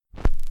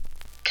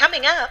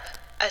Coming up,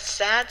 a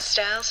Sad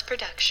Styles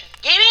production.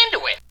 Get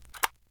into it!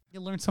 You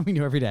learn something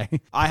new every day.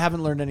 I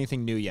haven't learned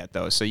anything new yet,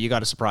 though, so you got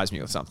to surprise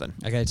me with something.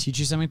 I got to teach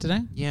you something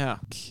today? Yeah.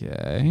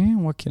 Okay,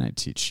 what can I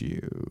teach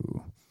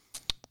you?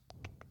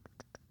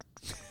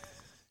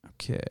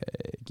 Okay,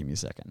 give me a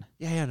second.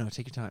 Yeah, no,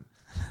 take your time.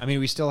 I mean,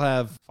 we still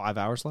have 5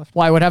 hours left.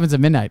 Why? What happens at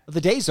midnight? The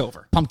day's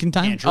over. Pumpkin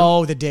time? Andrew.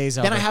 Oh, the day's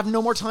over. Then I have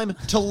no more time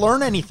to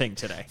learn anything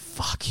today.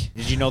 Fuck.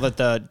 Did you know that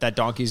that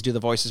donkeys do the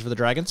voices for the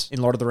dragons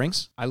in Lord of the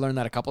Rings? I learned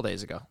that a couple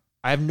days ago.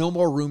 I have no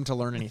more room to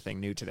learn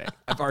anything new today.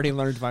 I've already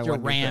learned my Your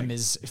one new RAM thing.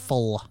 is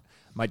full.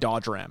 My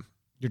Dodge Ram.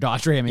 Your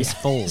Dodge RAM is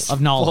full of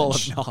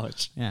knowledge. Full of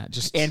knowledge. Yeah,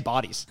 just... And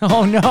bodies.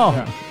 Oh, no.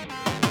 Yeah.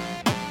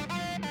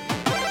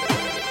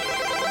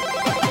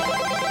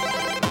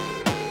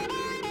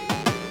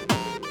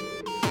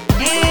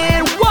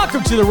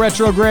 Welcome to the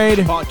Retrograde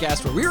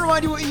Podcast where we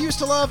remind you what you used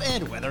to love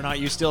and whether or not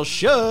you still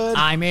should.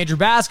 I'm Andrew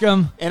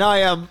Bascom. And I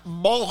am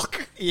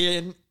Malk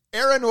in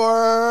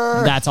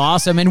Aaronworth. That's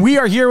awesome. And we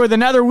are here with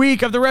another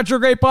week of the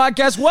Retrograde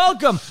Podcast.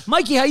 Welcome.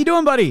 Mikey, how you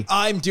doing, buddy?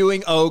 I'm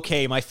doing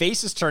okay. My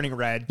face is turning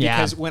red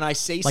because when I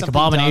say something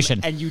Abomination.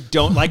 dumb and you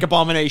don't like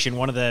Abomination,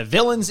 one of the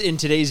villains in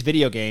today's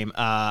video game,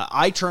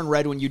 I turn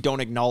red when you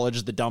don't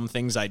acknowledge the dumb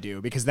things I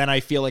do because then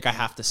I feel like I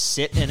have to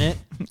sit in it.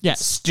 Yeah,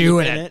 stew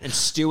in it. And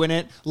stew in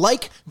it.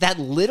 Like that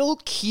little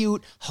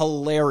cute,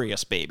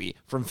 hilarious baby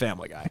from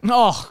Family Guy.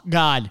 Oh,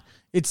 God.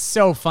 It's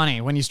so funny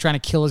when he's trying to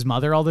kill his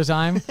mother all the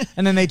time.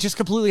 And then they just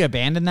completely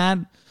abandon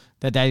that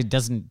he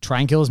doesn't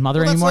try and kill his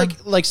mother anymore.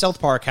 That's like South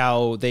Park,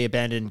 how they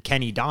abandon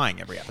Kenny dying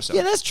every episode.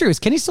 Yeah, that's true. Is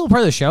Kenny still a part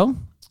of the show?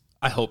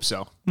 I hope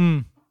so.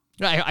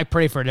 I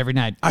pray for it every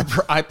night.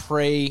 I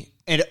pray,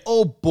 and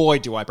oh boy,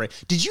 do I pray.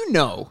 Did you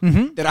know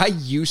that I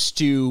used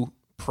to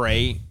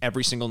pray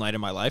every single night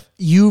of my life?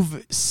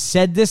 You've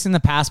said this in the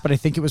past, but I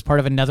think it was part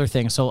of another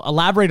thing. So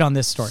elaborate on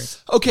this story.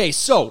 Okay,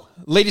 so,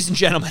 ladies and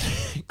gentlemen,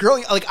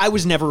 I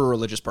was never a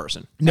religious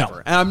person. No.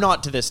 Never. And I'm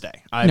not to this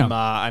day. And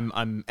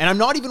I'm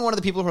not even one of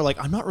the people who are like,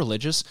 I'm not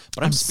religious,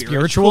 but I'm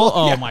spiritual.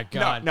 Oh Yeah, my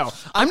God. No.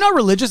 I'm not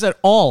religious at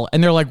all.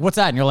 And they're like, what's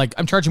that? And you're like,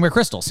 I'm charging my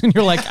crystals. And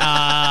you're like,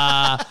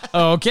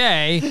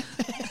 okay.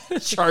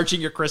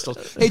 Charging your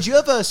crystals. Hey, do you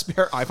have a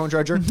spare iPhone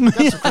charger? Got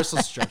some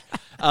crystals to charge.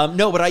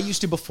 No, but I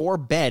used to, before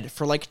bed,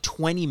 for like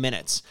 20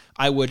 minutes,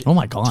 I would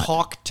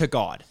talk to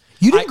God.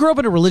 You didn't grow up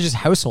in a religious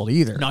household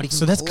either. Not even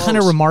so that's close. kind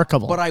of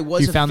remarkable. But I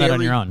was you found that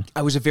on your own.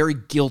 I was a very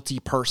guilty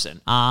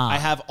person. I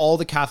have all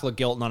the Catholic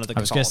guilt, none of the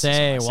Catholicism.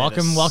 I was going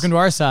to say, welcome to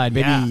our side,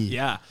 baby.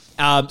 Yeah.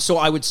 So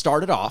I would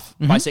start it off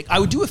by saying, I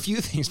would do a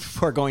few things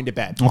before going to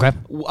bed. Okay.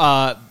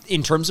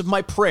 In terms of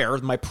my prayer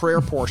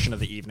portion of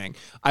the evening,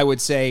 I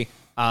would say,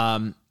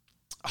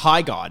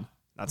 hi, God.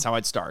 That's how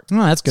I'd start.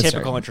 Oh, that's good.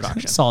 Typical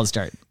introduction. Solid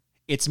start.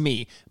 It's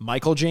me,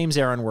 Michael James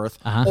Aaronworth,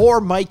 or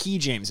Mikey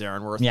James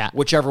Aaronworth,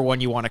 whichever one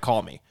you want to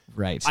call me.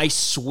 Right. I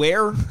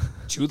swear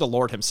to the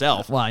Lord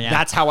himself,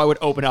 that's how I would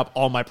open up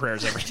all my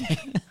prayers every day.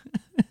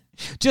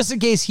 Just in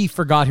case he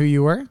forgot who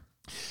you were?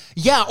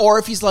 Yeah, or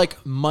if he's like,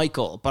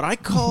 Michael, but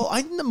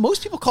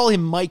most people call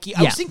him Mikey.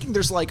 I was thinking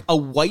there's like a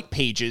white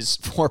pages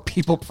for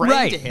people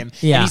praying to him,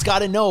 and he's got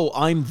to know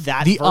I'm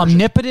that The version.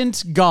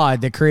 omnipotent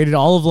God that created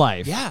all of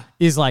life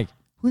is like,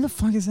 who the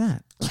fuck is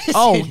that?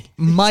 Listen,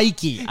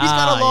 Mikey. He's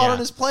got a lot on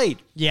his plate.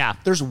 Yeah.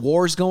 There's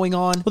wars going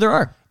on. Well, there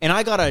are. And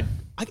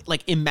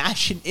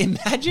imagine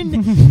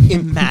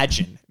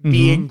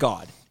being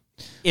God.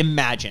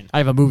 Imagine. I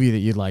have a movie that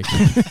you'd like.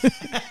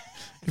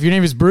 If your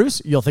name is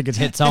Bruce, you'll think it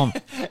hits home.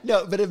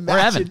 No, but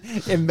imagine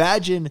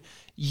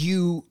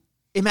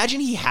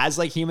he has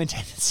like human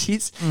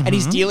tendencies and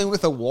he's dealing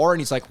with a war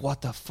and he's like,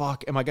 what the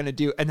fuck am I going to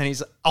do? And then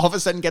he's all of a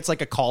sudden gets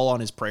like a call on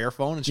his prayer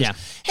phone. And it's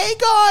just, hey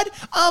God,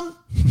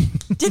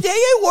 today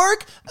at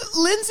work,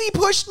 Lindsay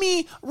pushed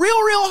me real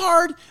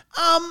hard.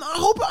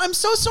 I'm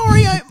so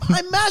sorry. I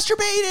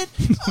masturbated.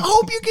 I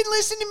hope you can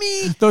listen to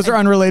me. Those are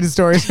unrelated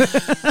stories.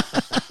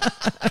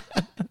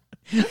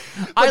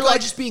 I like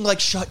just being like,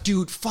 shut,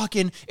 dude,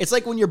 fucking. It's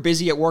like when you're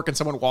busy at work and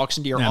someone walks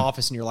into your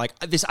office and you're like,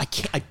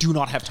 I do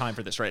not have time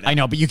for this right now. I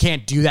know, but you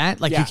can't do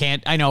that. Like you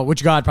can't, I know,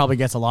 which God probably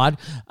gets a lot.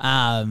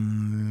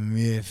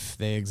 If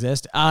they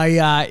exist.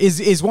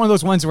 Is one of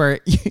those ones where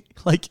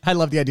like, I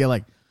love the idea,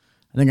 like,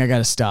 I think I got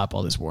to stop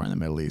all this war in the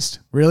Middle East.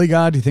 Really,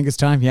 God? Do you think it's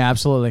time? Yeah,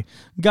 absolutely.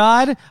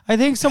 God, I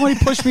think somebody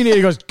pushed me.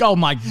 He goes, oh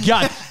my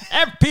God.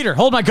 Peter,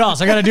 hold my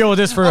calls. I got to deal with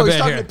this for a bit he's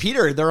talking here. to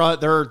Peter.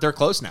 They're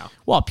close now.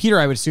 Well, Peter,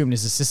 I would assume,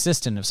 is a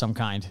assistant of some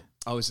kind.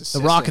 Oh, is the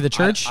rock of the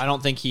church? I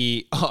don't think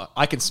he...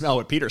 I can smell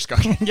what Peter's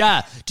cooking.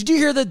 Yeah. Did you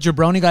hear that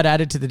jabroni got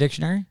added to the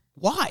dictionary?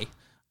 Why?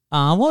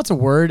 Well, it's a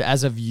word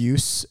as of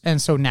use. And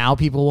so now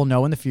people will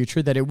know in the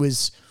future that it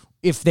was...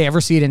 If they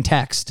ever see it in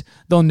text,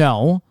 they'll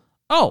know...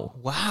 Oh.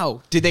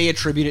 Wow. Did they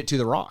attribute it to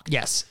The Rock?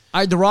 Yes.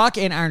 The Rock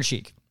and Iron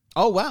Sheik.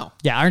 Oh, wow.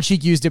 Yeah, Iron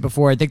Sheik used it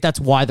before. I think that's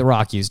why The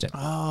Rock used it.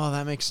 Oh,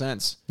 that makes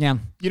sense. Yeah.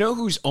 You know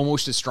who's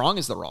almost as strong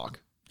as The Rock?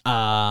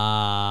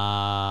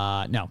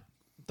 No.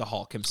 The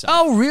Hulk himself.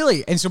 Oh,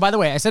 really? And so, by the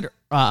way, I said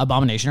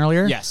Abomination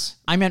earlier. Yes.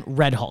 I meant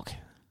Red Hulk.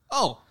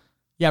 Oh.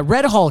 Yeah,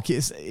 Red Hulk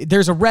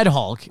there's a Red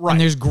Hulk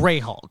and there's Gray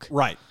Hulk.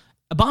 Right.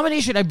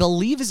 Abomination, I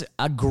believe, is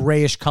a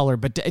grayish color,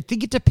 but I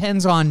think it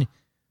depends on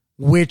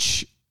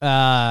which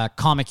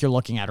comic you're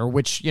looking at or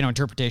which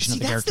interpretation of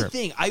the character. That's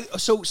the thing.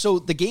 So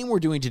the game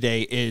we're doing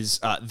today is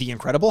The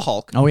Incredible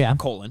Hulk. Oh yeah.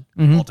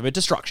 Ultimate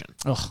Destruction.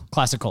 Oh,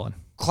 classic : Ultimate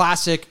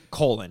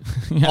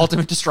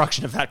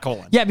Destruction of that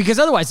colon. Yeah, because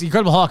otherwise, The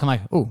Incredible Hulk, I'm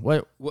like, oh,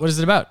 what is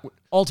it about?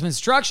 Ultimate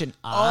Destruction.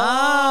 Oh,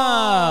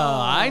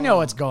 I know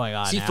what's going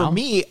on. See, now. for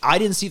me, I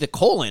didn't see the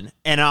colon,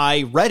 and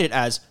I read it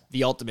as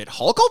The Ultimate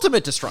Hulk,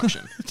 Ultimate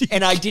Destruction,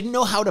 and I didn't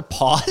know how to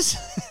pause.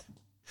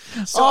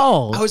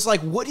 So I was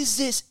like, what is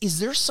this? Is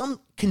there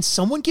can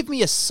someone give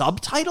me a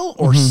subtitle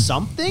or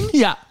something?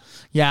 Yeah.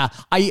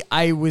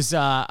 I was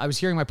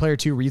hearing my player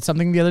 2 read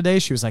something the other day.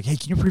 She was like, hey,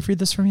 can you proofread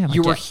this for me?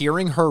 You were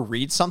hearing her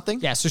read something?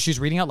 Yeah, so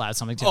she's reading out loud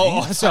something to me.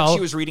 I thought she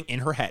was reading in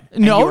her head.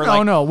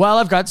 No. Well,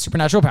 I've got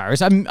supernatural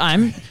powers.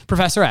 I'm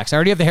Professor X. I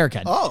already have the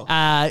haircut.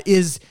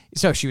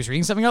 So she was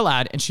reading something out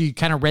loud, and she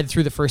kind of read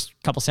through the first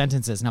couple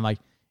sentences, and I'm like,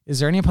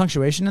 is there any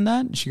punctuation in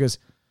that? And she goes,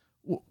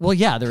 well,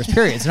 yeah, there was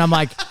periods. And I'm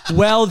like,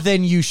 well,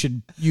 then you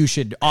should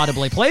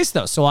audibly place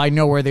those so I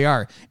know where they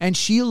are. And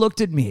she looked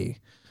at me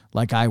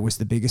like I was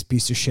the biggest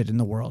piece of shit in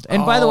the world.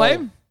 And by the way,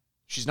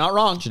 she's not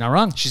wrong. She's not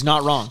wrong. She's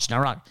not wrong. She's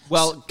not wrong.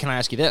 Well, can I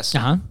ask you this?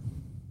 Uh-huh.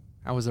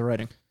 How was the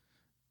writing?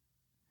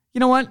 You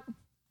know what?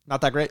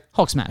 Not that great.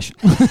 Hulk smash.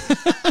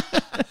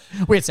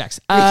 We had sex.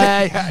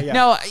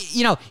 No,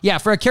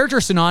 for a character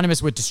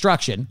synonymous with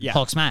destruction,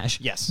 Hulk smash.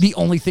 Yes. The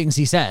only things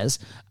he says.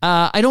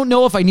 I don't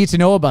know if I need to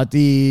know about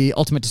the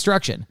ultimate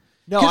destruction.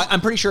 No,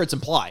 I'm pretty sure it's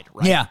implied,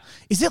 right? Yeah.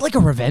 Is it like a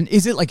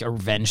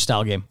revenge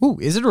style game? Ooh,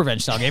 is it a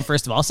revenge style game,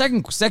 first of all?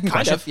 Second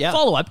question.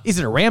 Follow up, is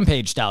it a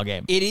rampage style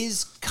game? It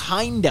is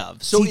kind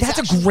of. So that's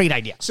a great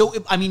idea. So,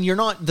 I mean,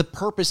 the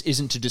purpose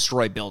isn't to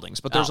destroy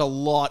buildings, but there's a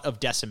lot of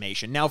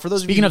decimation. Now, for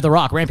those Speaking of The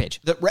Rock, Rampage.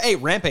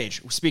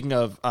 Rampage. Speaking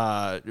of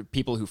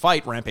people who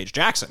fight, Rampage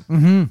Jackson.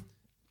 Mm-hmm.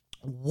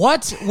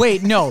 What?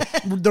 Wait, no.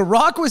 The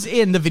Rock was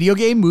in the video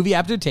game movie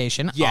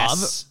adaptation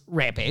of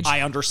Rampage.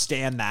 I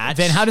understand that.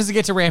 Then how does it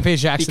get to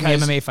Rampage Jackson, the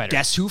MMA fighter?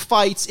 Guess who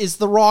fights is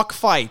The Rock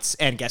fights,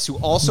 and guess who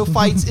also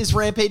fights is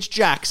Rampage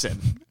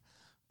Jackson.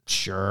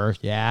 Sure,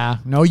 yeah.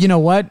 No, you know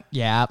what?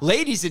 Yeah.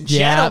 Ladies and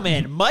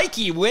gentlemen,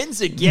 Mikey wins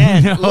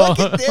again. Look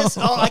at this.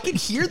 Oh, I can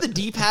hear the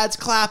D-pads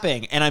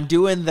clapping, and I'm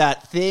doing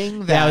that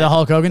thing that the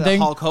Hulk Hogan thing.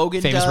 Hulk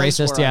Hogan famous does,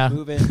 racist, yeah. I'm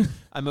moving.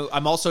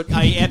 I'm also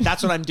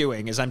that's what I'm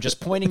doing is I'm just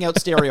pointing out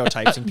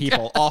stereotypes in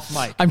people off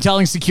mic. I'm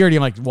telling security,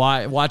 I'm like,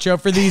 watch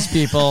out for these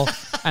people.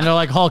 And they're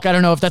like, Hulk, I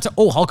don't know if that's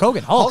Hulk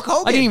Hogan. Hulk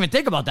Hogan. I didn't even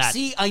think about that.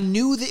 See, I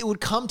knew that it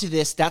would come to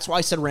this. That's why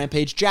I said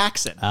Rampage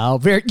Jackson. Oh,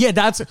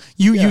 that's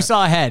you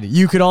saw ahead.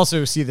 You could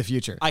also see the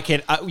future. I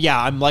can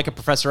I'm like a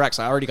Professor X.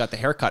 I already got the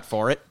haircut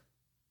for it.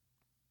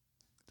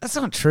 That's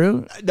not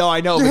true. No,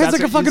 I know. Your head's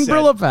like a fucking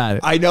Brillo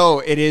pad. I know.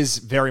 It is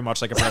very much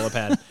like a Brillo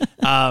pad.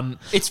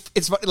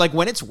 It's like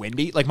when it's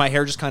windy, like my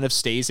hair just kind of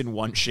stays in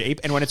one shape.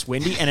 And when it's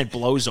windy and it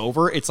blows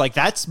over, it's like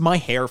that's my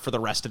hair for the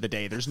rest of the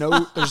day. There's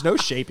no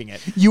shaping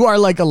it. You are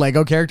like a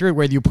Lego character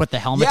where you put the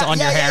helmet on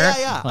your hair.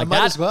 Yeah. Like I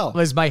might as well.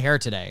 Was my hair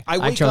today.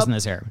 I've chosen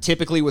this hair.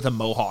 Typically with a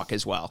mohawk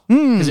as well.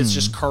 Because it's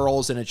just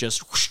curls and it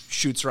just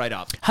shoots right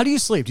up. How do you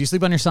sleep? Do you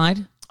sleep on your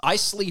side? I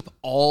sleep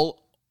all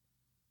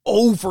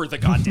over the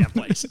goddamn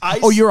place.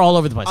 You're all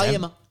over the place. I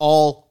am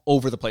all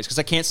over the place because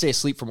I can't stay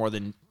asleep for more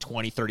than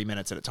 20, 30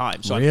 minutes at a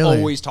time. So I'm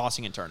always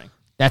tossing and turning.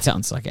 That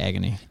sounds like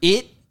agony.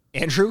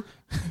 Andrew,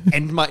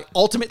 and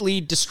ultimately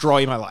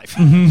destroy my life.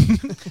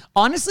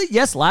 Honestly,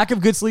 yes, lack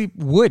of good sleep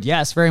would.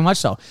 Yes, very much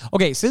so.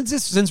 Okay,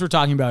 since we're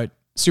talking about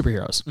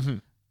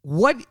superheroes,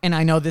 what, and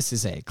I know this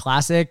is a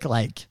classic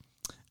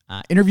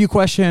interview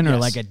question or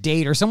like a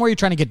date or somewhere you're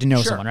trying to get to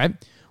know someone, right?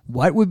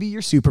 What would be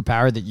your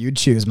superpower that you'd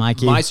choose,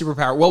 Mikey? My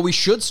superpower? Well, we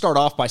should start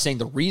off by saying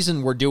the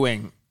reason we're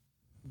doing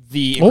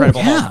the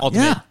Incredible Hulk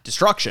Ultimate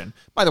Destruction.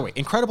 By the way,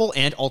 Incredible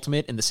and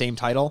Ultimate in the same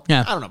title.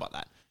 Yeah. I don't know about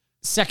that.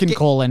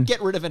 Colon. Get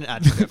rid of an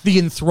adjective. The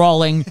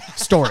enthralling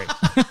story.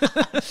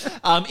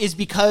 Is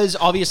because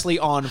obviously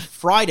on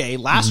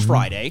last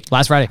Friday,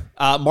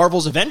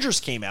 Marvel's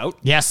Avengers came out.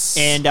 Yes.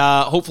 And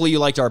hopefully you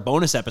liked our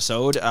bonus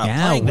episode.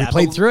 We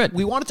played through it.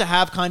 We wanted to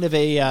have kind of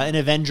an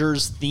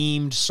Avengers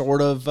themed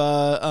sort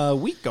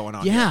of week going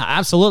on. Yeah,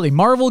 absolutely.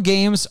 Marvel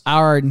games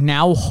are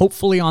now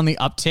hopefully on the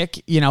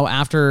uptick,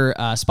 after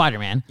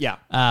Spider-Man.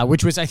 Yeah.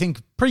 Which was, I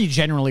think, pretty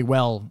generally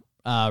well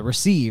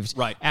received.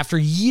 Right. After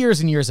years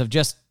and years of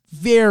just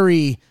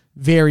very,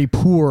 very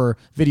poor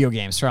video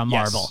games from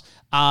Marvel.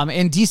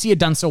 And DC had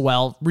done so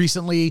well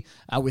recently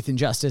with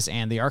Injustice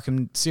and the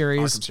Arkham series.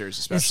 Arkham series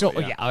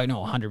especially. So, I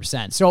know,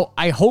 100%. So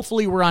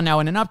hopefully we're on now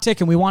in an uptick,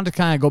 and we want to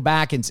kind of go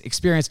back and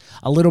experience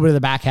a little bit of the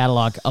back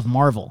catalog of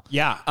Marvel.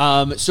 Yeah.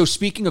 So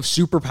speaking of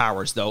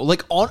superpowers, though,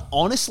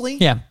 honestly,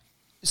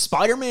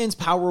 Spider-Man's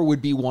power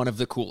would be one of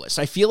the coolest.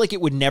 I feel like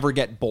it would never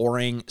get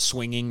boring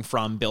swinging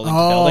from building to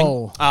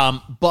building.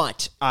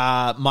 But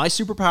my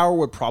superpower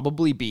would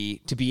probably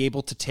be to be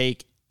able to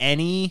take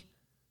any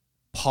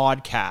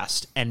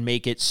podcast and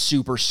make it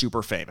super,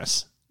 super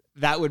famous.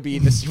 That would be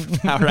the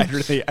superpower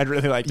I'd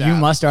really like to have. You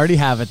must already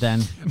have it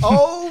then.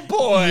 Oh,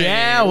 boy.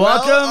 Yeah,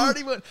 Well,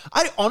 welcome.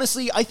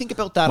 I think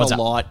about that a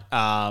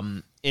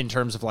lot in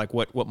terms of like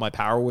what my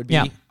power would be.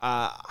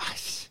 Yeah.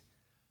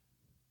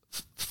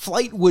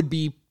 Flight would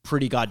be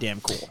pretty goddamn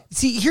cool.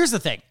 See, here's the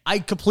thing. I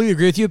completely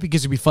agree with you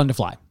because it'd be fun to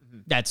fly.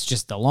 That's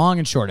just the long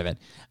and short of it.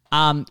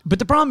 But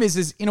the problem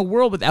is in a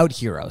world without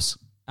heroes,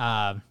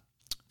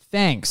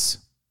 thanks,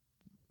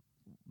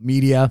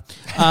 media,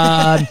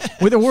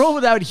 with a world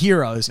without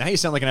heroes. Now you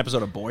sound like an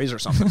episode of Boys or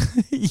something.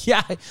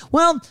 Yeah.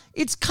 Well,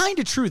 it's kind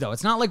of true, though.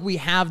 It's not like we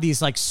have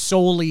these like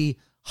solely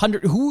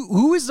 100.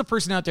 Who is the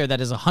person out there that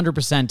is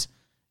 100%,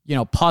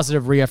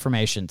 positive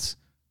reaffirmations?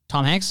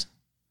 Tom Hanks?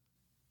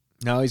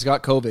 No, he's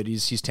got COVID.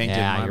 He's tainted.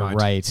 Yeah, in my you're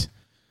mind.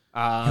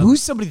 right.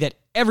 Who's somebody that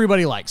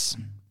everybody likes?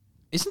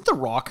 Isn't The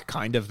Rock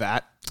kind of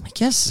that? I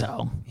guess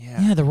so.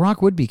 Yeah. Yeah, The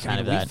Rock would be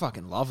kind of We that.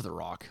 fucking love The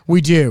Rock.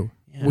 We do.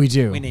 Yeah. We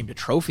do. We named a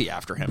trophy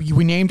after him.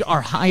 We named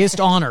our highest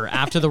honor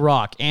after The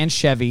Rock and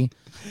Chevy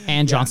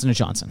and Johnson &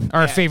 Johnson.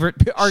 Our favorite.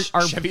 Our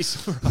Chevy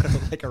Silverado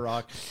like a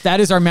rock. That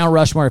is our Mount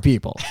Rushmore of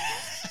people.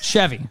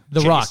 Chevy,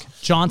 The Rock,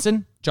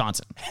 Johnson.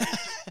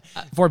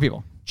 4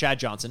 people. Chad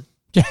Johnson.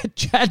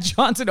 Chad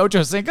Johnson,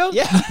 Ocho Cinco?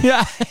 Yeah.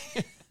 Yeah.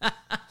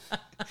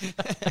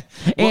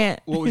 And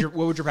what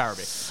would your power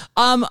be?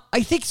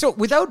 I think so.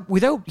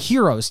 Without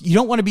heroes, you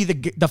don't want to be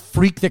the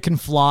freak that can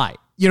fly.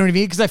 You know what I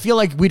mean? Because I feel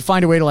like we'd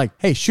find a way to like,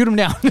 hey, shoot him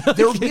down.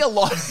 There would be a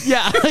lot.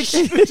 Yeah. Hey,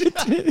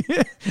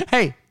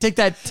 take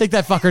that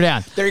fucker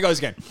down. There he goes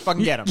again.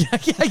 Fucking get him.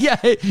 Yeah.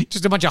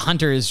 Just a bunch of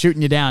hunters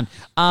shooting you down.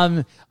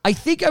 I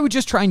think I would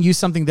just try and use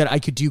something that I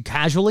could do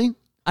casually.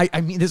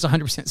 I mean, this is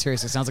 100%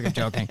 serious. It sounds like I'm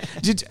joking.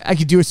 I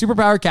could do a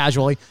superpower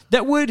casually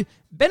that would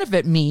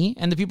benefit me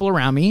and the people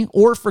around me,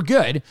 or for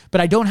good, but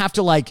I don't have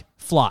to like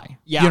fly.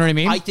 Yeah, you know what I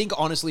mean? I think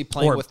honestly,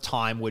 playing with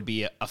time would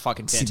be a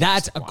fucking fantastic. See,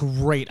 that's a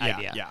great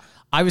idea. Yeah.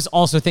 I was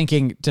also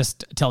thinking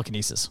just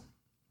telekinesis.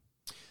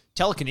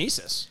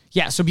 Telekinesis.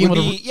 Yeah, so being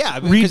able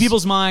to read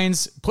people's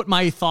minds, put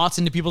my thoughts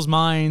into people's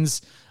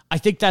minds. I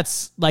think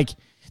that's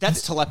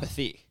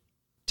telepathy.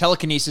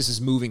 Telekinesis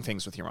is moving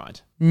things with your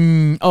mind.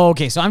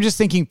 Okay. So I'm just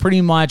thinking pretty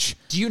much.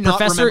 Do you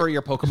not remember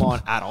your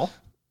Pokemon at all?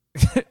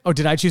 Oh,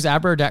 did I choose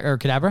Abra or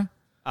Kadabra?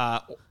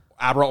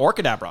 Abra or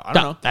Kadabra. I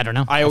don't know. I don't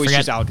know. I always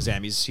choose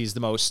Alakazam. He's the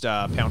most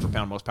pound for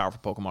pound most powerful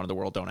Pokemon in the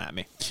world. Don't at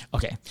me.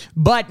 Okay.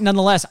 But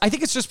nonetheless, I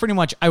think it's just pretty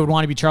much I would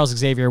want to be Charles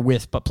Xavier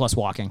but plus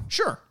walking.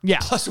 Sure. Yeah.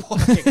 Plus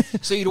walking.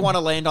 So you'd want to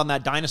land on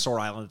that dinosaur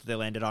island that they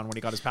landed on when he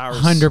got his powers.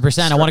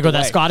 100%. I want to go to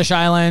that Scottish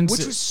island.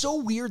 Which was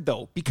so weird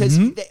though, because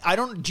do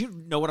you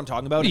know what I'm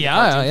talking about?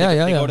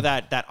 Yeah. They go to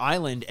that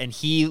island and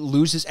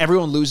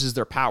everyone loses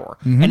their power.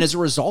 And as a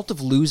result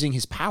of losing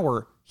his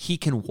power, he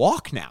can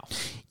walk now.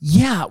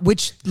 Yeah,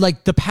 which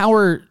like the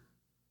power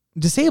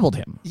disabled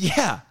him.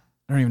 Yeah.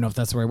 I don't even know if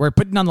that's the right word,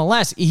 but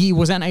nonetheless, he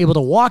was unable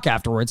to walk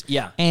afterwards.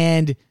 Yeah.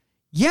 And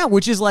yeah,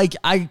 which is like,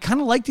 I kind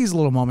of like these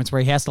little moments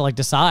where he has to like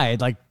decide,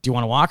 like, do you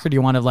want to walk or do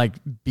you want to like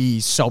be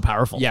so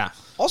powerful? Yeah.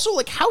 Also,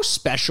 like, how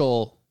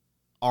special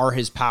are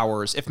his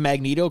powers if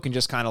Magneto can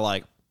just kind of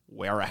like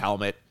wear a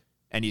helmet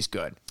and he's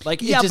good? Like,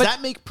 does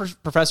that make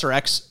Professor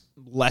X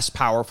less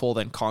powerful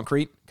than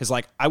Concrete? Because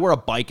like, I wear a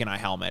bike and a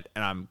helmet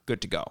and I'm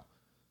good to go.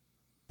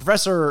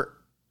 Professor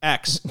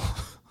X.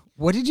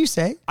 What did you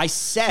say? I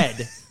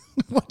said.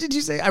 What did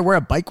you say? I wear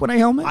a bike when I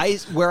helmet? I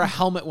wear a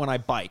helmet when I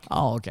bike.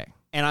 Oh, okay.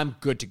 And I'm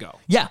good to go.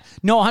 Yeah.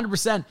 No,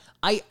 100%.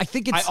 I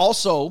think it's... I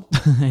also,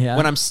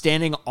 when I'm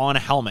standing on a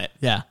helmet,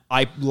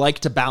 I like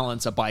to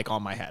balance a bike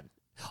on my head.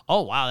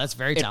 Oh, wow. That's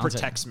very talented. It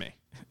protects me.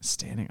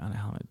 Standing on a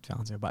helmet,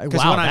 balancing a bike.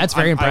 Wow, that's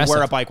very impressive. I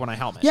wear a bike when I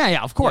helmet.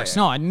 Yeah, of course.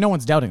 Yeah. No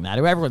one's doubting that.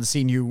 Everyone's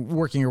seen you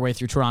working your way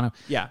through Toronto.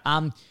 Yeah.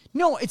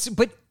 No,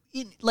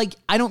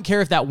 I don't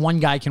care if that one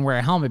guy can wear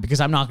a helmet because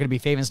I'm not going to be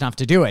famous enough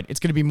to do it. It's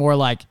going to be more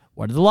like,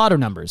 what are the lotto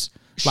numbers?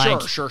 Sure.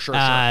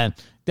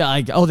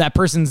 Like, oh, that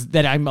person's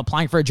that I'm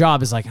applying for a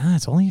job is like,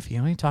 it's only if you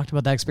only talked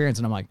about that experience.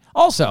 And I'm like,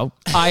 also,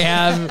 I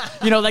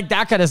have, like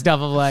that kind of stuff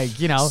of like,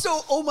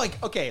 So,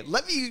 okay,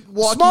 let me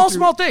walk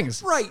small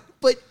things. Right.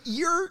 But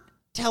you're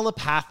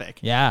telepathic.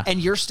 Yeah. And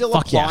you're still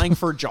applying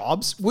for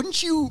jobs.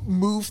 Wouldn't you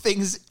move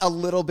things a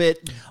little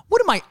bit?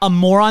 What am I, a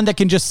moron that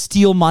can just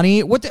steal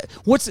money?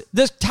 What's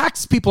the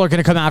tax people are going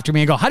to come after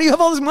me and go, how do you have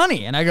all this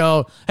money? And I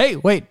go, hey,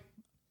 wait.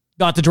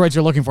 Not the droids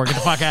you're looking for. Get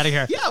the fuck out of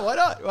here. Yeah, why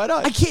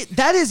not? I can't.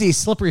 That is a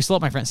slippery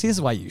slope, my friend. See, this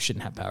is why you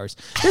shouldn't have powers.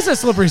 This is a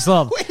slippery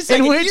slope. Wait a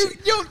second.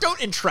 You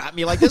don't entrap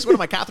me like this. What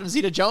am I, Catherine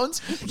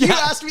Zeta-Jones? You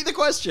asked me the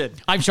question.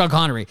 I'm Sean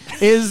Connery.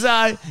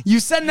 You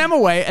send them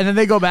away, and then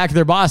they go back to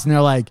their boss, and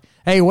they're like,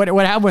 hey, what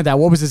happened with that?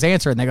 What was his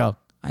answer? And they go,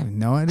 I have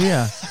no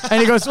idea.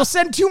 And he goes, well,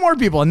 send 2 more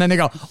people. And then they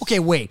go, okay,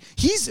 wait.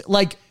 He's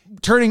like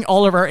turning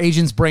all of our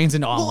agents' brains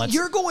into omelets.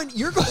 Well, you're going.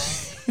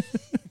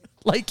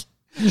 Like...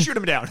 Shoot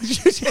him down.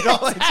 Shoot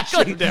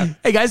him down.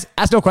 Hey guys,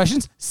 ask no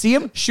questions. See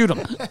him, shoot him.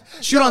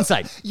 Shoot on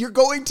sight. You're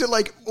going to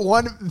like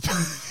one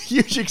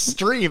huge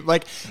extreme.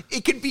 Like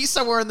it could be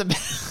somewhere in the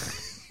middle.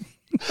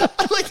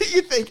 I like that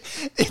you think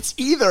it's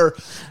either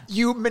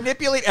you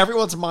manipulate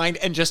everyone's mind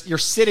and just you're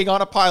sitting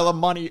on a pile of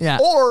money,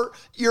 or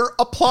you're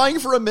applying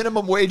for a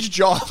minimum wage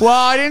job. Well,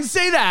 I didn't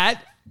say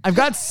that. I've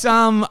got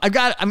some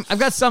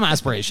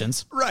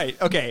aspirations.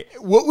 Right. Okay.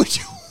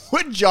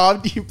 What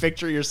job do you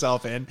picture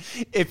yourself in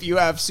if you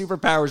have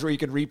superpowers where you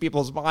can read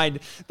people's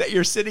mind, that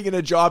you're sitting in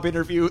a job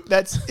interview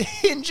that's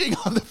hinging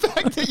on the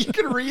fact that you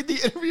can read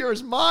the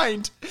interviewer's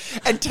mind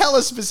and tell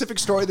a specific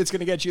story that's going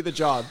to get you the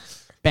job?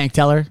 Bank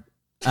teller.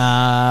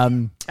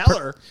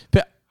 Teller?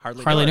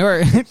 Hardly knew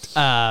her.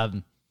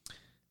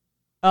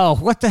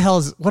 What the hell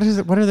is, what is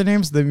it? What are the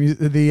names?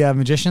 The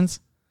magicians?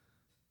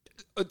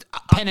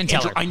 Penn and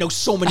Teller. Andrew, I know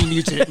so many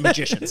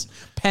magicians.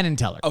 Penn and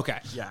Teller. Okay.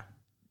 Yeah.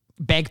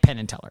 Bank Penn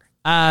and Teller.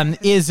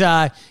 Is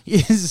I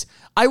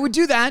would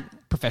do that.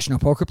 Professional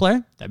poker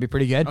player. That'd be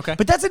pretty good. Okay.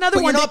 But that's another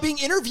but one. You're not being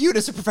interviewed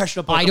as a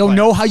professional poker player. I don't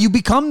know how you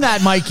become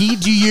that, Mikey.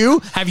 Do you?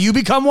 Have you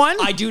become one?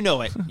 I do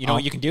know it. You know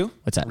what you can do?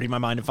 What's that? Read my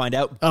mind and find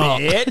out,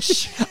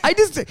 bitch. I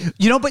just,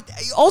 but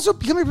also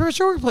becoming a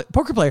professional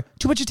poker player,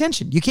 too much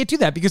attention. You can't do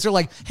that because they're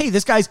like, hey,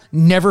 this guy's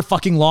never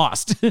fucking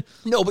lost.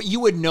 No, but you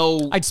would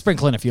know. I'd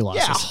sprinkle in a few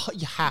losses. Yeah,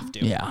 you have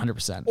to. Yeah,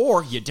 100%.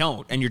 Or you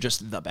don't, and you're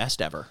just the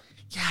best ever.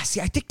 Yeah, see,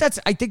 I think that's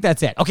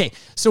it. Okay,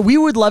 so we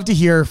would love to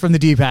hear from the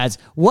D-pads.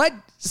 What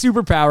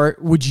superpower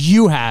would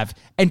you have?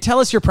 And tell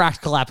us your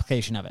practical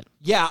application of it.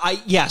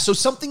 Yeah, so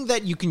something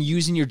that you can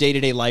use in your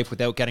day-to-day life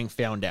without getting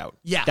found out.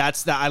 Yeah.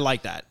 I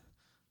like that.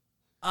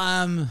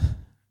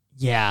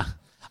 Yeah.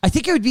 I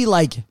think it would be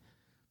like,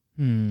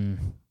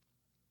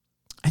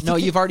 No,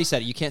 you've already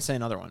said it. You can't say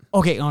another one.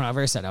 Okay, oh no, I've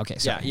already said it. Okay,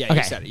 sorry. Yeah, okay.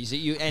 you said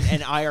it.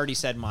 And I already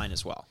said mine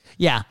as well.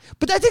 Yeah,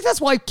 but I think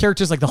that's why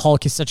characters like the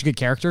Hulk is such a good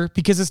character,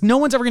 because no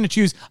one's ever going to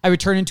choose, I would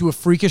turn into a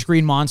freakish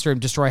green monster and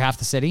destroy half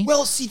the city.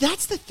 Well, see,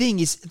 that's the thing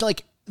is,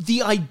 like,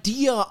 the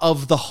idea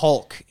of the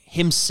Hulk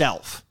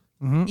himself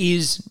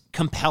is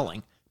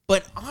compelling,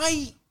 but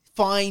I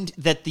find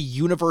that the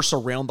universe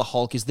around the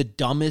Hulk is the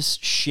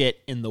dumbest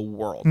shit in the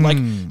world. Like,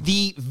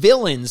 the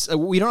villains,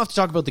 we don't have to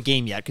talk about the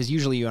game yet, because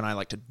usually you and I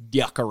like to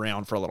yuck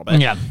around for a little bit.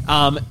 Yeah.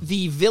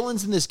 The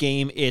villains in this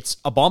game, it's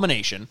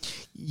Abomination.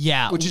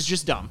 Yeah. Which is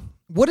just dumb.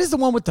 What is the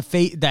one with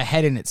the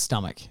head in its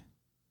stomach?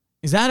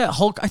 Is that a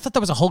Hulk? I thought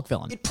that was a Hulk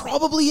villain. It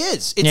probably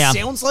is. It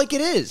sounds like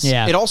it is.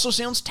 Yeah. It also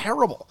sounds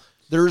terrible.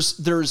 There's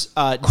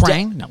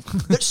Krang? No.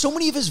 There's so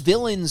many of his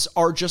villains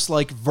are just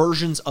like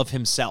versions of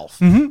himself.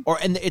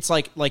 And it's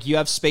like you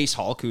have Space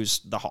Hulk, who's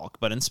the Hulk,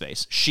 but in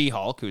space.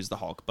 She-Hulk, who's the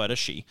Hulk, but a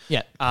she.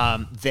 Yeah.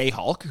 They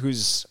Hulk,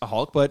 who's a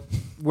Hulk, but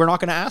we're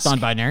not going to ask.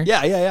 Non-binary.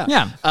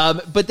 Yeah.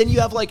 But then you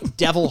have like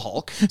Devil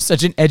Hulk.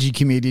 Such an edgy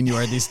comedian you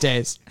are these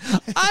days.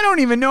 I don't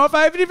even know if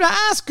I have to even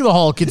ask the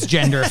Hulk its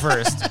gender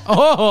first.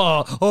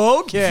 Oh,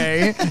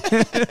 okay.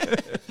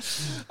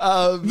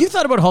 You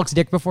thought about Hulk's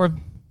dick before?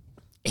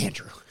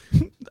 Andrew.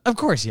 Of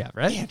course, yeah,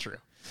 right? Andrew.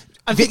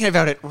 I'm thinking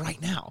about it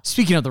right now.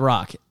 Speaking of The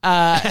Rock,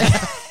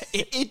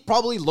 it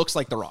probably looks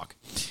like The Rock.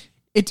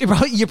 It's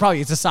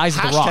the size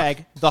of The Rock.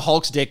 Hashtag the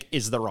Hulk's dick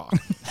is The Rock.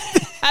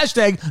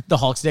 Hashtag the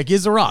Hulk's dick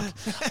is The Rock.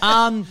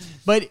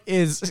 But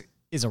is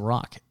a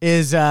rock.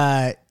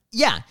 What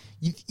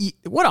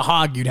a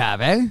hog you'd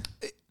have, eh?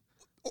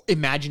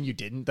 Imagine you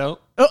didn't, though.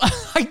 Oh,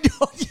 I know.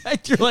 Yeah,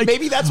 you're like,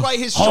 maybe that's why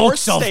his Hulk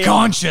shorts stay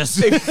on. self-conscious.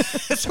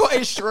 That's why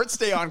his shorts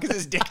stay on, because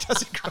his dick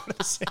doesn't grow to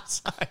the same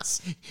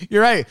size.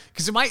 You're right.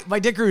 Because my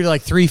dick grew to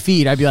like 3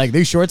 feet. I'd be like,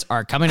 these shorts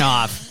are coming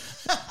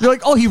off. You're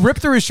like, oh, he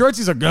ripped through his shorts.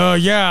 He's like, oh,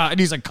 yeah. And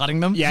he's like cutting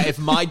them. Yeah, if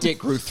my dick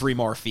grew 3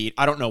 more feet,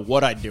 I don't know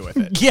what I'd do with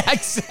it. Yeah,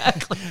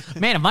 exactly.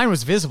 Man, if mine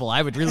was visible,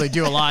 I would really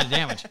do a lot of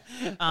damage.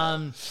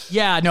 I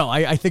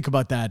think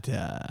about that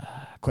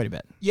quite a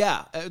bit.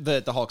 Yeah,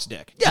 the Hulk's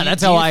dick. Yeah,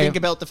 do you think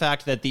about the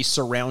fact that the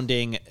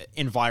surrounding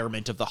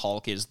environment of the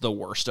Hulk is the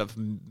worst of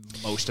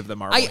most of the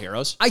Marvel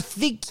heroes? I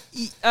think,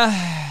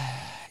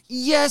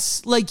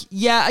 yes.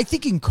 I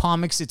think in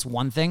comics it's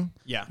one thing.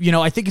 Yeah.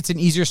 I think it's an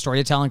easier story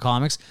to tell in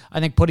comics.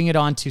 I think putting it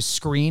onto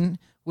screen,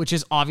 which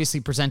has obviously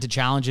presented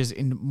challenges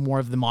in more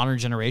of the modern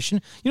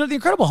generation. The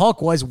Incredible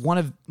Hulk was one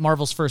of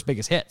Marvel's first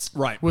biggest hits.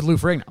 Right. With Lou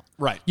Ferrigno.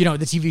 Right. The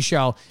TV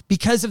show,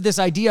 because of this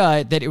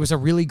idea that it was a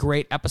really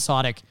great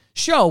episodic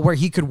show where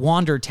he could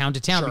wander town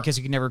to town because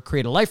he could never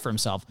create a life for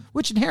himself,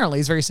 which inherently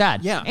is very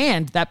sad. Yeah.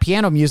 And that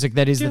piano music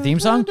that is the theme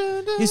song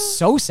is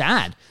so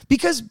sad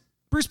because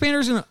Bruce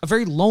Banner's a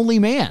very lonely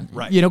man.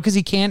 Right. Because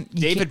he can't...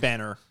 David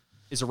Banner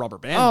is a rubber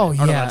band. Oh, man.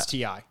 yeah. No, that's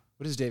T.I.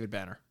 What is David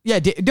Banner? Yeah,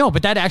 no,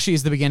 but that actually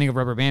is the beginning of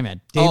Rubber Band Man.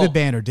 David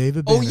Banner.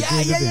 Oh,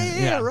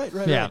 yeah. Right.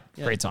 Yeah,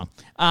 great song.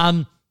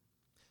 But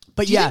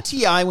Do you think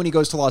T.I., when he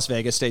goes to Las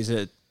Vegas, stays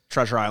at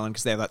Treasure Island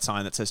because they have that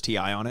sign that says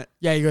T.I. on it?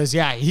 Yeah, he goes,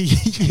 yeah.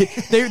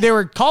 They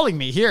were calling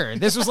me here.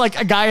 This was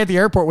like a guy at the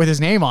airport with his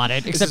name on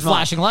it, except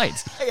flashing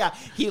lights. Yeah,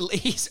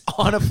 he's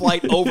on a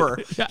flight over.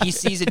 He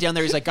sees it down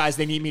there. He's like, guys,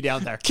 they need me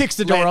down there. Kicks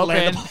the door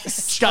open,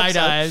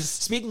 skydives.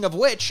 Speaking of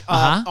which,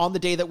 on the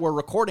day that we're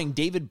recording,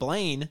 David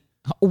Blaine...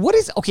 What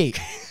is... Okay,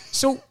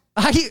 so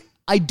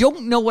I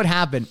don't know what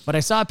happened, but I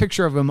saw a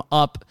picture of him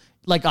up.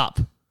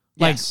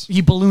 Yes.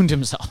 He ballooned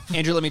himself.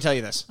 Andrew, let me tell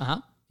you this.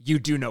 You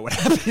do know what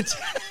happened.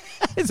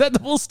 Is that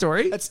the whole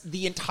story? That's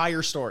the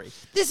entire story.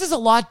 This is a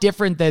lot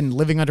different than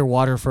living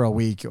underwater for a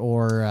week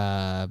or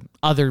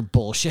other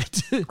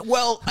bullshit.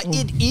 Well,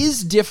 it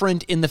is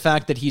different in the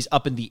fact that he's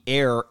up in the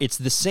air. It's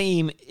the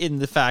same in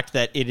the fact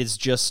that it is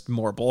just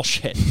more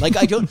bullshit. Like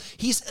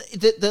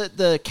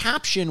the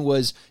caption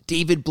was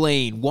David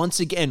Blaine once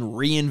again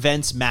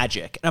reinvents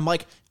magic. And I'm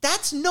like,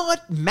 that's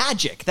not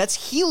magic.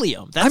 That's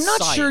helium. That's I'm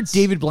not science. sure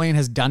David Blaine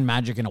has done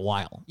magic in a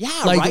while. Yeah,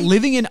 like right?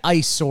 living in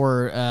ice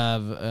or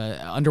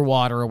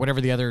underwater or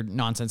whatever the other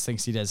nonsense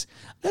things he does.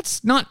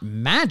 That's not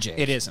magic.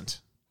 It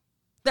isn't.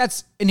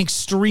 That's an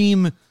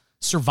extreme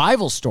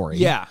survival story.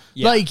 Yeah.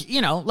 Like,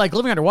 like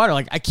living underwater.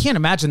 Like, I can't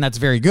imagine that's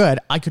very good.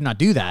 I could not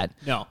do that.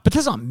 No. But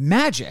that's not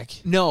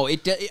magic. No,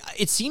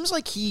 it seems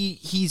like he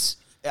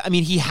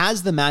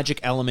has the magic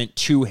element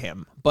to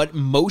him, but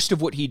most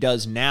of what he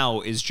does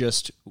now is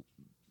just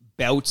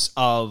bouts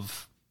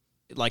of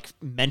like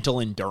mental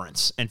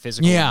endurance and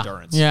physical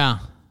endurance. Yeah.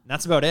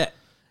 That's about it.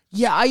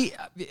 Yeah,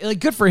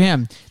 good for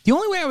him. The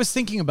only way I was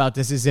thinking about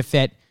this is if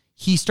that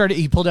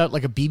he pulled out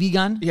like a BB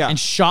gun and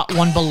shot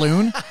one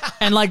balloon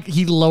and like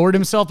he lowered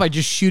himself by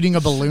just shooting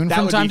a balloon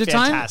from time to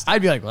time.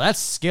 I'd be like, well, that's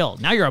skill.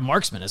 Now you're a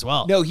marksman as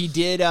well. No, he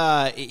did.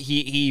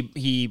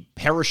 He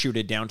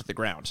parachuted down to the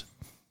ground.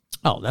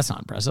 Oh, that's not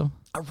impressive.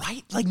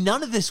 Right? Like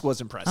none of this was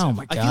impressive. Oh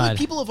my God. I feel like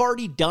people have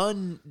already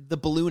done the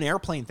balloon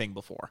airplane thing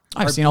before.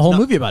 I've seen a whole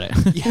movie about it.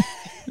 Yeah.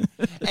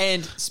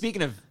 And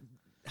speaking of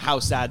how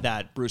sad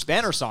that Bruce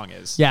Banner song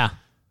is. Yeah.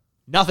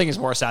 Nothing is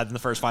more sad than the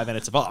first 5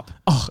 minutes of Up.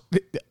 Oh,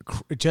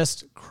 it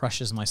just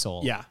crushes my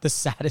soul. Yeah. The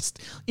saddest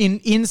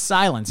in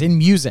silence, in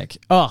music.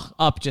 Oh,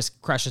 Up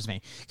just crushes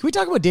me. Can we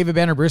talk about David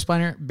Banner, Bruce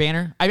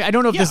Banner? I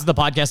don't know if this is the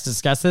podcast to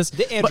discuss this.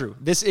 Andrew,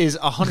 this is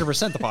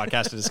 100% the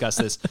podcast to discuss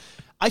this.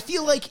 I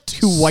feel like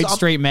two white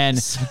straight men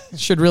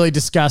should really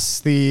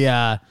discuss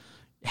the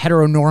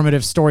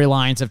heteronormative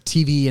storylines of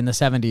TV in the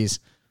 70s.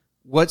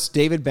 What's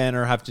David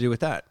Banner have to do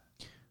with that?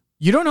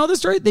 You don't know the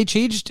story? They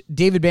changed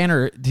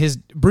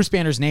Bruce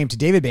Banner's name to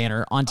David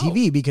Banner on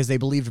TV because they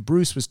believed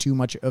Bruce was too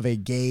much of a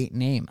gay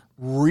name.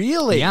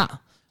 Really? Yeah.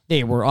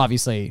 They were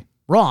obviously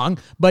wrong,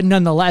 but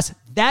nonetheless,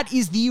 that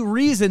is the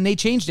reason they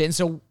changed it. And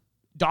so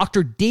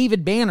Dr.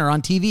 David Banner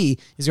on TV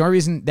is the only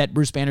reason that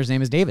Bruce Banner's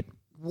name is David.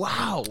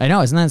 Wow. I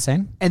know, isn't that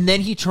insane? And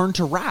then he turned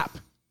to rap.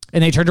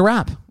 And they turned to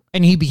rap.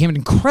 And he became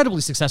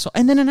incredibly successful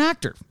and then an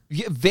actor.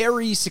 Yeah,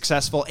 very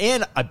successful.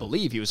 And I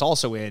believe he was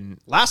also in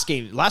last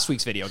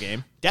week's video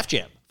game, Def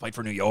Jam, Fight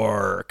for New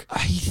York. I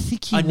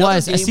think he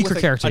was a secret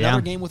character.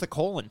 Another game with a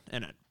colon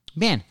in it.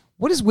 Man,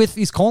 what is with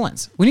these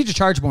colons? We need to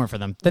charge more for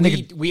them.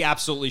 Then we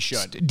absolutely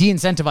should.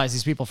 De-incentivize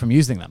these people from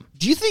using them.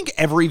 Do you think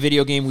every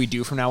video game we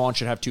do from now on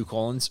should have 2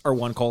 colons or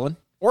 1 colon?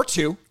 Or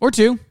 2? Or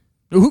 2.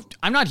 Ooh,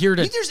 I'm not here to...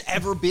 Do you think there's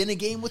ever been a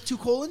game with 2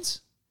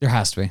 colons? There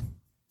has to be.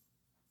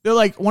 They're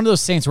like one of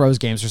those Saints Row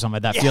games or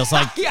something like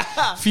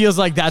that. Feels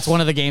like that's one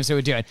of the games that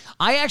would do it.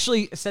 I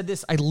actually said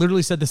this. I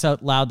literally said this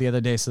out loud the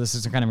other day. So this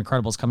is kind of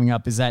Incredibles coming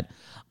up. Is that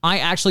I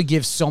actually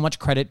give so much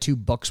credit to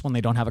books when they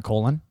don't have a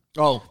colon.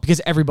 Oh,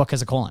 because every book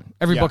has a colon.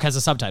 Every book has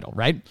a subtitle,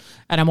 right?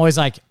 And I'm always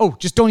like, oh,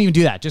 just don't even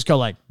do that. Just go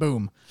like,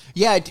 boom.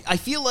 Yeah, I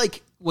feel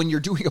like when you're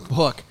doing a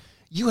book,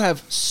 you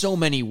have so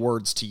many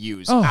words to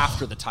use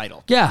after the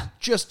title. Yeah,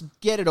 just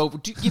get it over.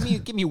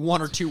 Give me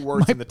 1 or 2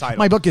 words in the title.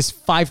 My book is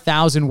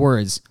 5,000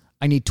 words.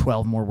 I need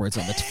 12 more words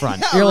on the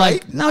front. Yeah, You're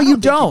right? like, no, you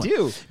don't. You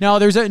do. No,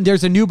 there's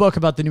a new book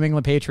about the New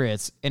England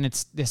Patriots, and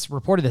it's this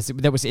reported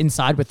that was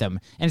inside with them,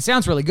 and it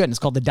sounds really good. And it's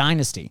called The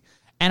Dynasty,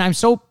 and I'm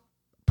so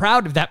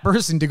proud of that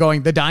person to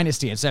going The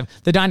Dynasty instead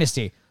of The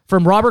Dynasty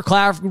from Robert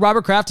Kraft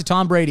to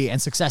Tom Brady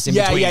and success in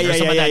between. Yeah.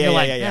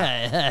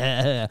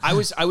 I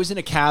was in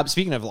a cab.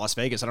 Speaking of Las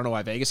Vegas, I don't know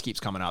why Vegas keeps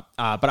coming up,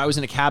 but I was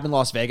in a cab in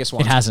Las Vegas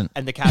once. It hasn't.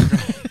 And the cab.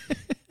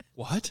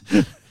 What?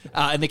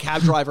 And the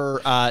cab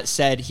driver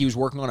said he was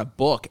working on a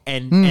book,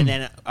 and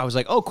then I was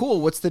like, "Oh,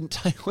 cool. What's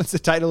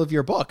the title of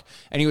your book?"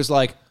 And he was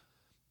like,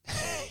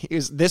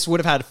 "This would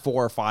have had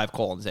 4 or 5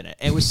 colons in it."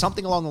 And it was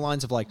something along the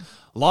lines of like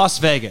Las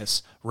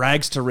Vegas,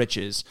 rags to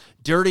riches,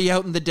 dirty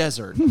out in the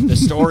desert, the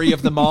story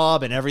of the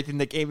mob and everything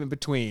that came in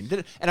between.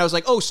 And I was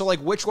like, "Oh, so like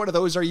which one of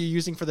those are you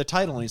using for the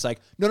title?" And he's like,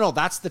 "No,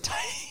 that's the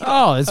title."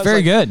 Oh, it's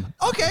very good.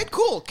 Okay,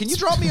 cool. Can you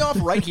drop me off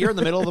right here in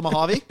the middle of the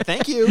Mojave?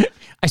 Thank you.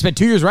 I spent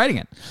 2 years writing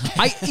it.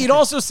 It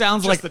also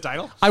sounds like the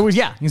title.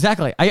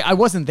 Exactly. I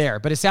wasn't there,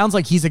 but it sounds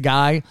like he's a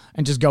guy,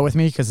 and just go with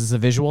me because it's a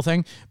visual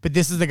thing. But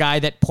this is the guy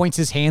that points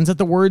his hands at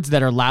the words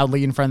that are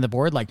loudly in front of the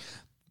board, like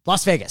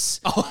Las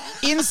Vegas,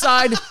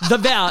 inside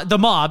the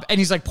mob, and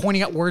he's like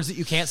pointing at words that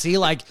you can't see,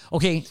 like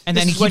okay, and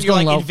then he keeps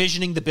going low,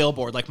 envisioning the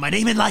billboard, like my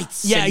name in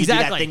lights. Yeah, and you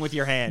exactly. do that thing with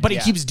your hand, but he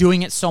keeps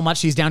doing it so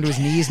much he's down to his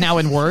knees now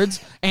in words,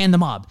 and the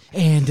mob,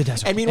 and the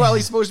desert. And meanwhile,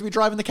 he's supposed to be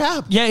driving the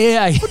cab.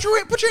 Yeah. Put your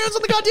hands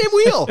on the goddamn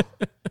wheel,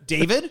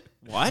 David.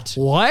 What?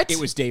 It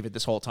was David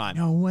this whole time.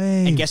 No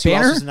way. And guess who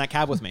else was in that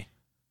cab with me?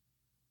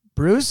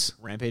 Bruce?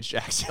 Rampage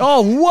Jackson.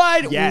 Oh,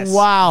 what? Yes.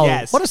 Wow.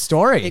 Yes. What a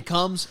story. It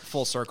comes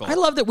full circle. I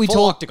love that we full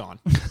told... octagon.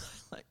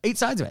 8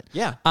 sides of it.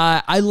 Yeah.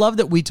 I love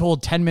that we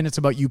told 10 minutes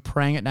about you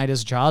praying at night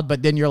as a child,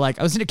 but then you're like,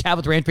 I was in a cab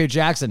with Rampage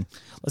Jackson.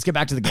 Let's get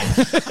back to the game.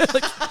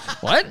 Like,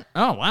 what?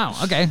 Oh, wow.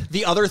 Okay.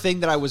 The other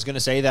thing that I was going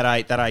to say that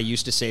I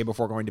used to say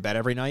before going to bed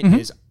every night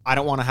is I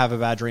don't want to have a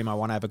bad dream. I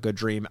want to have a good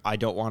dream. I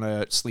don't want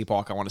to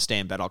sleepwalk. I want to stay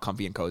in bed all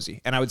comfy and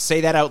cozy. And I would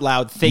say that out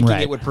loud thinking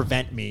it would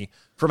prevent me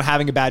from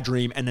having a bad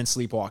dream and then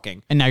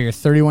sleepwalking. And now you're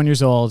 31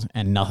 years old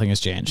and nothing has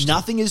changed.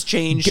 Nothing has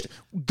changed.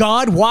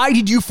 God, why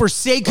did you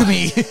forsake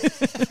me?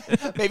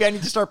 Maybe I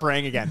need to start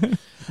praying again.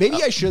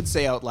 Maybe I should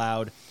say out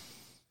loud,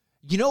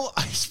 you know,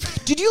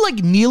 did you like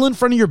kneel in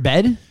front of your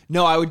bed?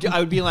 No, I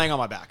would be laying on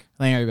my back.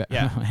 Laying on your bed.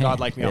 Yeah. God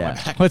like me on my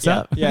back. What's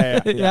up?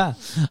 Yeah.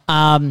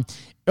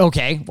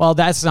 Okay. Well,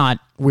 that's not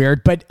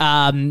weird, but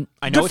I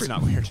know it's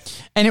not weird.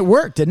 And it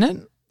worked, didn't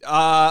it?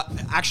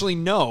 Actually,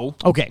 no.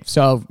 Okay.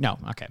 So no.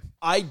 Okay.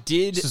 I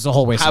did this is a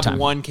whole waste of time.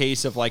 one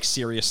case of like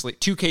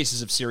two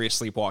cases of serious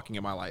sleepwalking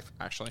in my life,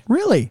 actually.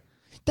 Really?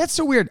 That's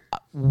so weird.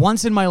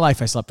 Once in my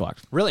life, I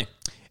sleptwalked. Really?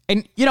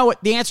 And you know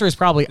what? The answer is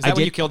probably Is that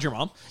when you killed your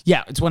mom?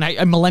 Yeah, it's when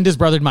I Melendez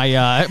brothered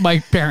my my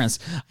parents.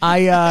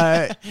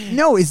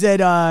 No, is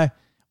that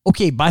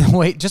okay? By the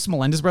way, just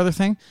Melendez brother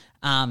thing.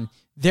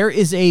 There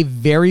is a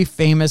very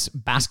famous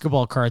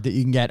basketball card that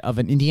you can get of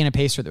an Indiana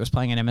Pacer that was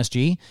playing in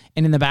MSG,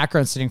 and in the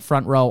background, sitting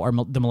front row, are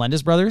the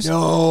Melendez brothers.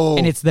 No,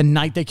 and it's the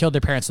night they killed their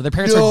parents. So their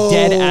parents are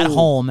dead at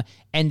home,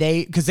 and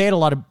because they had a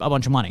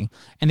bunch of money,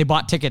 and they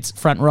bought tickets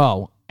front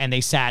row, and they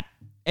sat,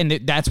 and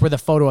that's where the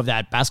photo of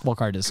that basketball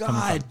card is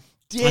coming from.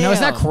 Damn. I know,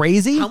 isn't that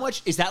crazy? How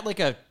much is that?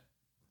 Like a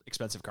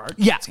expensive card?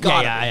 Yeah,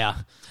 yeah.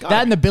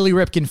 That and the Billy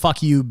Ripken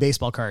 "fuck you"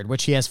 baseball card,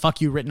 which he has "fuck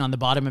you" written on the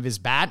bottom of his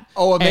bat.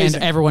 Oh, amazing!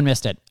 And everyone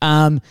missed it.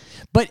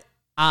 But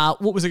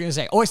what was I going to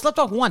say? Oh, I slept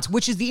walk once,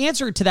 which is the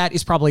answer to that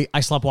is probably I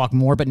slept walk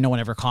more, but no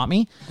one ever caught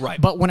me. Right.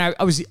 But when I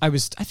think I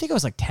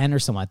was like 10 or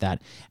something like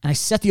that, and I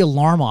set the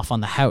alarm off on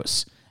the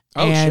house.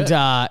 Oh, and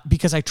shit.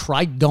 Because I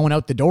tried going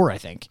out the door, I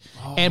think,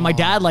 and my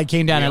dad like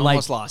came down and like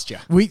almost lost you.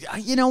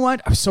 You know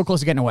what? I was so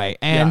close to getting away,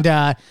 and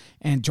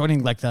and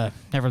joining like the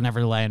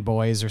Neverland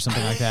Boys or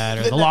something like that,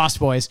 or the Lost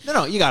Boys.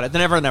 No, you got it. The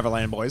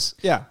Neverland Boys.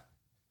 Yeah,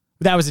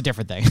 that was a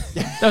different thing.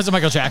 That was a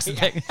Michael Jackson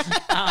thing.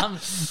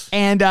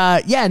 And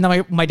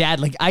then my dad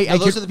like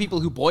those are the people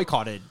who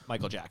boycotted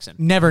Michael Jackson.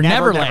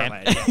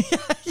 Neverland. Yeah.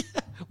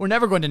 We're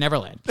never going to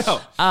Neverland.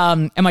 No.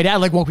 And my dad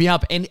like woke me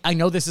up, and I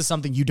know this is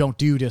something you don't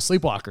do to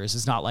sleepwalkers.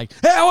 It's not like,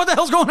 hey, what the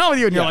hell's going on with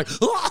you? And you're like,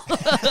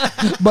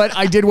 but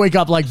I did wake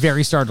up like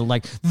very startled,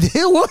 like,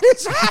 what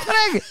is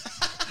happening?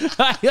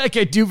 I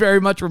do very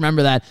much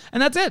remember that,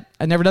 and that's it.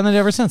 I've never done that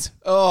ever since.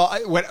 Oh,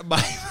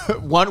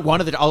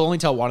 I'll only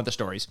tell one of the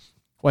stories.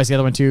 Why is the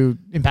other one too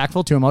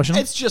impactful, too emotional?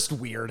 It's just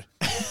weird.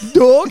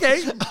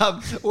 Okay.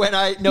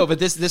 But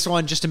this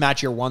one, just to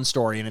match your one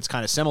story, and it's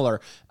kind of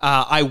similar.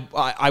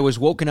 I was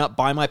woken up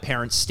by my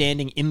parents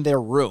standing in their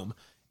room,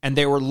 and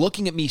they were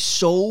looking at me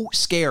so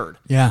scared.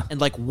 Yeah.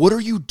 And like, what are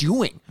you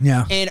doing?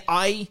 Yeah. And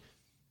I,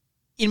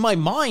 in my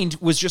mind,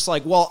 was just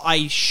like, well,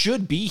 I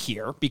should be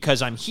here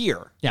because I'm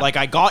here. Yeah. Like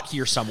I got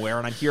here somewhere,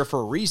 and I'm here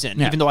for a reason,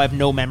 yeah. even though I have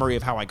no memory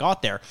of how I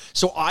got there.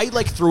 So I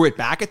like threw it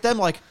back at them,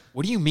 like,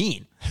 what do you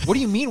mean? What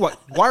do you mean?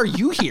 Why are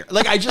you here?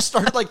 Like I just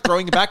started like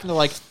throwing it back, and they're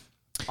like,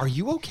 are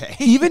you okay?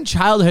 Even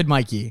childhood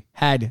Mikey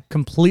had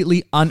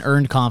completely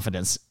unearned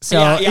confidence. So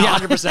yeah,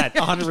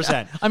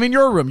 100%. I'm in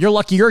your room. You're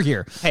lucky you're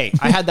here. Hey,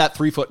 I had that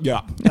 3 foot.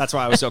 Yeah, that's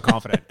why I was so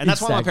confident, and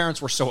that's why my Exactly.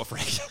 parents were so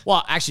afraid.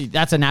 Well, actually,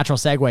 that's a natural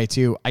segue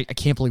to. I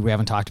can't believe we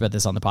haven't talked about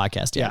this on the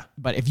podcast yet. Yeah.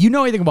 But if you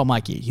know anything about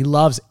Mikey, he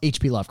loves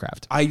H.P.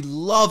 Lovecraft. I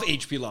love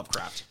H.P.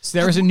 Lovecraft. So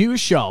there is a new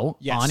show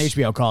Yes. on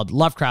HBO called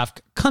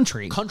Lovecraft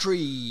Country.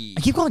 Country.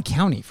 I keep calling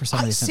County for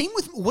some reason. Same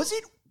with. Was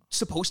it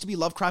supposed to be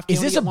Lovecraft Is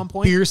County this at a one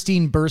point?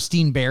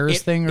 Burstein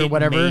Bears thing or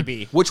whatever?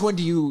 Maybe. Which one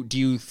do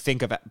you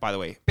think of? By the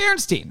way,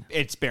 Berenstain.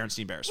 it's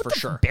Berenstain Bears for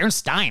sure.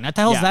 Berenstain. What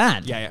the hell's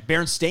that? Yeah.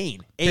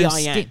 Berenstain. AIN.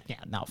 Berenstain. Yeah,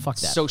 no, fuck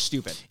that. So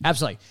stupid.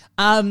 Absolutely.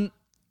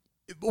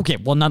 Okay,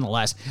 well,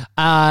 nonetheless,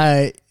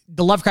 the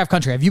Lovecraft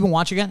Country. Have you been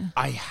watching it?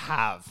 I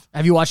have.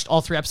 Have you watched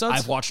all 3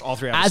 episodes? I've watched all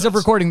 3 episodes. As of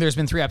recording, there's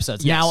been 3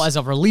 episodes. Yes. Now, as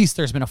of release,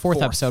 there's been a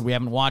fourth episode we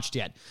haven't watched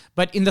yet.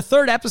 But in the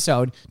 3rd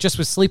episode, just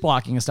with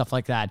sleepwalking and stuff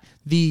like that,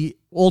 the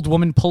old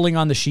woman pulling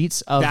on the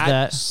sheets of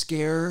That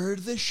scared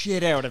the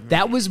shit out of me.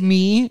 that was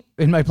me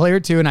in my player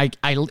 2, and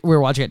we were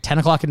watching at 10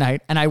 o'clock at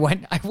night, and I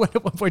went at one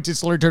point to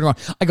slowly turn around.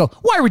 I go,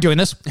 why are we doing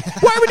this?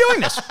 Why are we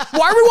doing this?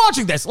 Why are we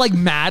watching this? Like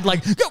mad,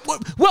 like,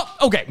 well,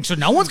 okay, so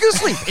no one's going to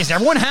sleep. Is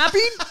everyone happy?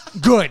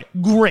 Good,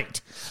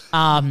 great.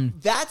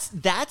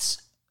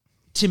 That's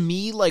to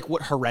me like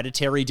what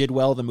Hereditary did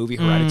well, the movie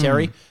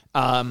Hereditary.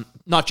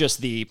 Not just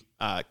the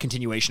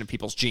continuation of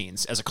people's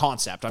genes as a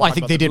concept. Well, I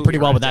think they did pretty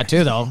well with that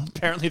too, though.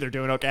 Apparently they're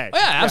doing okay.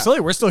 Yeah,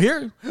 absolutely. We're still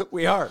here.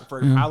 We are.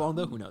 For how long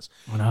though? Who knows?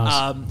 Who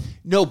knows?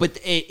 No, but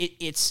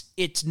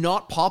it's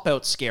not pop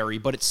out scary,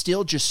 but it's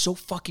still just so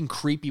fucking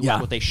creepy with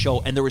what they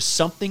show. And there was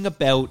something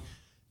about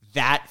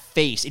that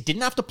face. It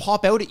didn't have to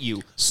pop out at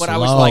you, but I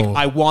was like,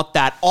 I want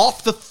that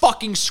off the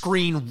fucking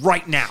screen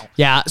right now.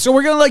 Yeah, so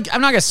we're going to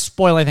I'm not going to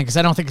spoil anything because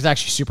I don't think it's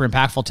actually super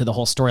impactful to the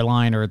whole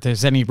storyline or if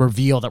there's any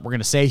reveal that we're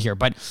going to say here,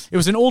 but it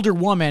was an older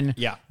woman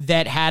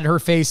that had her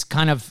face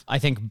kind of, I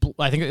think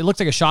it looked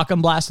like a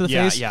shotgun blast to the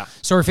face. Yeah.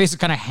 So her face is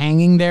kind of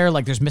hanging there,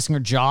 like there's missing her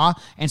jaw.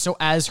 And so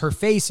as her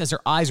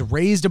eyes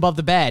raised above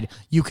the bed,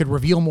 you could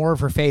reveal more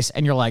of her face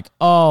and you're like,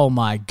 oh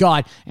my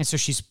God. And so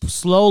she's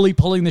slowly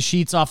pulling the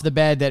sheets off the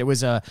bed that it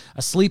was a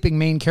sleeping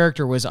main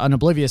character was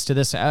oblivious to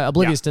this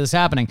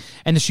happening,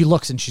 and then she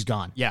looks and she's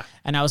gone. Yeah,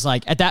 and I was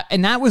like,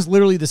 that was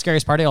literally the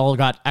scariest part. It all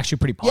got actually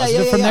pretty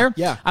positive from there.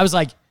 Yeah, I was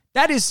like,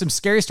 that is some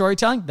scary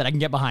storytelling that I can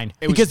get behind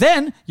because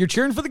then you're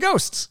cheering for the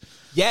ghosts.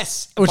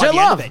 Yes, which I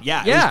love. It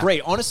was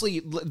great.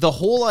 Honestly, the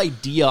whole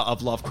idea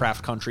of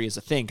Lovecraft Country is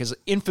a thing because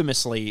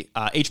infamously,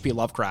 H.P.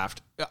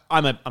 Lovecraft.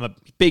 I'm a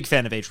big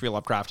fan of H.P.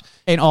 Lovecraft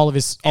and all of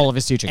his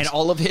teachings and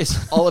all of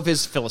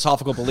his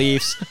philosophical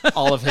beliefs,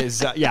 all of his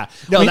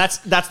that's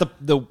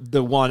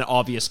the one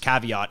obvious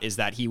caveat is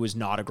that he was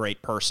not a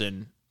great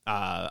person.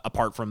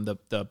 Apart from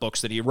the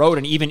books that he wrote,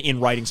 and even in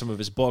writing some of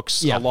his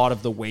books, a lot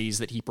of the ways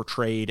that he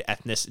portrayed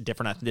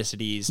different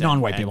ethnicities,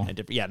 non-white people,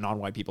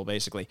 non-white people,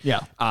 basically,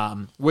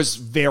 was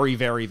very,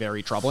 very,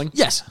 very troubling.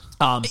 Yes,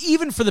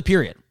 even for the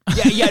period.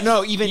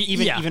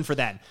 Even for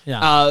then.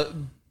 Yeah.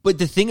 But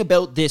the thing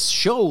about this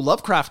show,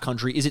 Lovecraft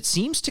Country, is it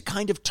seems to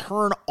kind of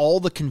turn all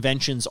the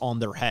conventions on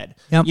their head.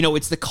 Yep.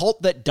 It's the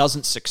cult that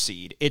doesn't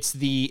succeed. It's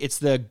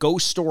the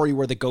ghost story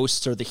where the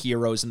ghosts are the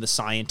heroes and the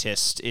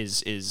scientist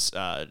is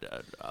the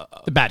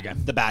bad guy.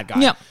 The bad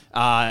guy. Yeah.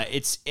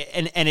 It's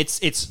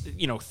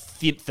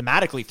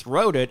thematically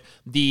throughout it,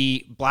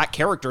 the black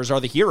characters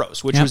are the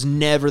heroes, which was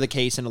never the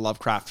case in a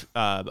Lovecraft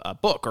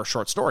book or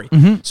short story.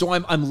 Mm-hmm. So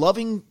I'm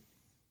loving.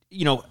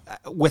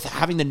 With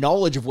having the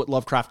knowledge of what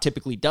Lovecraft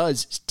typically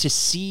does, to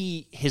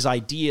see his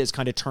ideas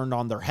kind of turned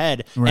on their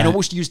head and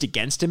almost used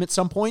against him at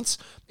some points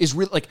is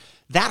really like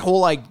that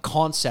whole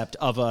concept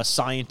of a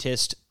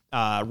scientist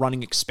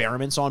running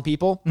experiments on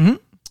people. Mm-hmm.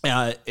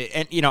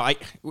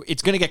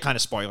 It's going to get kind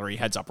of spoilery.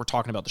 Heads up, we're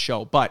talking about the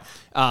show, but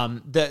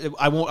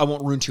I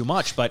won't ruin too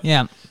much. But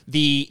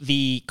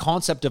the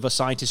concept of a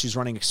scientist who's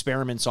running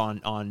experiments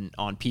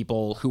on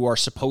people who are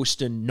supposed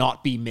to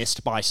not be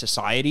missed by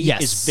society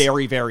is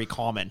very, very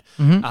common.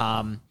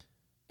 Mm-hmm.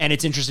 And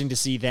it's interesting to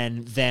see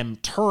then them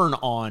turn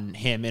on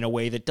him in a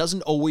way that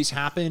doesn't always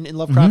happen in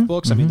Lovecraft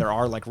books. I mean, there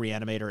are like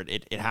Reanimator,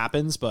 it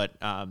happens, but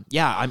I'm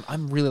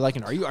really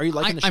liking it. Are you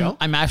liking the show?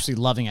 I'm actually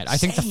loving it. I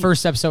think the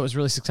first episode was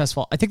really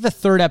successful. I think the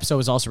third episode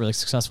was also really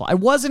successful. I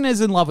wasn't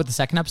as in love with the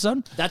second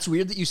episode. That's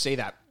weird that you say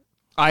that.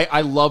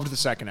 I loved the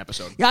second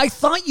episode. Yeah, I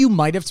thought you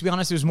might have, to be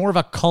honest. It was more of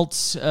a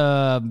cult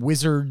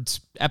wizard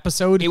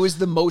episode. It was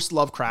the most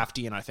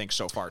Lovecraftian, I think,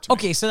 so far to me.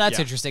 Okay, so that's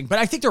interesting. But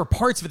I think there were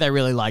parts of it that I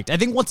really liked. I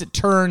think once it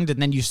turned and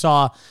then you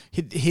saw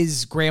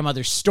his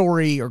grandmother's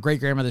story or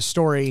great-grandmother's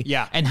story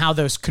and how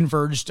those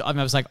converged, I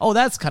was like, oh,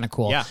 that's kind of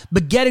cool. Yeah.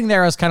 But getting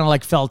there, I was kind of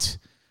like felt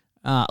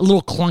a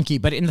little clunky.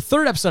 But in the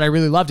third episode, I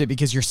really loved it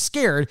because you're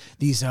scared.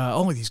 These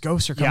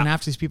ghosts are coming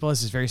after these people.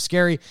 This is very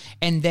scary.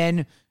 And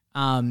then...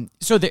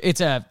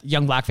 it's a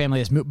young black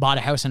family that's bought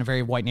a house in a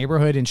very white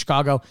neighborhood in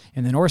Chicago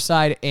in the north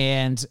side,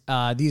 and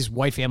these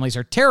white families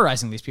are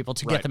terrorizing these people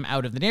to get them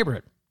out of the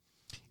neighborhood.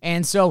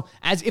 And so,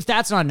 as if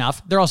that's not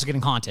enough, they're also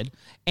getting haunted.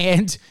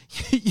 And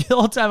the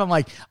whole time I'm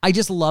like, I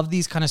just love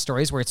these kind of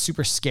stories where it's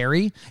super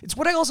scary. It's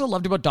what I also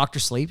loved about Dr.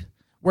 Sleep,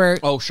 where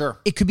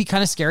it could be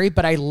kind of scary,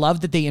 but I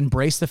love that they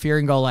embrace the fear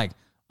and go like,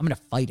 I'm going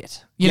to fight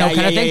it.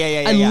 Kind of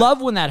thing. I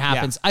love when that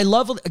happens. I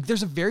love,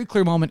 there's a very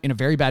clear moment in a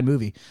very bad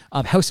movie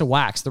of House of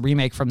Wax, the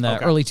remake from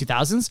the early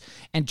 2000s.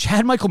 And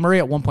Chad Michael Murray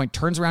at one point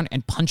turns around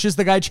and punches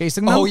the guy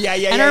chasing them. And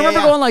I remember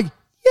going like,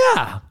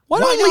 why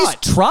don't you at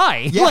least try?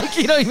 Yeah.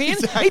 You know what I mean?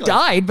 Exactly. He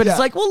died, but it's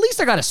like, well, at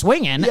least I got a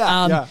swing in.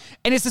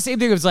 And it's the same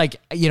thing. It was like,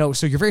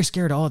 so you're very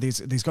scared. Oh, these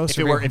ghosts.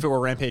 If it were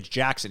Rampage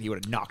Jackson, he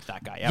would have knocked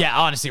that guy out. Yeah,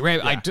 honestly,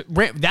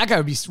 that guy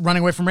would be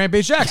running away from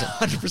Rampage Jackson.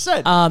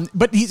 100%.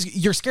 But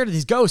you're scared of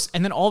these ghosts,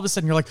 and then all of a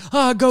sudden you're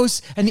like,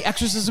 ghosts, and the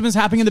exorcism is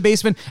happening in the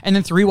basement, and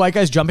then 3 white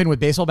guys jump in with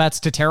baseball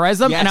bats to terrorize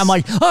them, and I'm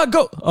like,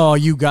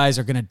 you guys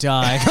are gonna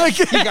die.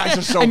 You guys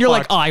are so and you're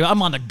fucked. like,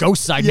 I'm on the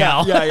ghost side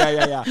now.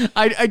 Yeah.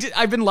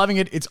 I've been loving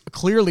it. It's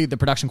clearly the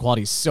production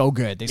quality is so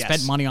good. They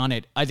spent money on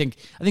it. I think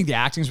the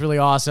acting's really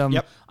awesome.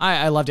 Yep.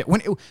 I loved it.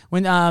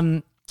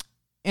 When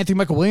Anthony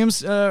Michael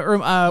Williams,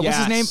 what's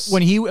his name?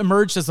 When he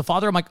emerged as the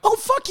father, I'm like, oh,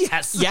 fuck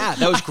yes. Yeah,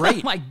 that was great.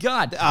 Oh, my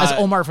God. As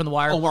Omar from The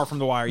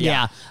Wire.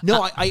 Yeah.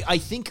 No, I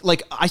think,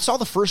 I saw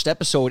the first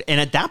episode, and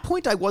at that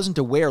point, I wasn't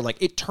aware.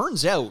 It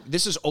turns out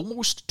this is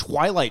almost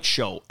Twilight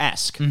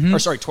Show-esque. Mm-hmm. Or,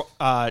 sorry,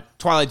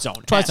 Twilight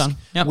Zone. Twilight Zone,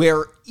 yep.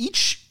 Where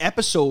each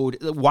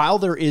episode, while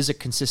there is a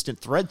consistent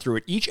thread through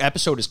it, each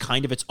episode is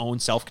kind of its own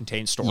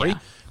self-contained story,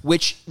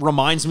 which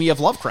reminds me of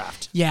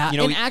Lovecraft. Yeah,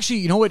 and actually,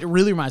 you know what it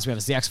really reminds me of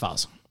is The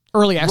X-Files.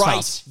 early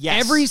X-Files. Right.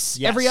 Yes.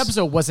 Every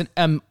episode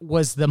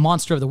was the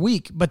monster of the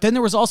week, but then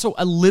there was also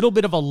a little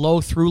bit of a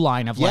low through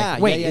line of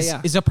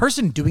is a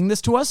person doing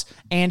this to us?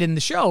 And in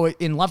the show,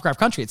 in Lovecraft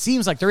Country, it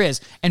seems like there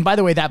is. And by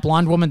the way, that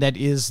blonde woman that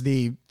is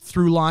the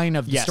through line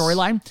of the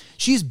storyline,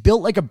 she's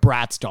built like a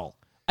Bratz doll.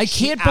 I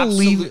can't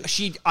believe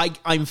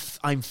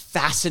I'm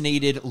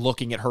fascinated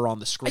looking at her on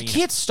the screen. I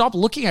can't stop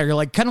looking at her.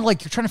 Like kind of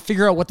like you're trying to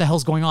figure out what the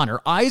hell's going on. Her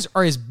eyes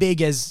are as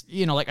big as,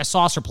 like a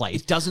saucer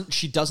plate.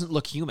 She doesn't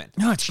look human.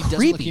 No, she creepy.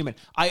 doesn't look human.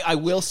 I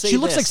will say she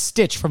looks like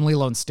Stitch from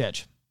Lilo and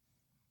Stitch.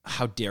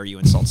 How dare you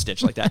insult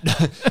Stitch like that?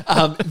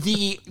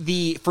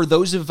 For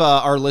those of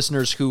our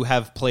listeners who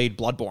have played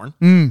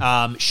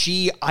Bloodborne,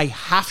 she, I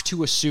have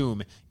to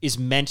assume, is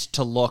meant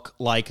to look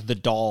like the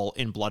doll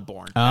in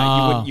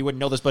Bloodborne. You wouldn't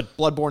know this, but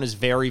Bloodborne is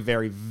very,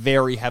 very,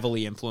 very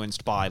heavily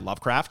influenced by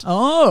Lovecraft.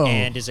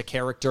 And is a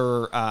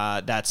character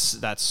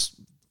that's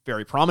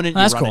very prominent.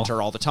 You run into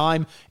her all the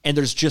time, and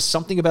there's just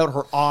something about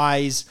her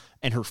eyes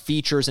and her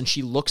features, and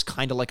she looks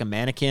kind of like a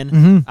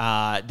mannequin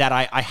that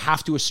I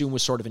have to assume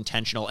was sort of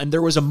intentional. And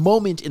there was a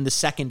moment in the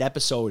second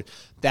episode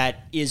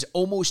that is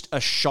almost a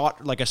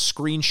shot, like a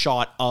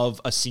screenshot of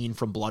a scene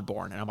from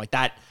Bloodborne. And I'm like,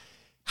 that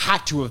had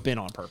to have been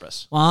on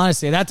purpose. Well,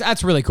 honestly,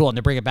 that's really cool, and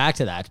to bring it back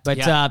to that.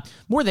 But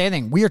more than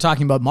anything, we are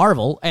talking about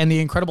Marvel and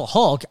the Incredible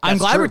Hulk. I'm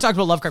glad we're talking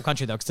about Lovecraft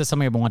Country, though, because that's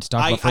something I've been wanting to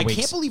talk about for weeks. I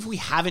can't believe we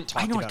haven't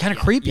talked about it. I know, it's kind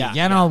of creepy.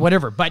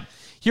 Whatever. But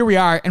here we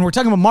are, and we're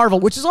talking about Marvel,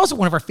 which is also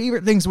one of our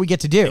favorite things we get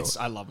to do.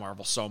 I love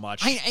Marvel so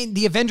much. And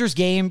the Avengers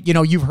game,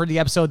 you've heard the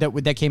episode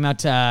that came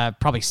out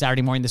probably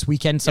Saturday morning this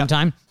weekend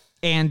sometime.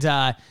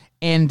 Yep.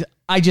 And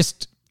I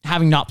just,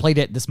 having not played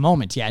it this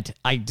moment yet,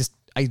 I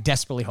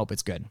desperately hope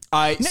it's good.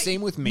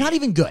 Same with me. Not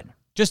even good.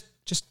 Just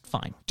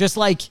fine. Just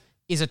like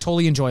is a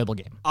totally enjoyable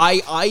game.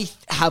 I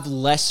have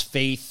less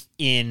faith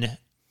in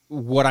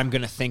what I'm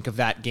going to think of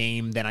that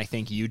game than I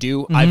think you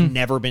do. I've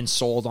never been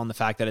sold on the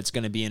fact that it's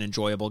going to be an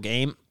enjoyable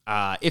game.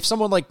 If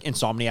someone like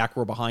Insomniac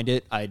were behind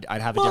it, I'd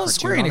have a different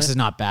Square Enix is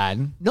not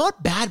bad.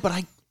 Not bad,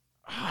 but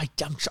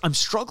I'm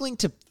struggling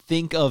to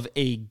think of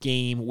a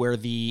game where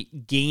the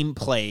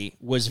gameplay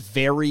was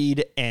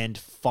varied and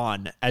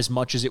fun as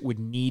much as it would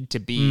need to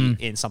be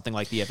in something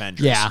like the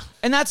Avengers. Yeah,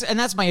 and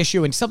that's my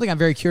issue, and something I'm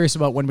very curious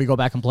about when we go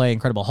back and play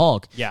Incredible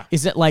Hulk. Yeah,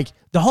 is that like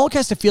the Hulk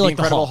has to feel like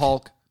Incredible the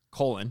Hulk.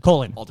 Colon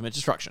Ultimate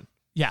Destruction.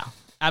 Yeah,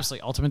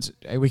 absolutely. Ultimate.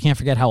 We can't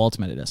forget how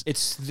ultimate it is.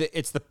 It's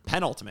the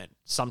penultimate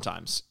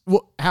sometimes.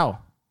 Well, how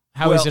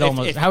is it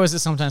almost? How is it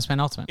sometimes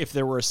penultimate? If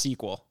there were a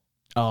sequel.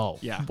 Oh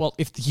yeah. Well,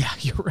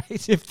 you're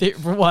right. If there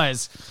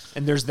was,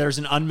 and there's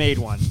an unmade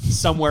one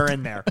somewhere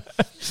in there,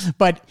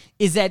 but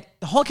is that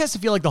Hulk has to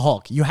feel like the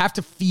Hulk? You have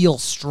to feel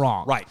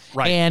strong, right?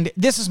 And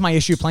this is my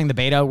issue playing the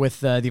beta with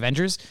the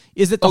Avengers.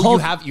 Is that the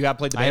Hulk? You have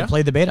played the beta? I have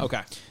played the beta.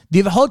 Okay.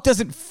 The Hulk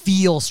doesn't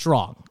feel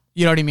strong.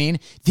 You know what I mean?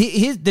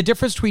 The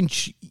difference between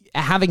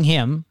having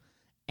him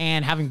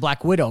and having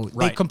Black Widow,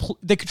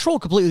 they control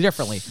completely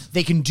differently.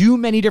 They can do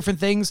many different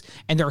things,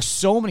 and there are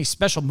so many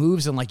special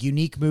moves and like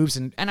unique moves,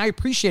 and I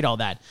appreciate all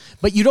that.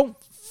 But you don't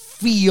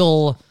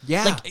feel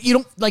you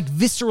don't like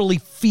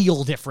viscerally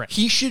feel different.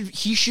 He should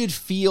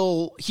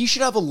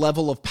have a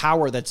level of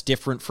power that's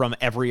different from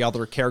every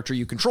other character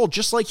you control,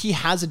 just like he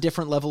has a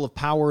different level of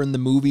power in the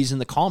movies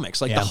and the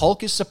comics. Like the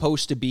Hulk is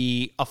supposed to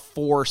be a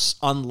force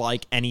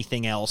unlike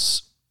anything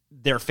else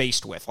they're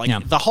faced with.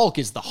 The Hulk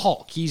is the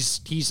Hulk.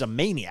 He's a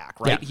maniac,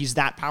 right? Yeah. He's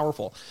that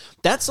powerful.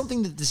 That's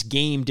something that this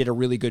game did a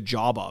really good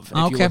job of.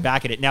 And if you look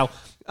back at it. Now,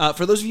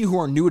 for those of you who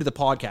are new to the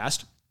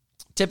podcast,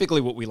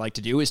 typically what we like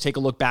to do is take a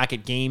look back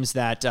at games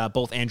that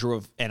both Andrew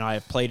and I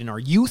have played in our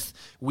youth.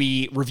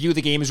 We review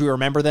the games, we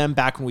remember them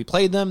back when we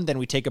played them, then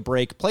we take a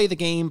break, play the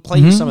game,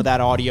 play some of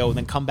that audio, and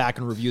then come back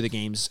and review the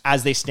games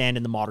as they stand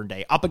in the modern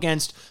day, up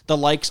against the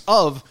likes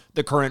of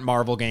the current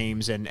Marvel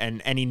games and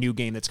any new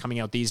game that's coming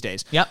out these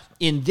days. Yep.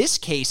 In this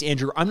case,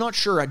 Andrew, I'm not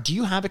sure, do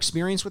you have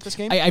experience with this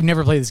game? I've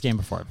never played this game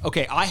before.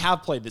 Okay, I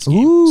have played this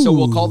game. So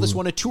we'll call this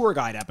one a tour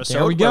guide episode.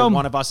 There we go. Where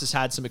one of us has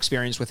had some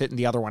experience with it and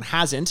the other one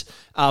hasn't.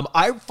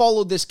 I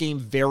followed this game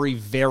very,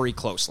 very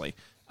closely.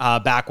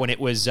 Back when it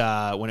was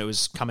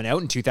coming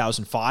out in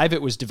 2005,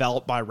 it was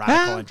developed by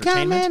Radical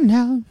Entertainment.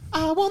 Now.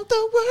 I want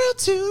the world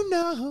to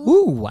know.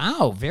 Ooh,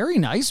 wow, very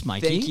nice,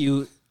 Mikey. Thank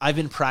you. I've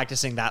been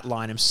practicing that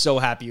line. I'm so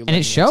happy you let and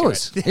me it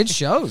shows. into it. It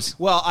shows.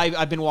 Well,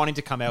 I've been wanting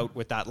to come out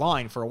with that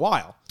line for a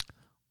while.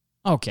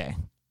 Okay.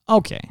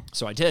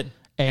 So I did.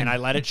 And I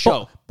let it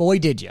show. Boy,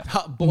 did you.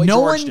 Boy, no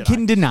George, one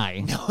can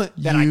deny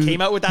that I came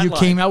out with that line. You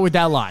came out with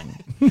that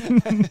line.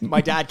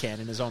 My dad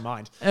can in his own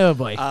mind. Oh,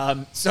 boy. Like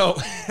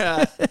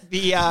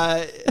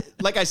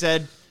I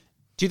said,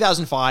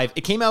 2005,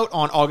 it came out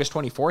on August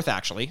 24th,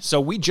 actually.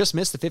 So we just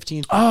missed the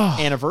 15th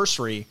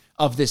anniversary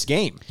of this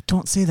game.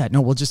 Don't say that.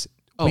 No, we'll just...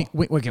 Wait.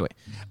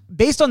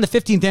 Based on the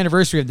 15th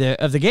anniversary of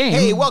the game...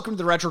 Hey, welcome to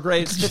the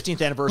Retrograde. It's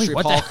 15th anniversary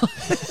of Hulk.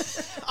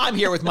 I'm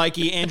here with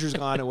Mikey. Andrew's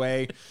gone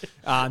away.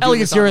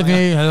 Elliot's here with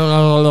me.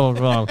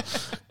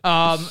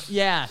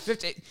 Yeah.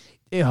 50...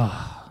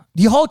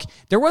 The Hulk...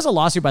 There was a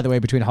lawsuit, by the way,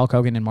 between Hulk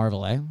Hogan and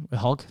Marvel, With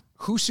Hulk?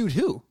 Who sued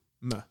who?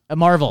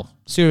 Marvel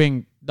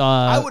suing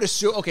I would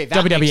assume. Okay,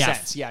 that WWF. makes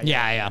sense.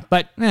 Yeah.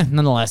 But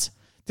nonetheless,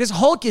 this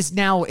Hulk is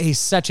now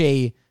such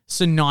a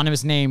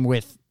synonymous name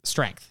with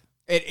strength.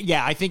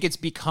 I think it's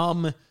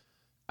become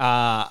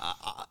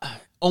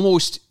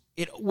almost.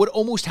 It would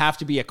almost have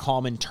to be a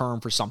common term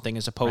for something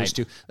as opposed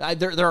to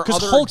there are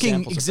other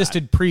hulking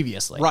existed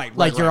previously, right?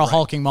 Like you're a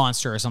hulking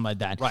monster or something like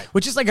that, right?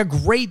 Which is like a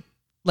great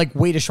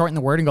way to shorten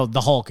the word and go the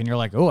Hulk, and you're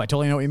like, oh, I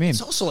totally know what you mean.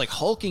 It's also like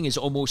hulking is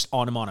almost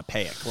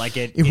onomatopoeic, like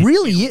it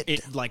really is.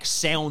 It like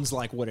sounds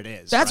like what it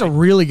is. That's right? a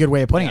really good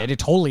way of putting it. It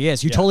totally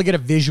is. You totally get a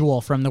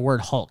visual from the word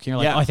Hulk. You're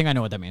like, oh, I think I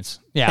know what that means.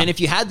 Yeah. And if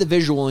you had the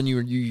visual and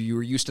you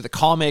were used to the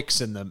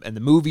comics and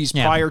the movies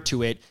prior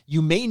to it,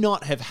 you may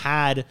not have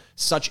had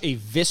such a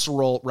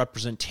visceral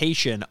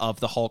representation of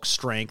the Hulk's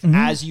strength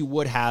as you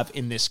would have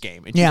in this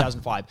game in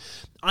 2005.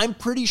 I'm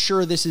pretty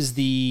sure this is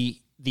the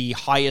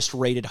highest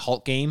rated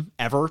Hulk game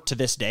ever to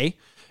this day.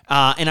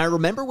 And I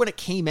remember when it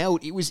came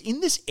out, it was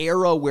in this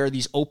era where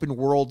these open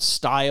world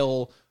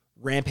style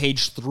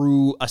rampage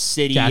through a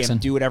city and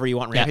do whatever you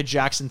want. Rampage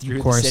Jackson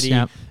through the city.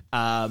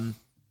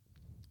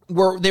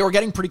 Where they were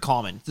getting pretty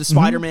common. The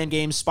Spider-Man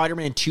games,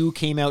 Spider-Man 2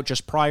 came out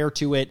just prior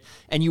to it,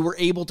 and you were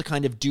able to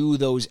kind of do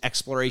those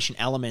exploration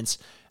elements.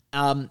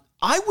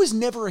 I was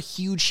never a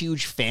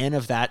huge fan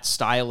of that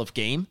style of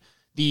game.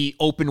 The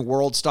open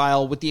world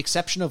style, with the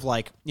exception of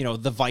like,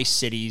 the Vice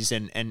Cities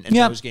and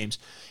those games.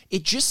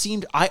 It just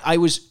seemed I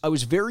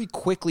was very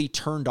quickly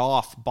turned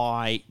off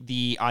by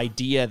the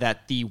idea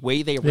that the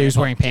way they was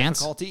wearing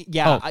pants. He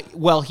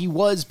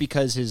was,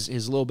 because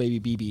his little baby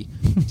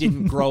BB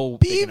didn't grow.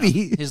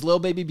 His little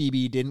baby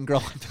BB didn't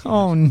grow.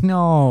 Oh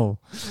no,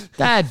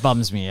 that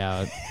bums me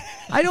out.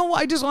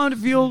 I just want him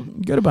to feel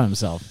good about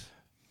himself.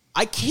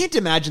 I can't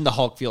imagine the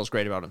Hulk feels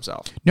great about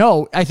himself.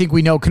 No, I think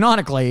we know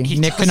canonically,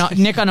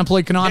 Nick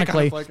Unemployed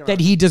canonically, that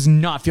he does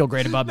not feel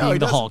great about being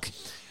the Hulk.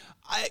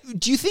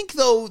 Do you think,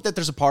 though, that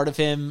there's a part of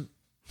him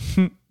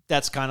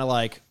that's kind of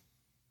like,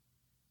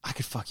 I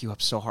could fuck you up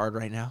so hard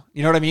right now?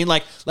 You know what I mean?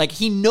 Like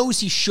he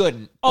knows he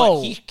shouldn't.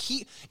 But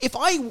he if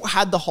I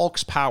had the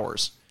Hulk's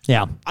powers,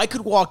 I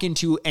could walk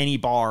into any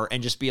bar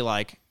and just be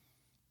like,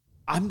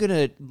 I'm going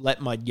to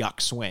let my yuck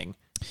swing.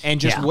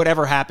 And just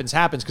whatever happens,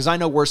 because I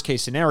know worst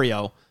case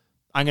scenario,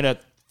 I'm going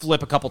to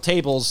flip a couple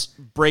tables,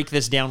 break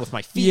this down with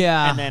my feet,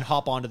 and then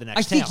hop on to the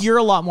next town. I think you're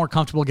a lot more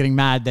comfortable getting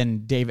mad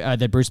than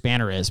that Bruce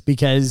Banner is,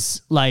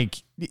 because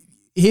like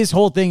his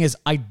whole thing is,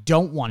 I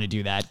don't want to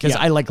do that because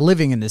I like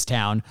living in this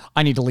town.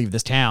 I need to leave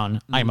this town.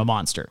 I'm a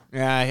monster.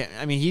 Yeah,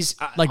 I mean, he's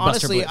like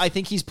honestly, I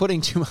think he's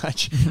putting too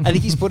much. I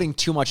think he's putting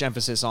too much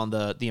emphasis on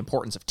the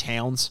importance of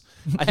towns.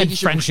 I think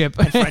friendship.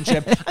 I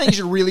think he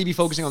should really be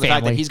focusing on the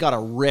fact that he's got a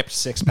ripped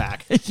six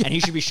pack, and he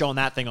should be showing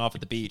that thing off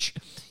at the beach.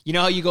 You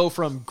know how you go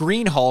from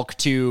Green Hulk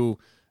to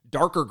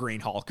darker Green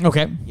Hulk?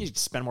 Okay, you should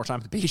spend more time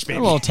at the beach, baby.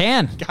 A little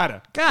tan.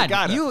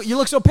 Gotta. You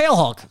look so pale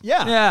Hulk.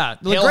 Yeah.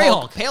 Pale gray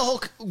Hulk. Pale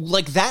Hulk,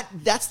 like that.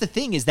 That's the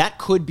thing, is that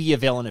could be a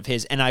villain of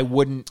his, and I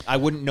wouldn't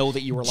know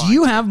that you were lying. Do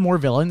you have more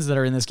villains that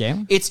are in this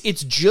game? It's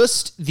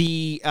just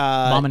the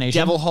Abomination,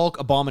 Devil Hulk,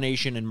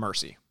 Abomination, and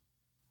Mercy.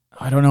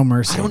 I don't know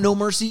Mercy. I don't know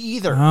Mercy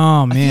either.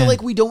 Oh man, I feel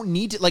like we don't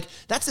need to. Like,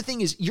 that's the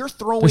thing, is you're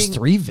throwing. There's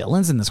 3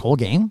 villains in this whole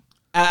game.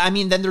 I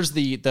mean, then there's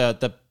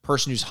the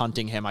person who's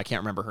hunting him. I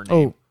can't remember her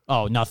name.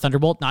 Oh, not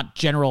Thunderbolt, not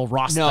General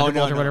Ross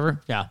Thunderbolt or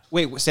whatever. Yeah.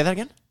 Wait, say that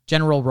again.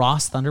 General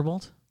Ross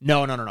Thunderbolt.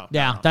 No.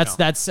 Yeah,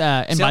 that's.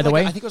 And See, by the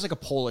way, I think it was like a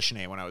Polish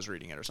name when I was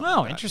reading it or something.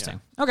 Oh, like interesting.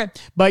 Yeah. Okay,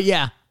 but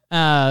yeah.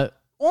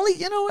 Only,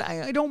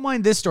 I don't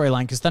mind this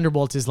storyline because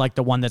Thunderbolt is like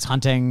the one that's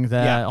hunting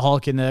the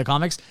Hulk in the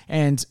comics,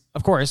 and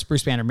of course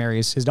Bruce Banner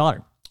marries his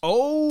daughter.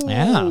 Oh,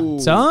 yeah.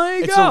 So there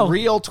you it's go. A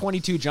real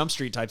 22 Jump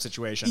Street type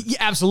situation. Yeah,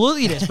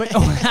 absolutely it is. But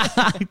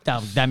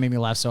that made me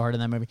laugh so hard in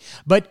that movie.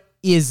 But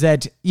is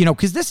that,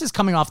 because this is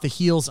coming off the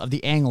heels of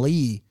the Ang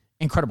Lee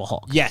Incredible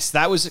Hulk. Yes,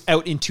 that was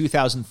out in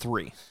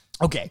 2003.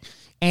 Okay.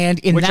 And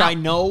I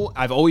know,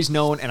 I've always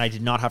known, and I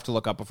did not have to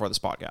look up before this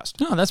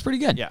podcast. No, that's pretty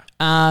good. Yeah.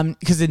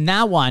 Because in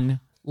that one,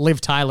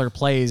 Liv Tyler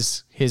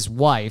plays his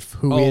wife,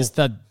 who is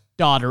the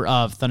daughter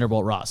of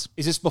Thunderbolt Ross.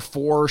 Is this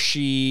before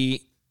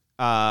she...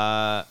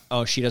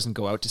 she doesn't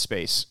go out to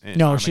space.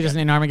 No, she doesn't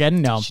in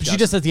Armageddon. No, she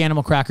just has the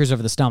animal crackers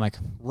over the stomach.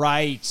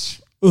 Right.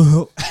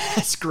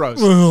 That's gross.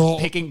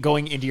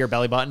 Going into your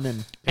belly button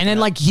and then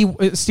like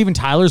Steven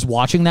Tyler's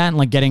watching that and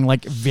like getting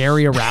like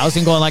very aroused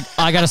and going like,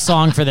 I got a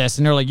song for this,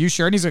 and they're like, you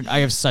sure? And he's like, I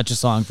have such a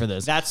song for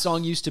this. That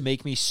song used to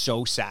make me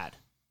so sad.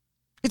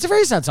 It's a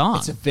very sad song.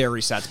 It's a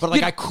very sad, but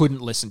like I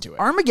couldn't listen to it.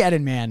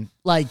 Armageddon, man.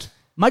 Like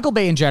Michael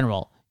Bay in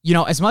general.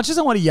 As much as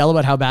I want to yell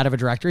about how bad of a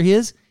director he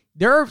is,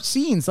 there are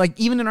scenes, like,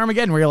 even in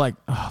Armageddon where you're like,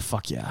 oh,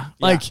 fuck yeah.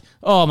 Like,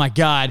 oh, my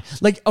God.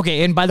 Like,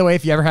 okay, and by the way,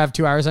 if you ever have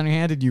 2 hours on your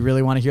hand and you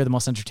really want to hear the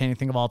most entertaining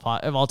thing of all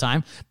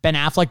time, Ben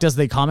Affleck does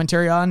the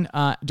commentary on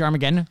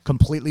Armageddon,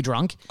 completely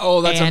drunk.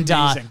 Oh, that's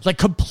amazing. Like,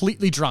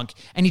 completely drunk.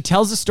 And he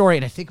tells a story,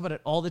 and I think about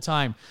it all the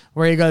time,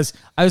 where he goes,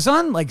 I was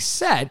on, like,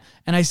 set,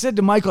 and I said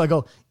to Michael, I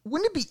go,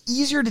 wouldn't it be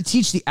easier to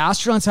teach the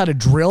astronauts how to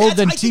drill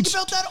than teach... I think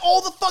about that all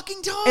the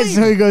fucking time. And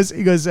so he goes,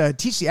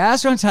 teach the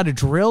astronauts how to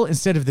drill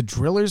instead of the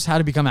drillers how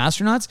to become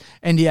astronauts.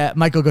 And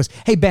Michael goes,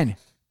 hey, Ben,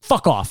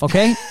 fuck off,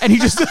 okay? And he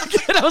just,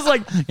 and I was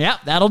like, yeah,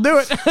 that'll do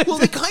it. Well,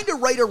 they kind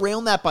of write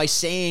around that by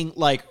saying,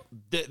 like,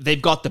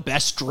 they've got the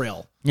best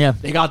drill. Yeah.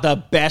 They got the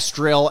best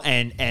drill,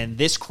 and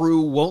this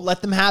crew won't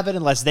let them have it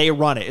unless they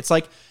run it. It's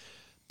like,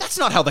 that's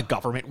not how the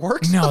government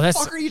works. No, what the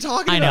that's... fuck are you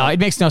talking about? I know, it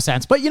makes no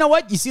sense. But you know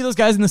what? You see those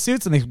guys in the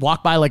suits, and they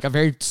walk by like a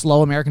very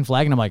slow American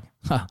flag, and I'm like,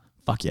 huh,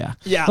 fuck yeah.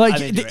 Yeah,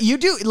 like you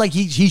do, like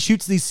he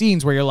shoots these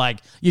scenes where you're like,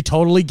 you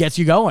totally gets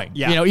you going.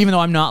 Yeah. You know, even though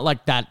I'm not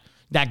like that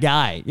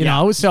guy, you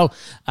know? So,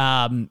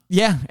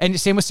 yeah. And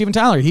same with Steven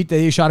Tyler.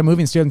 They shot a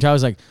movie and Steven Tyler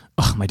was like,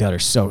 oh, my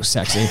daughter's so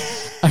sexy.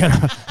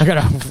 I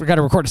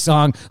gotta record a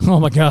song. Oh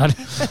my God.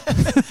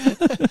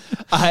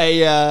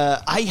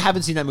 I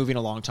haven't seen that movie in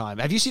a long time.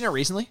 Have you seen it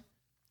recently?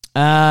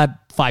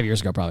 5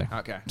 years ago, probably.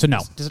 Okay. So no.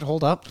 Does it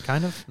hold up?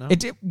 Kind of? No?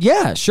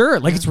 Yeah, sure.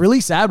 Like it's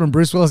really sad when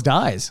Bruce Willis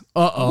dies.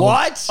 Uh-oh.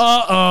 What?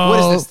 Uh-oh. What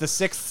is this? The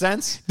Sixth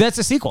Sense? That's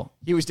a sequel.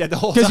 He was dead the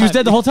whole time. Because he was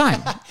dead the whole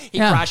time. He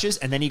crashes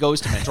and then he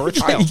goes to mentor a He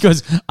child.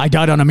 goes, I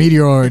died on a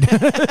meteor. And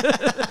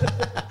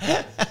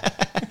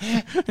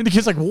the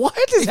kid's like, what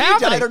is If you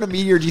happening? died on a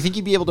meteor, do you think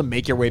you'd be able to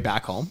make your way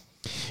back home?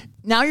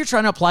 Now you're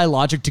trying to apply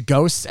logic to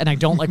ghosts, and I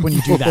don't like when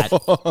you do that.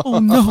 Oh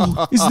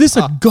no, is this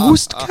a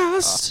ghost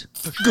cast?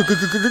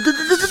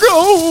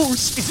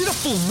 Ghost! Is it a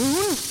full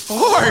moon?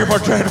 I'm a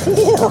dead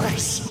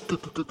horse!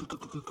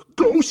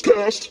 Ghost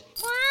cast.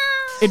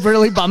 It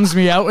really bums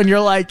me out when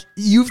you're like,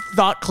 you've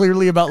thought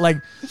clearly about like,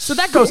 so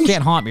that ghost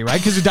can't haunt me, right?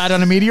 Because you died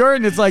on a meteor,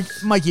 and it's like,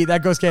 Mikey,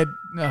 that ghost can't,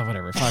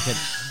 whatever, fuck it.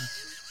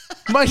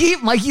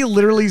 Mikey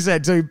literally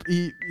said, so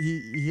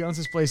he owns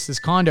this place, this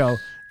condo,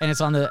 and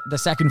it's on the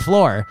second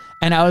floor.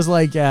 And I was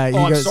like,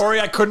 I'm sorry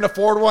I couldn't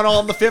afford one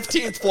on the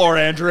 15th floor,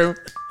 Andrew.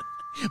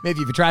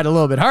 Maybe if you tried a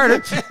little bit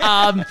harder.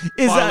 A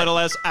little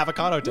less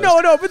avocado toast.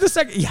 No, but the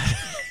second,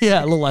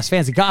 yeah, a little less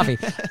fancy coffee.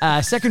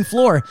 Second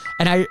floor.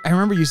 And I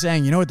remember you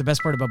saying, you know what the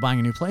best part about buying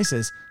a new place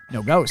is?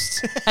 No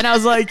ghosts. And I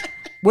was like,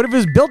 what if it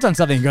was built on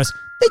something? He goes,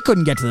 they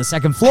couldn't get to the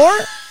second floor.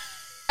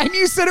 And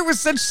you said it with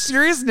such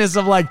seriousness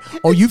of like,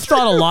 oh, you've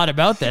thought a lot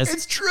about this.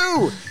 It's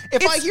true.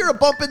 If I hear a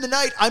bump in the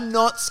night, I'm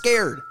not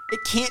scared. It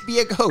can't be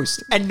a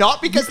ghost. And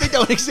not because they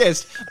don't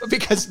exist, but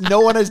because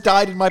no one has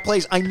died in my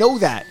place. I know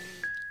that.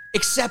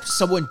 Except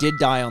someone did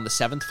die on the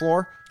 7th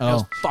floor.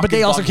 Oh, but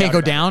they also can't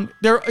go down.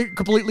 They're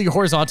completely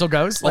horizontal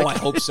ghosts. I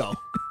hope so.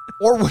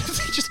 Or what if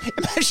they just,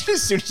 imagine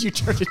as soon as you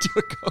turn into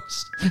a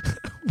ghost.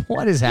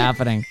 What is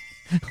happening?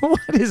 What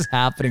is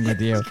happening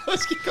with you?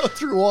 Ghosts can go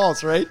through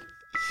walls, right?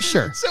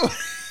 Sure. So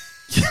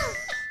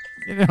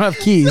You don't have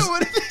keys. So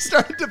what if they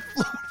started to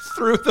float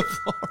through the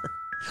floor?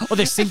 Oh,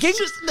 they're sinking?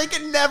 They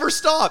can never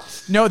stop.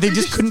 No, they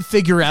just couldn't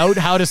figure out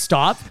how to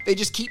stop. They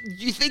just keep. Do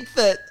you think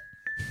that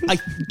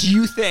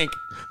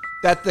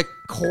the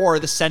core,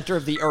 the center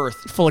of the earth,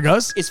 Full of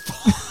ghosts? is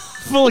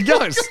Full of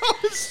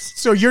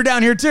ghosts. So you're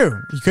down here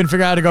too. You couldn't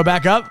figure out how to go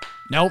back up?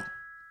 Nope.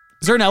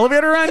 Is there an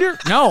elevator around here?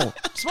 No.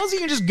 Suppose you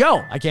can just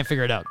go. I can't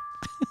figure it out.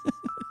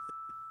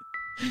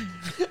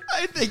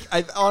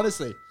 I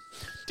honestly,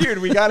 dude,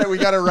 we gotta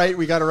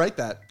write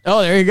that.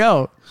 Oh, there you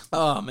go.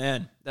 Oh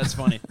man, that's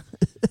funny.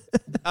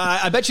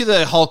 I bet you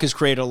the Hulk has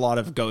created a lot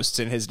of ghosts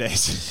in his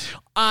days.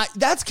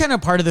 That's kind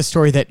of part of the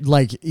story that,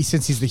 like,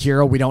 since he's the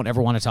hero, we don't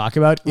ever want to talk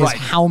about is Right.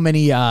 how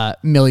many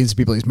millions of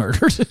people he's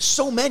murdered.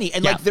 So many,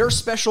 and like there are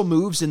special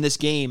moves in this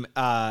game,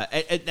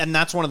 and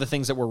that's one of the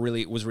things that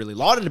was really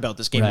lauded about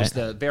this game was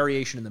the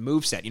variation in the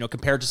move set. You know,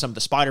 compared to some of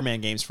the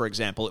Spider-Man games, for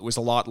example, it was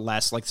a lot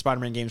less. Like the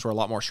Spider-Man games were a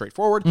lot more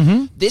straightforward.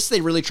 This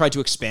they really tried to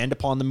expand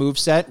upon the move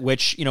set,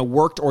 which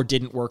worked or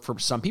didn't work for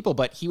some people.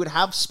 But he would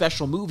have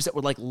special moves that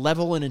would like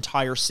level an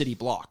entire city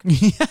block.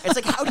 It's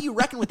like, how do you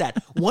reckon with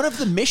that? One of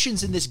the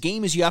missions in this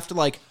game is you have to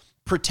like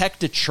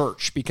protect a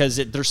church because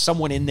there's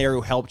someone in there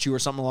who helped you or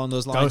something along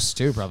those lines. Ghosts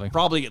too, probably.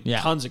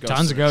 Tons of ghosts.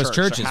 Tons of in a ghost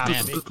church. churches, There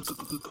have man. to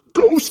be.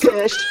 Ghost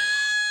cast.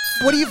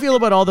 What do you feel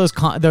about all those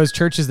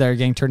churches that are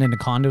getting turned into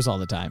condos all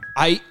the time?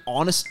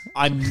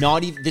 I'm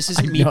not even. This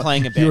isn't me know.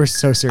 playing a bit. You are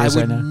so serious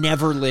I would right now.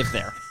 never live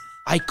there.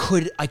 I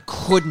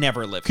could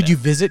never live there. Could you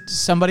visit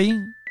somebody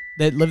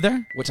that lived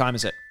there? What time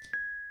is it?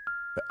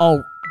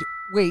 Oh,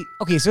 wait.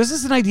 Okay, so is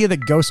this an idea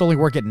that ghosts only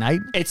work at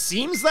night? It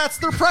seems that's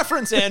their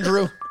preference,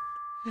 Andrew.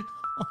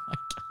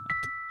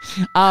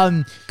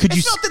 Could you?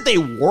 It's not that they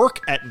work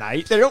at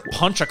night. They don't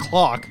punch a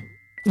clock.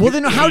 Well,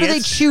 then how do they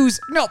idiots. choose?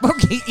 No,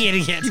 okay,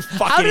 idiot. You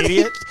fucking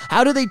idiot.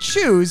 How do they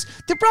choose?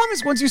 The problem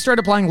is once you start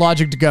applying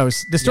logic to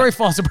ghosts, the story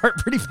falls apart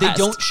pretty fast. They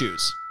don't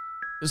choose.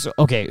 So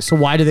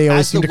why do they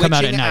always As seem the to come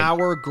out at witching night?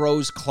 hour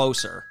grows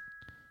closer,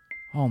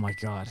 Oh my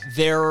god.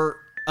 their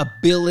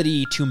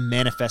ability to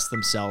manifest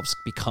themselves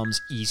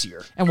becomes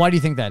easier. And why do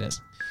you think that is?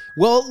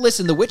 Well,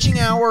 listen, the witching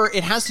hour,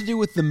 it has to do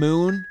with the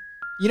moon.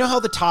 You know how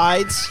the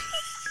tides...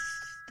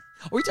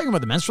 Are we talking about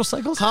the menstrual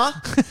cycles? Huh?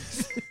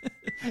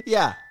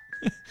 Yeah.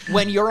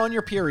 When you're on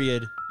your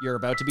period, you're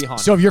about to be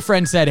haunted. So if your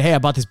friend said, "Hey, I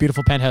bought this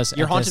beautiful penthouse,"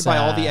 You're at haunted this, by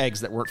all the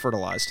eggs that weren't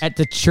fertilized. at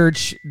the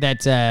church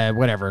that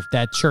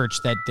that church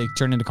that they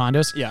turned into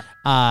condos. Yeah.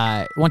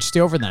 Why don't you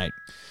stay over the night?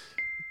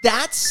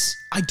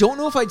 I don't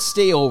know if I'd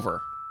stay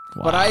over,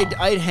 but Wow.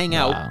 I'd hang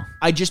out. Wow.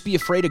 I'd just be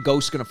afraid a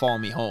ghost's going to follow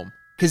me home.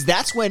 Because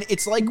that's when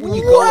it's like when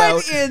you go out.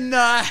 What in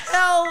the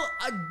hell?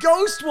 A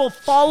ghost will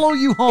follow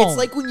you home. It's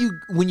like when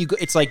you go.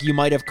 It's like you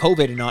might have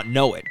COVID and not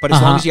know it, but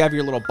as long as you have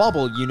your little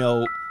bubble, you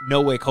know,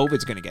 no way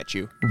COVID's going to get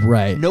you.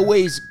 Right. No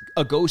way's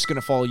a ghost going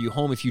to follow you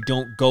home if you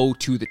don't go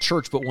to the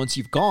church. But once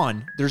you've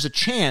gone, there's a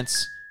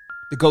chance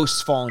the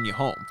ghost's following you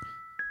home.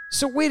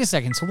 So wait a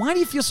second. So why do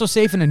you feel so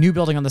safe in a new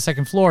building on the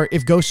second floor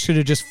if ghosts should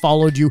have just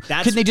followed you?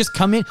 Couldn't they just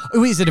come in?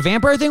 Wait, is it a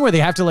vampire thing where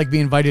they have to like be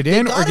invited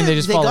in, or can they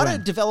just follow in? They got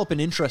to develop an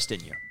interest in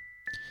you.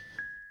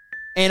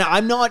 And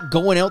I'm not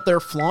going out there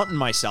flaunting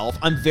myself.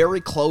 I'm very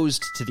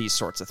closed to these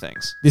sorts of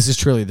things. This is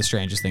truly the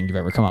strangest thing you've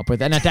ever come up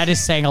with. And that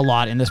is saying a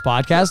lot in this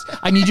podcast.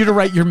 I need you to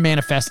write your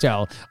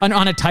manifesto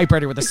on a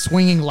typewriter with a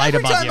swinging light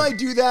above you. Every time I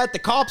do that, the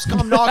cops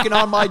come knocking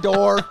on my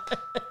door.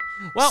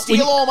 Well,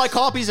 steal all my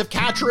copies of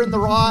Catcher in the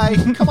Rye.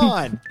 Come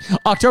on.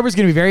 October's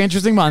going to be a very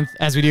interesting month,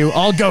 as we do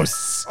all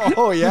ghosts.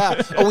 Oh,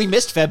 yeah. Oh, we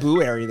missed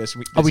February this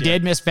week. We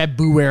did miss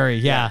February,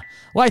 yeah.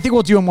 Well, I think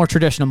we'll do a more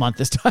traditional month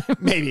this time.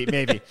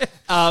 Maybe.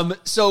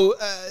 So,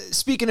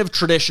 speaking of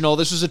traditional,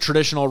 this was a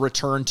traditional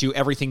return to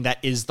everything that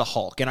is the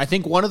Hulk. And I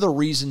think one of the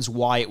reasons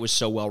why it was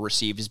so well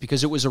received is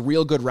because it was a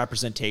real good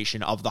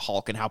representation of the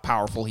Hulk and how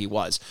powerful he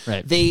was.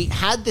 Right. They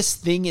had this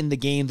thing in the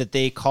game that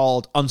they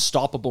called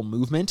unstoppable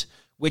movement,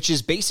 which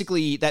is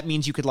basically, that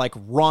means you could like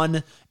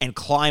run and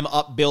climb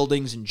up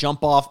buildings and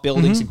jump off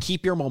buildings and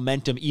keep your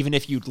momentum even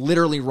if you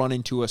literally run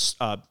into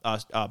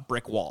a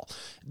brick wall.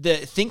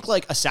 Think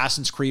like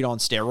Assassin's Creed on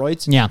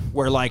steroids,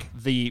 where like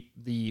the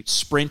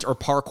sprint or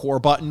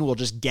parkour button will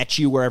just get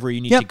you wherever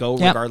you need to go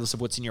regardless of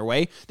what's in your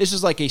way. This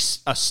is like a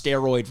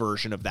steroid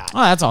version of that.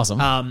 Oh, that's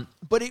awesome.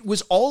 But it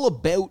was all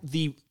about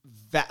the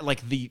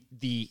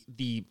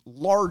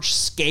large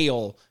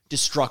scale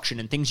destruction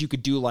and things you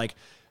could do, like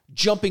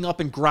jumping up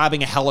and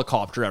grabbing a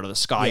helicopter out of the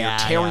sky or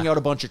tearing out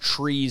a bunch of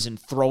trees and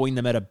throwing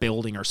them at a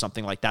building or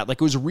something like that. Like,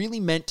 it was really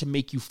meant to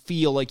make you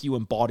feel like you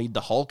embodied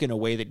the Hulk in a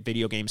way that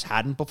video games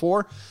hadn't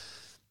before.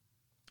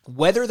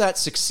 Whether that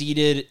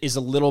succeeded is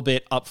a little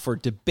bit up for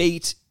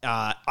debate.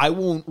 I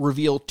won't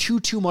reveal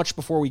too much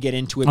before we get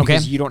into it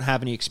because you don't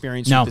have any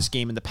experience with this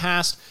game in the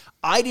past.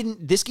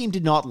 This game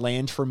did not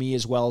land for me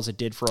as well as it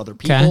did for other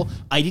people.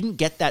 I didn't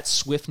get that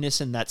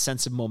swiftness and that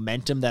sense of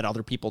momentum that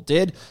other people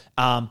did.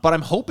 But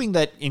I'm hoping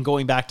that in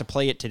going back to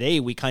play it today,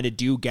 we kind of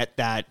do get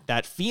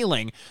that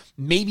feeling.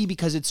 Maybe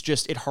because it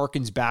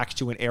harkens back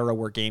to an era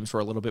where games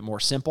were a little bit more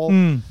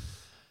simple.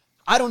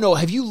 I don't know.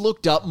 Have you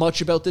looked up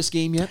much about this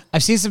game yet?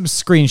 I've seen some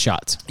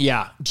screenshots.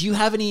 Yeah. Do you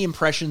have any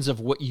impressions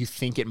of what you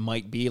think it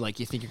might be? Like,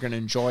 you think you're going to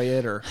enjoy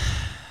it, or?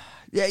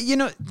 Yeah,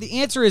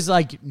 the answer is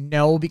like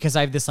no, because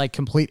I have this like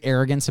complete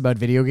arrogance about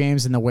video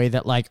games in the way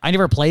that like I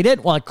never played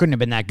it. Well, it couldn't have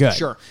been that good.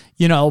 Sure.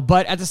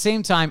 But at the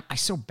same time, I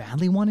so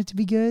badly want it to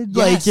be good.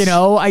 Yes.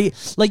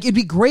 It'd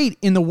be great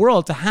in the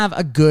world to have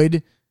a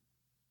good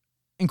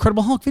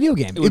Incredible Hulk video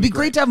game. It'd be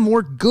great to have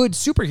more good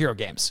superhero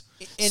games.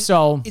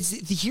 And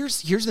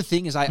here's the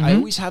thing is I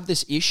always have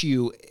this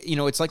issue,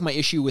 it's like my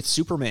issue with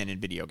Superman in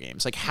video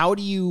games. Like,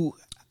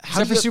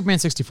 except for Superman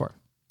 64.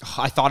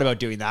 I thought about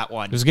doing that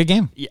one. It was a good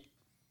game. Yeah.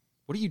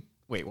 Wait,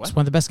 what? It's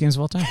one of the best games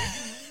of all time.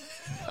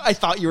 I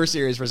thought you were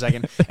serious for a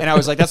second. And I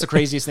was like, that's the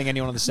craziest thing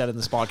anyone has said in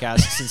this podcast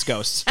since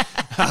Ghosts.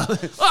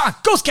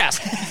 Ghostcast!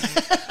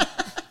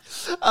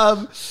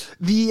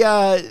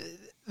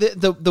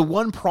 The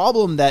one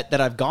problem that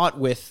I've got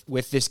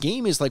with this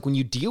game is like when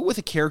you deal with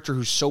a character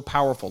who's so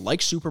powerful,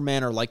 like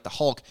Superman or like the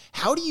Hulk,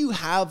 how do you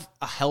have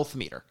a health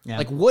meter? Yeah.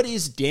 Like, what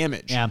is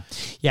damage?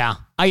 Yeah.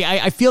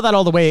 I feel that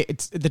all the way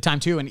at the time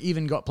too, and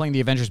even playing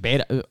the Avengers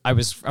beta, I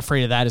was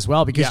afraid of that as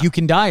well because you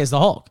can die as the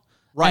Hulk.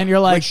 Right. And you're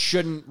like, which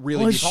shouldn't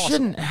really be possible. It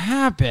shouldn't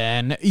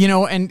happen,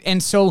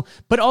 and so,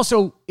 but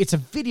also it's a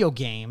video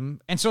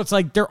game. And so it's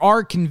like, there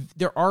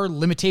are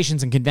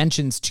limitations and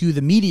conventions to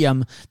the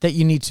medium that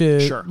you need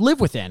to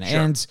live within. Sure.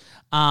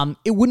 And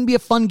it wouldn't be a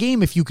fun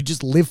game if you could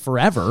just live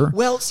forever.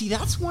 Well, see,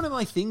 that's one of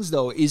my things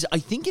though, is I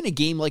think in a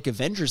game like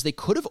Avengers, they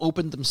could have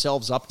opened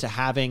themselves up to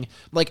having,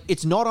 like,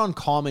 it's not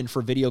uncommon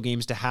for video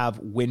games to have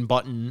win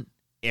button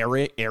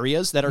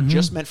areas that are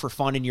just meant for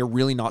fun and you're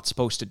really not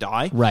supposed to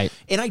die. Right.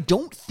 And I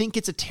don't think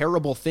it's a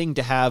terrible thing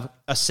to have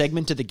a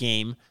segment of the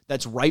game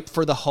that's ripe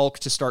for the Hulk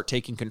to start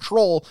taking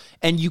control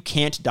and you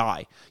can't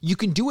die. You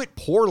can do it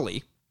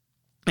poorly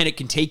and it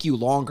can take you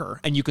longer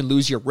and you can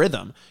lose your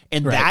rhythm.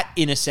 And that,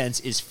 in a sense,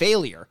 is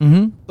failure.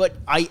 But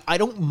I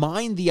don't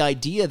mind the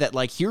idea that,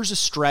 like, here's a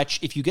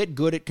stretch. If you get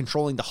good at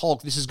controlling the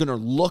Hulk, this is going to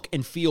look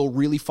and feel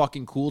really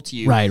fucking cool to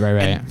you. Right.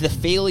 And the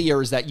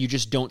failure is that you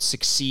just don't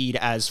succeed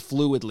as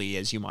fluidly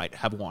as you might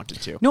have wanted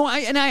to. No,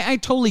 I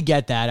totally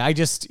get that. I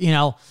just,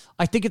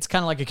 I think it's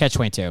kind of like a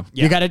catch-22.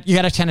 Yeah. You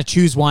gotta kind of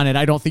choose one, and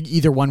I don't think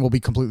either one will be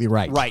completely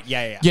right. Right,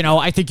 yeah.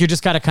 I think you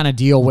just got to kind of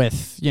deal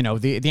with,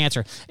 the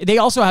answer. They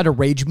also had a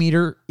rage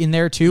meter in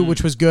there too,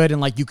 which was good, and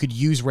like you could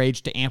use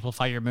rage to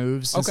amplify your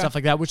moves and stuff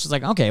like that, which is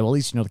like, okay, well, at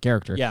least you know the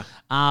character. Yeah.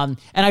 And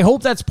I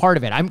hope that's part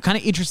of it. I'm kind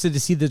of interested to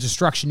see the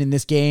destruction in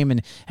this game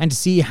and to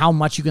see how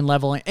much you can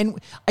level. And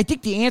I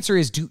think the answer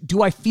is,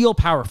 do I feel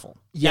powerful?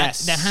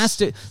 Yes. That has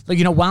to, like,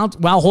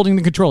 while holding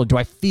the controller, do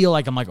I feel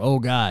like I'm like, oh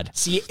God?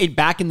 See,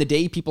 back in the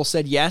day, people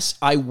said yes.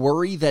 I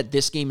worry that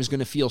this game is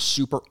going to feel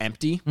super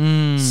empty,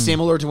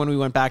 similar to when we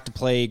went back to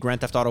play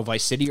Grand Theft Auto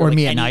Vice City. Or like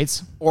me at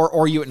nights.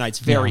 Or you at nights.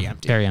 Very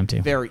empty. Very empty.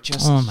 Very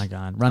just... Oh my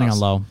God. Running on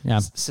low. Yeah.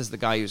 Says the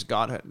guy who's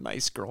got a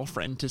nice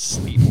girlfriend to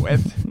sleep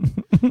with.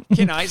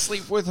 Can I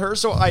sleep with her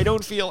so I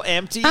don't feel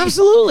empty?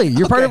 Absolutely.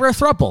 You're part of our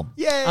throuple.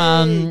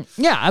 Yay.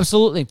 Yeah,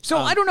 absolutely. So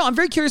I don't know. I'm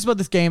very curious about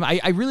this game.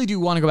 I really do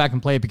want to go back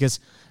and play it because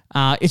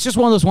it's just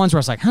one of those ones where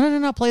it's like, how did I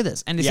not play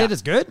this? And they said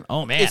it's good?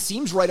 Oh, man. It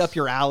seems right up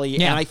your alley,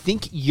 and I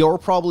think you're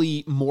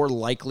probably more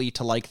likely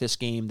to like this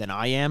game than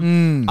I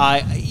am.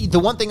 The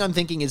one thing I'm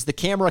thinking is the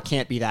camera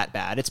can't be that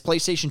bad. It's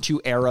PlayStation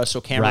 2 era,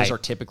 so cameras are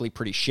typically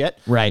pretty shit.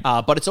 Right.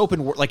 But it's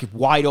open, like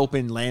wide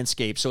open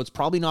landscape, so it's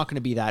probably not going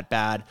to be that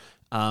bad.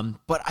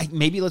 But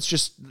maybe let's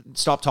just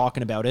stop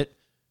talking about it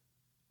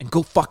and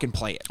go fucking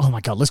play it. Oh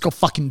my God, let's go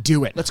fucking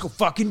do it. Let's go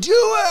fucking do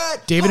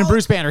it. David and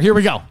Bruce Banner, here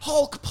we go.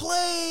 Hulk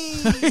play.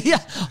 Yeah,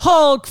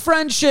 Hulk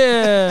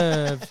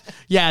friendship.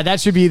 Yeah, that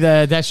should be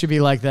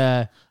like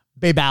the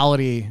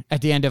babality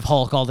at the end of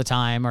Hulk all the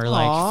time, or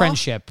like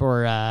friendship,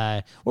 or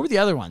what were the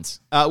other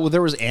ones? Well,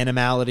 there was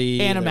animality.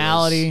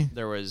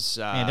 There was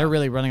man, they're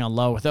really running on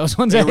low with those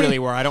ones. They really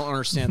were. I don't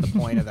understand the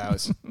point of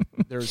those.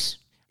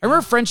 I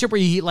remember friendship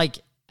where you like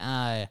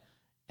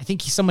I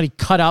think somebody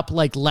cut up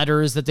like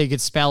letters that they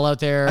could spell out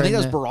there. I think that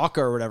was Baraka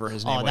or whatever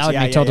his name was. Oh, that would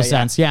make total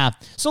sense. Yeah.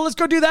 So let's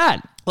go do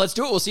that. Let's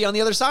do it. We'll see you on the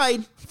other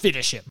side.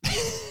 Finish him.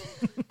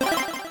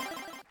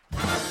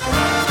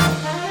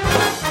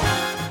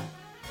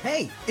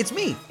 Hey, it's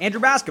me,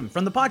 Andrew Bascom,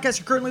 from the podcast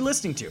you're currently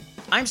listening to.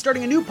 I'm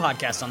starting a new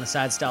podcast on the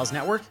Sad Styles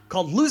Network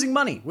called Losing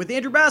Money with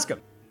Andrew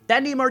Bascom.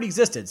 That name already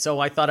existed,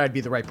 so I thought I'd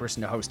be the right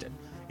person to host it.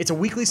 It's a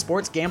weekly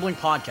sports gambling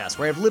podcast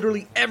where I have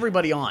literally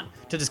everybody on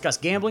to discuss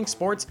gambling,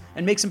 sports,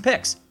 and make some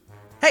picks.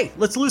 Hey,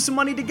 let's lose some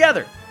money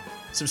together.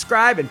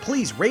 Subscribe and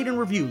please rate and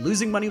review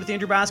Losing Money with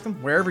Andrew Bascom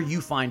wherever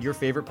you find your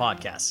favorite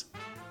podcasts.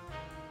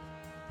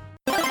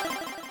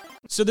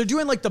 So they're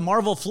doing like the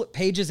Marvel Flip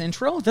Pages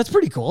intro? That's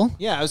pretty cool.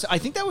 Yeah, I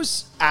think that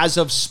was as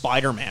of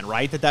Spider-Man,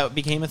 right? That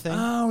became a thing?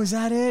 Oh, is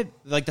that it?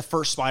 Like the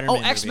first Spider-Man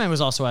movie. X-Men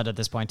was also out at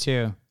this point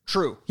too.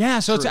 True. Yeah,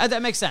 so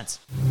that makes sense.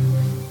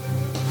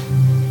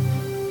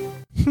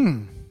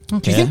 Okay.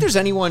 Do you think there's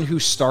anyone who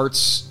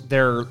starts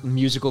their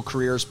musical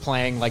careers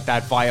playing like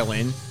that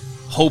violin,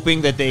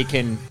 hoping that they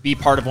can be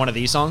part of one of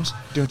these songs?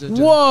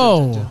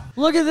 Whoa!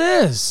 Look at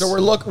this. So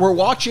we're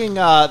watching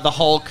the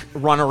Hulk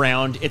run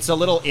around. It's a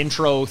little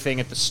intro thing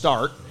at the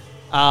start.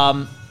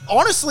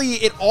 Honestly,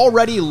 it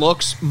already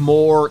looks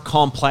more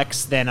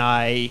complex than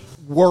I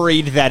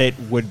worried that it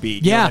would be.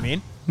 You know what I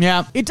mean?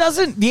 Yeah, it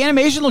doesn't. The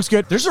animation looks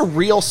good. There's a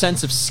real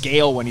sense of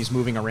scale when he's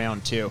moving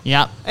around too.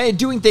 Yeah, and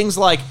doing things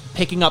like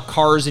picking up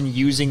cars and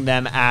using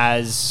them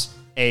as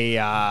a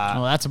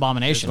that's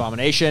abomination.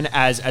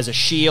 As a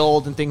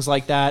shield and things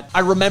like that. I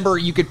remember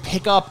you could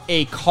pick up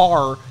a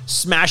car,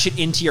 smash it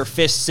into your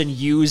fists, and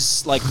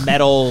use like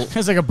metal.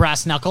 It's like a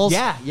brass knuckles.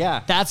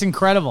 Yeah. That's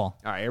incredible.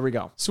 All right, here we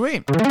go.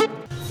 Sweet. I did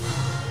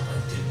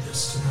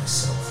this to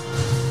myself.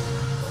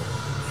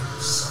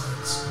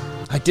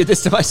 I did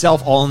this to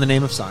myself all in the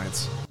name of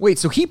science. Wait,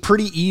 so he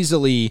pretty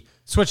easily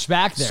switched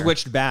back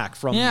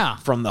from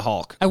the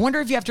Hulk. I wonder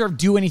if you have to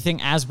do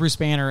anything as Bruce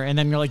Banner and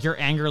then you're like your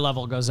anger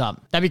level goes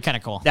up. That'd be kind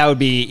of cool. That would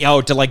be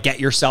to like get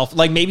yourself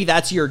like maybe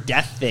that's your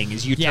death thing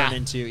is you turn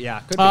into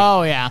could be.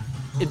 Oh yeah.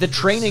 The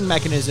training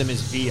mechanism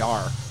is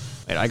VR.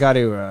 Wait, I got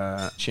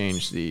to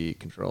change the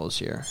controls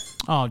here.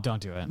 Oh,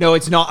 don't do it. No,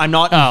 it's not. I'm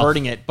not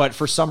inverting it, but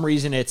for some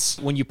reason it's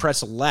when you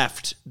press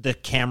left, the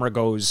camera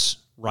goes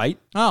right.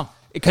 Oh.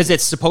 Because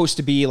it's supposed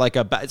to be like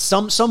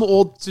some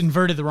old... It's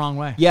inverted the wrong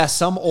way. Yeah,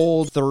 some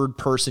old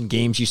third-person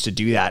games used to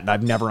do that, and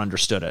I've never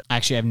understood it.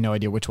 Actually, I have no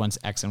idea which one's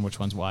X and which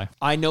one's Y.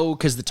 I know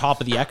because the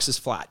top of the X is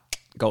flat,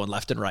 going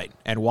left and right,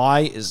 and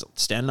Y is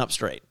standing up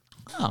straight.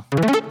 Oh.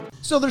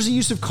 So there's a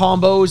use of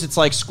combos. It's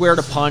like square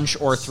to punch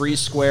or 3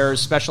 squares.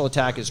 Special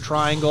attack is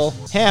triangle.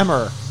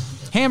 Hammer.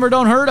 Hammer,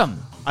 don't hurt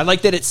him. I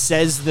like that it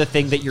says the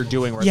thing that you're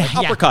doing. Where it's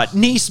like uppercut,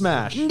 knee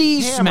smash.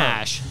 Knee hammer.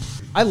 smash.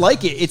 I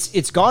like it.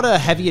 It's got a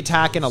heavy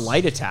attack and a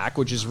light attack,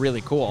 which is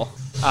really cool.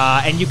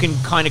 And you can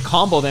kind of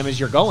combo them as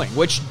you're going,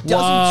 which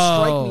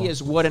doesn't strike me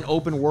as what an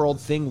open world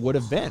thing would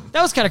have been.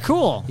 That was kind of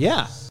cool.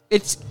 Yeah.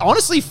 It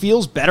honestly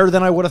feels better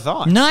than I would have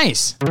thought.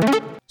 Nice.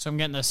 So I'm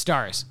getting the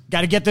stars.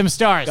 Got to get them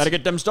stars. Got to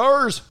get them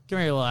stars. Come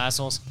here, you little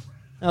assholes.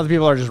 Now the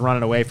people are just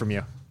running away from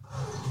you.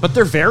 But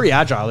they're very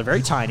agile. They're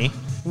very tiny.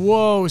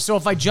 Whoa. So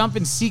if I jump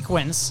in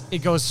sequence,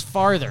 it goes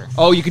farther.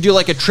 Oh, you could do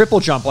like a triple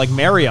jump like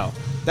Mario.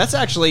 That's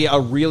actually a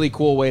really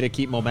cool way to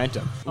keep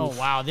momentum. Oh,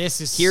 wow. This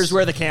is... Here's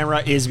where the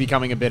camera is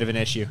becoming a bit of an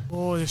issue.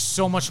 Oh, there's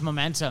so much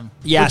momentum.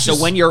 Yeah, so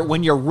when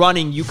you're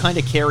running, you kind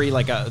of carry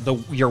like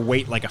your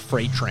weight like a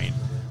freight train.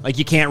 Like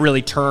you can't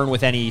really turn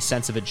with any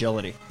sense of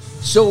agility.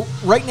 So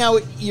right now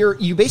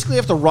you basically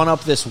have to run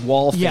up this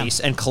wall face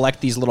and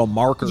collect these little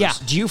markers. Yeah.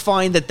 Do you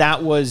find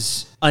that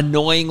was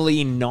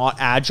annoyingly not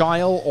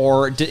agile,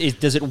 or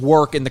does it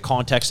work in the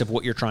context of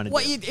what you're trying to do?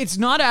 It's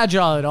not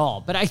agile at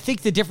all, but I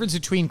think the difference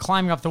between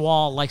climbing up the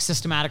wall like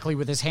systematically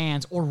with his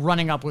hands or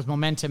running up with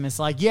momentum is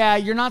like, yeah,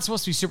 you're not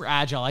supposed to be super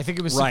agile. I think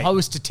it was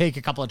supposed to take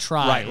a couple of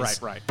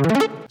tries. Right.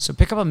 So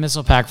pick up a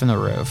missile pack from the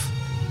roof.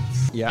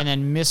 Yeah. And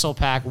then missile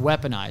pack,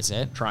 weaponize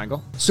it.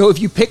 Triangle. So if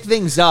you pick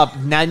things up,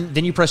 then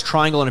you press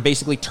triangle and it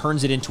basically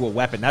turns it into a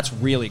weapon. That's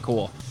really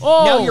cool.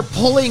 Oh! Now you're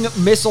pulling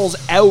missiles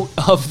out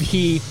of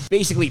the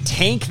basically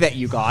tank that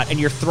you got and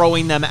you're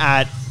throwing them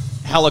at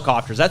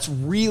helicopters. That's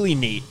really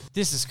neat.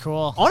 This is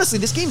cool. Honestly,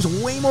 this game's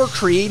way more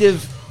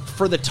creative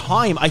for the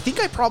time. I think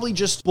I probably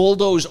just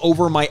bulldozed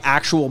over my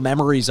actual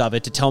memories of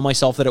it to tell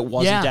myself that it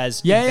wasn't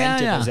as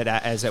inventive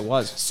as it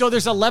was. So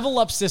there's a level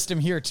up system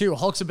here too.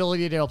 Hulk's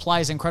ability to apply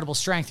his incredible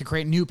strength to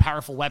create new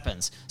powerful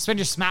weapons. Spend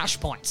your smash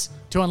points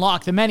to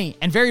unlock the many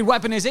and varied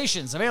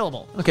weaponizations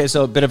available. Okay,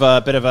 so a bit of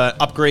an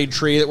upgrade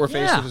tree that we're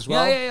faced with as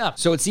well. Yeah.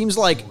 So it seems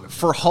like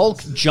for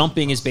Hulk,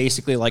 jumping is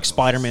basically like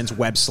Spider-Man's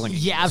web slinging.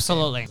 Yeah,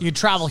 absolutely. You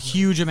travel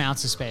huge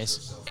amounts of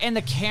space. And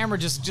the camera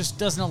just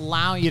doesn't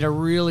allow you to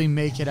really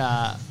make it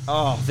a...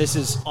 Oh, this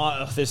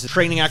is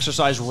training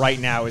exercise right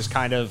now is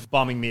kind of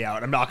bumming me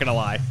out. I'm not going to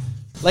lie.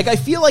 Like, I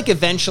feel like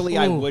eventually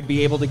I would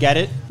be able to get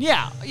it.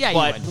 Yeah, but you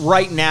would.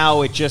 right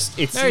now it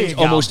seems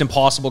almost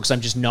impossible because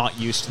I'm just not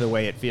used to the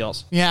way it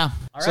feels. Yeah.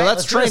 So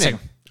that's training.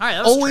 All right,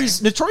 that was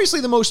always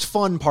notoriously the most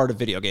fun part of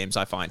video games,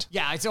 I find.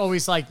 Yeah, it's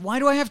always like, why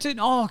do I have to?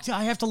 Oh,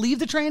 I have to leave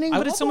the training,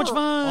 but it's so much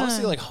fun.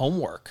 Honestly, like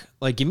homework.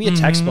 Like, give me a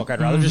textbook. I'd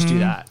rather just do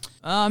that.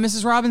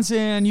 Mrs.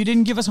 Robinson, you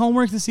didn't give us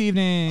homework this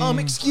evening.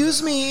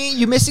 Excuse me,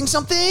 you missing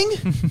something?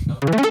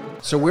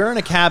 So we're in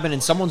a cabin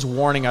and someone's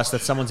warning us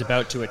that someone's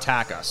about to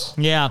attack us.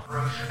 Yeah.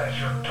 As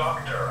your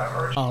doctor, I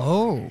heard you.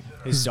 Oh,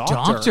 his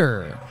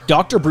doctor.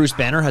 Dr. Bruce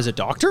Banner has a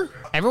doctor?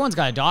 Everyone's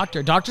got a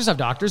doctor. Doctors have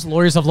doctors.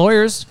 Lawyers have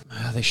lawyers.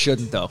 They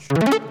shouldn't, though.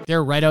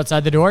 They're right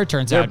outside the door, it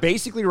turns They're out.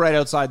 basically right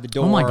outside the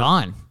door. Oh, my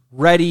God.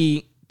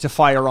 Ready to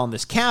fire on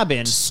this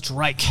cabin.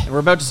 Strike. And we're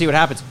about to see what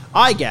happens.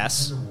 I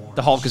guess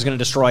the Hulk is going to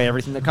destroy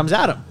everything that comes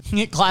at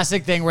him.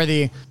 Classic thing where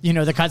the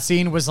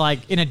cutscene was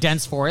like in a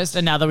dense forest,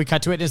 and now that we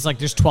cut to it, it's like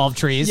there's 12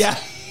 trees.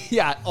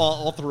 Yeah,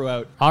 all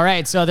throughout. All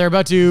right, so they're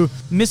about to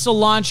missile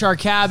launch our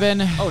cabin.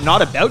 Oh,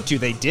 not about to.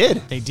 They did.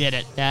 They did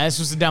it. Yeah, this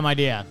was a dumb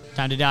idea.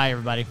 Time to die,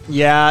 everybody.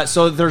 Yeah,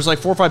 so there's like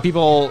 4 or 5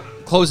 people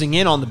closing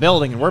in on the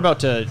building, and we're about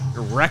to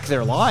wreck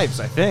their lives,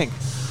 I think.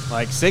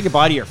 Like, say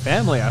goodbye to your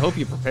family. I hope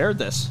you prepared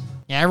this.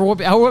 Yeah,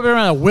 everyone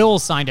a will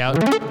signed out.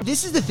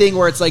 This is the thing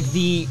where it's like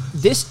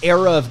this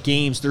era of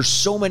games, there's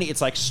so many,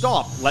 it's like,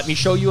 stop, let me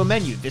show you a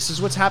menu. This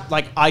is what's happening.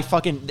 Like,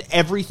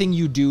 everything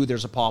you do,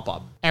 there's a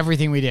pop-up.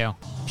 Everything we do.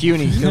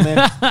 Puny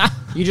human.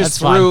 You just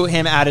threw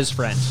him at his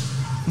friend.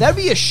 That'd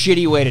be a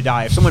shitty way to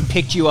die if someone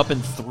picked you up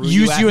and threw you at me.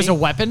 Used you as a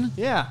weapon?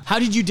 Yeah. How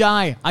did you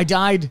die? I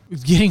died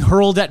getting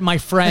hurled at my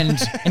friend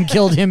and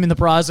killed him in the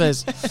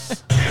process.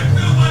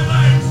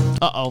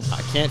 Uh-oh.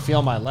 I can't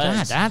feel my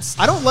legs. God,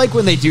 I don't like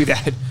when they do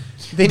that.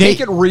 They make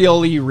it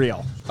really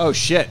real. Oh,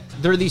 shit.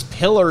 There are these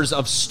pillars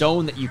of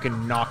stone that you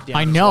can knock down.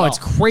 I know, it's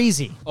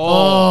crazy.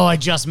 Oh, I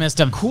just missed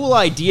him. Cool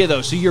idea,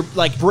 though. So you're,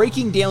 like,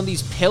 breaking down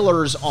these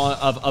pillars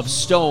of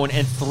stone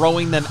and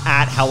throwing them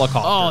at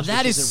helicopters. Oh,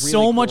 that is really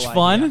so much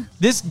fun. Idea.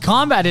 This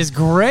combat is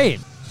great.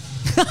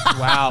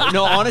 Wow.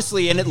 No,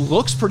 honestly, and it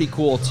looks pretty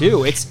cool,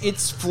 too. It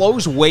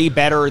flows way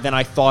better than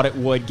I thought it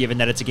would, given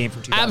that it's a game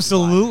from 2005.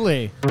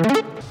 Absolutely.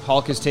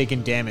 Hulk has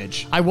taken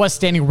damage. I was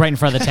standing right in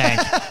front of the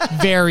tank.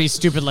 Very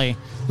stupidly.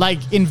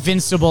 Like,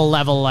 invincible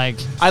level, like...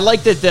 I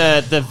like that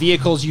the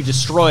vehicles you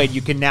destroyed,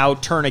 you can now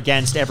turn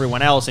against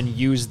everyone else and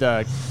use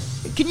the...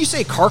 Can you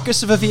say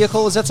carcass of a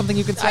vehicle? Is that something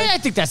you can say? I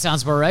think that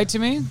sounds about right to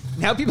me.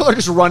 Now people are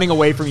just running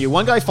away from you.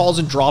 One guy falls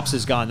and drops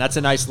his gun. That's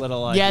a nice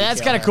little... yeah,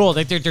 that's kind of cool.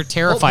 They're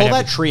terrified. Pull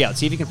that tree out.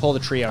 See if you can pull the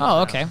tree out.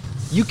 Oh, okay.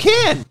 You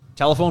can!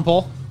 Telephone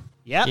pole.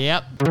 Yep.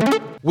 Yep.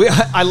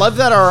 I love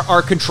that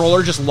our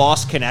controller just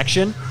lost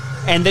connection.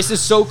 And this is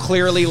so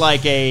clearly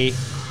like a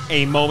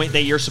moment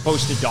that you're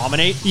supposed to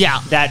dominate. Yeah.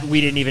 That we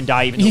didn't even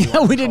die.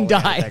 We didn't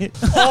die.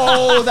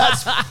 Oh,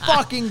 that's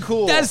fucking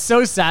cool. That's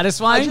so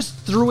satisfying. I just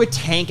threw a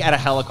tank at a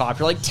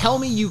helicopter. Like, tell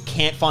me you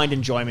can't find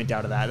enjoyment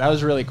out of that. That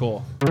was really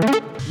cool.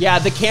 Yeah,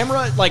 the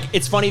camera, like,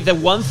 it's funny. The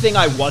one thing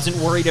I wasn't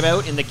worried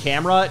about in the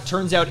camera, it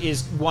turns out,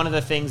 is one of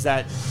the things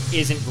that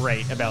isn't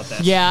great about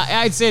this. Yeah,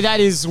 I'd say that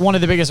is one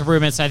of the biggest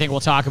improvements I think we'll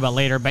talk about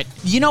later. But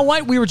you know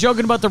what? We were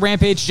joking about the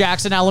Rampage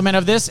Jackson element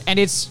of this, and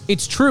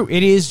it's true.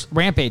 It is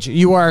Rampage.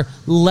 You are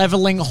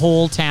leveling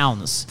whole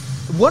towns.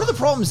 One of the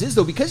problems is,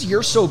 though, because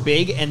you're so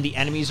big and the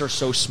enemies are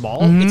so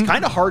small, it's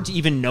kind of hard to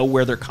even know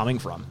where they're coming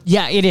from.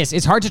 Yeah, it is.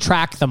 It's hard to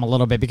track them a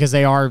little bit because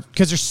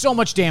there's so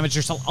much damage.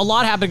 There's a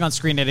lot happening on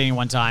screen at any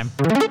one time.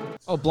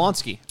 Oh,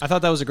 Blonsky. I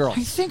thought that was a girl.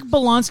 I think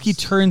Bolonsky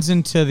turns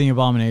into the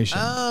Abomination.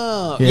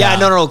 Oh. Yeah,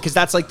 no, because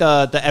that's like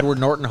the Edward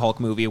Norton Hulk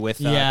movie with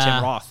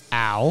Tim Roth.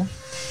 Ow.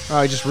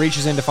 Oh, he just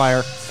reaches into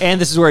fire.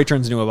 And this is where he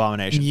turns into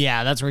Abomination.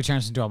 Yeah, that's where he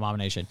turns into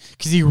Abomination.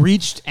 Because he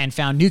reached and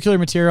found nuclear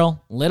material,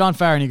 lit on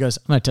fire, and he goes,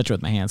 I'm going to touch it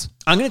with my hands.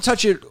 I'm going to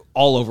touch it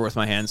all over with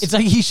my hands. It's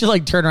like he should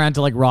like turn around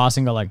to like Ross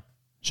and go like,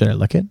 should I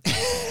lick it?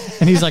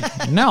 And he's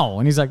like, no.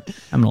 And he's like,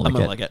 I'm going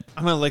to lick it.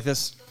 I'm going to lick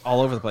this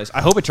all over the place.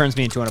 I hope it turns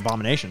me into an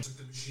Abomination.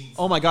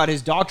 Oh my God,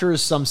 his doctor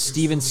is some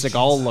Steven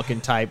Seagal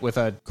looking type with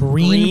a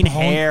green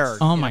hair.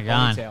 Oh my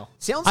God.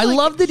 Sounds I like,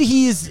 love that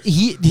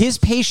his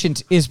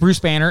patient is Bruce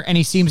Banner, and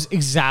he seems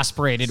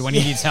exasperated when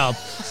he needs help.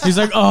 He's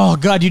like, oh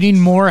God, you need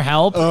more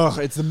help? Ugh,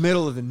 it's the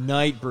middle of the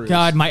night, Bruce.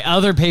 God, my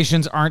other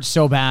patients aren't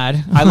so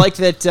bad. I like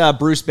that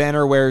Bruce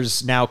Banner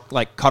wears now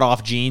like cut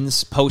off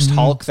jeans post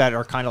Hulk that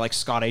are kind of like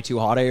Scott A. Too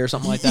Hot or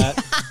something like that.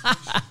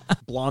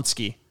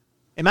 Blonsky.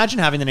 Imagine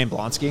having the name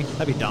Blonsky.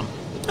 That'd be dumb.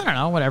 I don't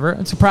know, whatever.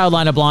 It's a proud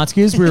line of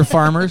Blonskys. We were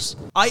farmers.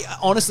 I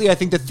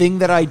think the thing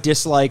that I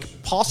dislike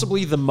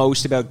possibly the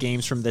most about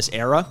games from this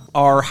era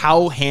are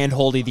how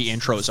hand-holdy the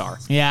intros are.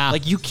 Yeah.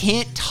 Like, you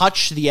can't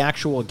touch the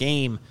actual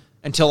game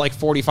until like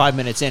 45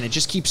 minutes in. It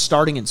just keeps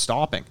starting and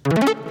stopping.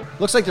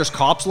 Looks like there's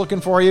cops looking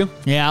for you.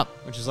 Yeah.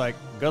 Which is like,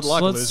 good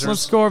luck, losers.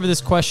 Let's go over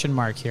this question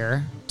mark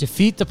here.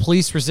 Defeat the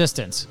police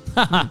resistance.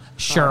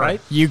 Sure.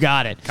 Right. You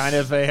got it. Kind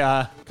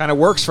of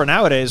works for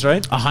nowadays,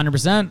 right?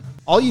 100%.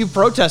 All you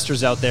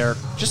protesters out there,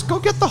 just go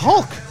get the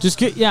Hulk.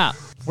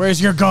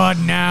 Where's your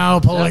gun now,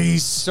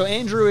 police? So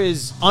Andrew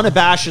is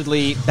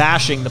unabashedly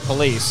bashing the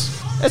police.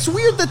 It's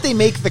weird that they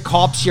make the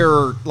cops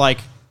your,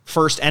 like,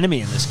 first enemy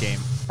in this game.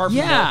 Apart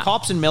from the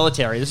cops and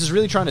military. This is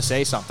really trying to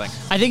say something.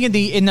 I think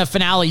in the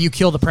finale, you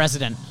kill the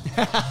president.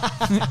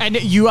 And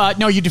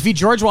you defeat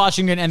George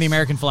Washington and the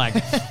American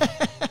flag.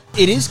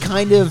 It is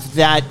kind of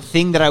that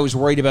thing that I was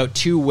worried about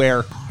too,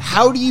 where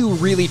how do you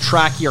really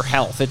track your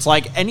health? It's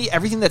like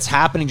everything that's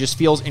happening just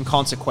feels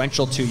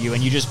inconsequential to you,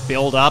 and you just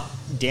build up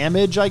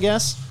damage, I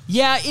guess.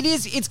 Yeah, it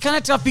is. It's kind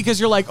of tough because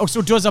you're like, oh,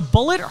 so does a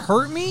bullet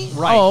hurt me?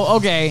 Right. Oh,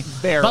 okay.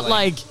 Barely. But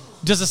like,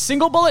 does a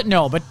single bullet?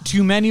 No, but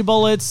too many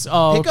bullets?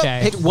 Oh,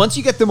 okay. Once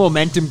you get the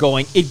momentum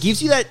going, it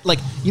gives you that, like,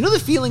 you know the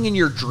feeling in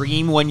your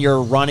dream when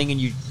you're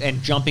running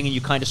and jumping and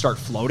you kind of start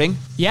floating?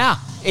 Yeah.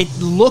 It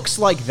looks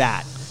like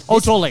that. Oh,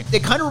 totally.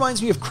 It kind of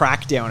reminds me of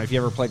Crackdown, if you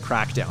ever played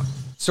Crackdown.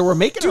 So we're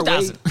making our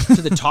way 2000.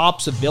 to the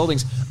tops of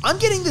buildings. I'm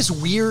getting this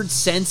weird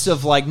sense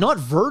of, like, not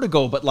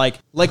vertigo, but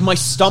like my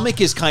stomach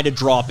is kind of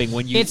dropping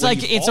when you It's when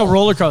like you it's fall. a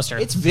roller coaster.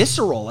 It's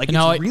visceral. Like,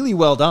 No, it's really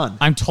well done.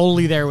 I'm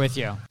totally there with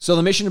you. So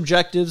the mission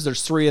objectives,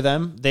 there's 3 of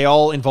them. They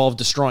all involve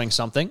destroying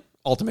something.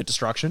 Ultimate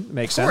destruction.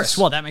 Makes sense.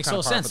 Well, that makes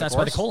Kinda total par sense. for the That's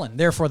why the course. colon.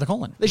 Therefore, the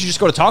colon. They should just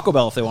go to Taco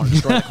Bell if they want to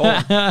destroy the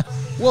colon.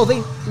 Well,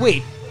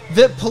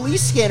 the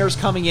police scanner's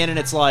coming in and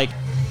it's like,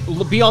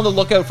 be on the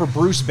lookout for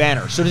Bruce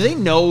Banner. So do they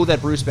know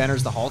that Bruce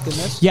Banner's the Hulk in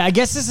this? Yeah, I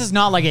guess this is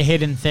not like a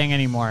hidden thing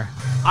anymore.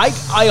 I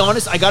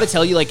gotta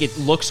tell you, like, it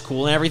looks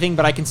cool and everything,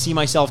 but I can see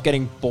myself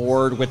getting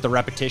bored with the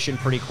repetition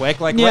pretty quick.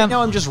 Like, right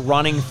now I'm just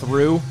running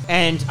through,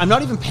 and I'm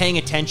not even paying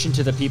attention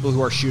to the people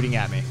who are shooting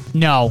at me.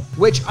 No.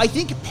 Which I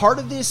think part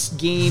of this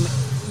game,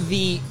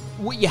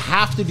 what you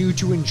have to do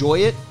to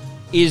enjoy it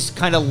is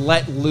kind of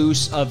let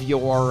loose of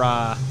your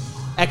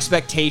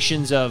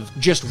expectations of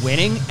just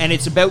winning, and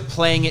it's about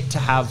playing it to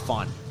have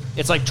fun.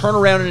 It's like turn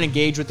around and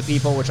engage with the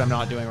people, which I'm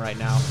not doing right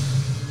now.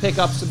 Pick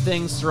up some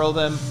things, throw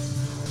them.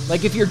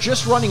 Like, if you're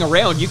just running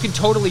around, you can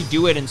totally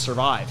do it and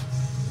survive.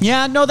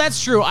 Yeah, no,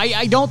 that's true.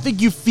 I don't think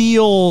you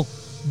feel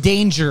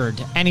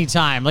dangered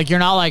anytime. Like, you're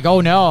not like, oh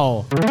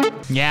no.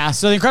 Yeah,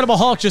 so the Incredible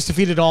Hulk just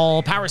defeated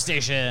all power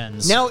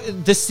stations. Now,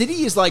 the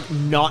city is, like,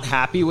 not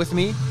happy with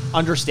me,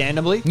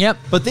 understandably. Yep.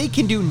 But they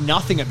can do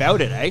nothing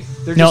about it, eh?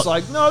 They're just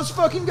like, no, this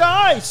fucking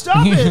guy,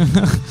 stop it.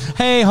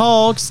 Hey,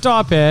 Hulk,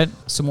 stop it.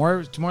 Two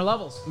more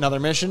levels. Another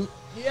mission.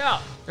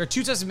 Yeah. There are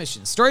 2 types of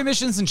missions. Story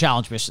missions and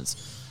challenge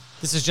missions.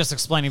 This is just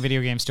explaining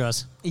video games to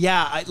us.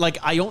 Yeah,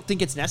 I don't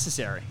think it's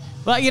necessary.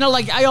 But, you know,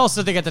 like, I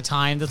also think at the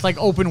time that, like,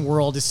 open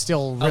world is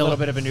still A little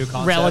bit of a new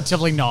concept.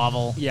 relatively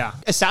novel. Yeah.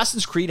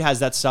 Assassin's Creed has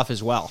that stuff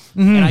as well.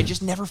 And I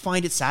just never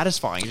find it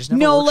satisfying. It just never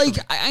No, works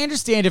like, I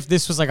understand if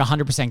this was like a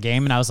 100%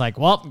 game and I was like,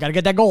 well, gotta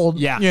get that gold.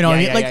 Yeah. You know,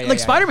 Yeah, like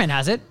Spider-Man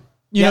has it.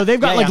 You know,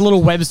 they've got, yeah, like, yeah.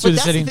 little webs through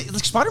But the that's city.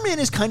 like, Spider-Man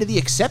is kind of the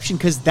exception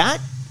because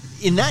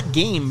in that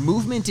game,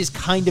 movement is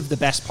kind of the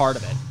best part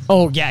of it.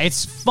 Oh, yeah,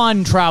 it's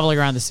fun traveling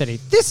around the city.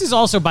 This is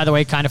also, by the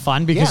way, kind of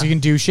fun because you can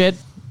do shit.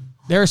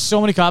 There are so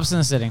many cops in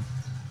the city.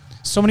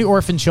 So many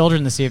orphan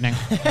children this evening.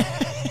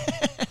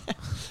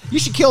 You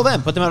should kill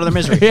them. Put them out of their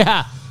misery.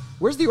 Yeah.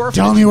 Where's the orphanage?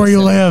 Tell me where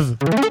you live.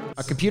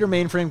 A computer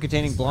mainframe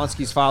containing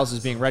Blonsky's files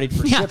is being readied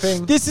for Yeah,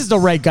 shipping. this is the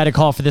right guy to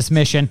call for this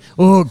mission.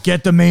 Oh,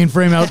 get the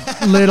mainframe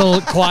out little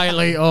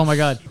quietly. Oh, my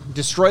God.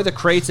 Destroy the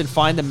crates and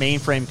find the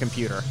mainframe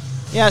computer.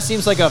 Yeah, it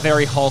seems like a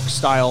very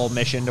Hulk-style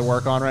mission to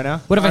work on right now.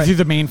 What if I threw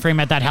the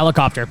mainframe at that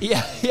helicopter?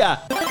 Yeah.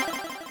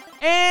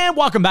 And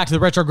welcome back to the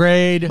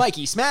Retrograde.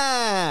 Mikey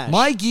Smash!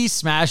 Mikey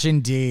Smash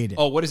indeed.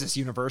 Oh, what is this,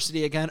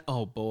 university again?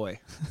 Oh, boy.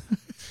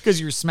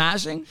 Because you're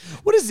smashing?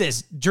 What is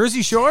this,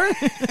 Jersey Shore?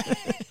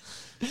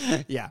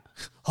 Yeah.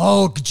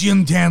 Hulk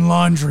gym tan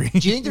laundry.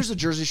 Do you think there's a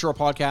Jersey Shore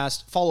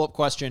podcast? Follow-up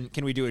question.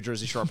 Can we do a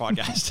Jersey Shore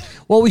podcast?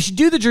 Well, we should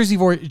do the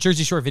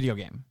Jersey Shore video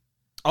game.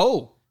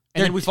 Oh.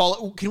 And then we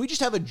follow. Can we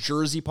just have a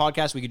Jersey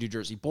podcast? We could do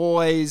Jersey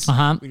Boys. We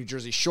could do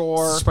Jersey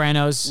Shore.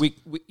 Sopranos.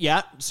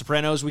 Yeah,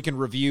 Sopranos. We can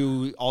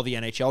review all the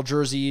NHL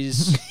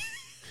jerseys.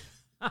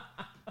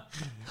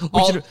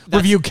 We should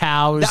review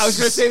cows. I was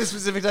going to say the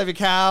specific type of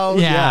cow.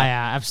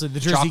 Yeah, absolutely.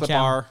 The Jersey chocolate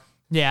cow. bar.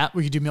 Yeah,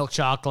 we could do milk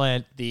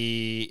chocolate.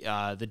 The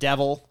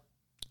devil.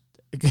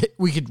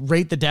 We could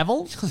rate the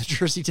devil. The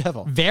Jersey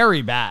Devil.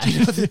 Very bad.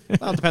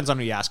 Well, it depends on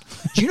who you ask.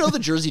 Do you know the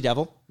Jersey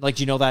Devil? Like,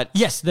 do you know that?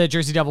 Yes, the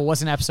Jersey Devil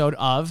was an episode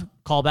of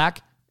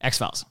Callback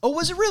X-Files. Oh,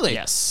 was it really?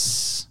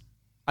 Yes.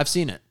 I've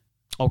seen it.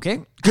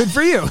 Okay, good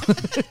for you.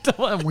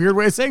 A weird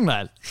way of saying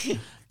that.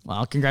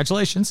 Well,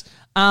 congratulations.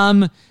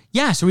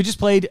 Yeah, so we just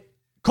played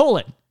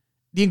The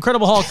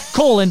Incredible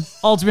Hulk,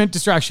 Ultimate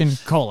Destruction,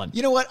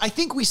 You know what? I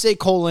think we say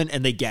colon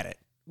and they get it.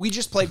 We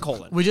just played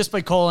colon. We just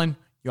played colon.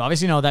 You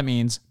obviously know that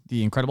means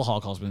The Incredible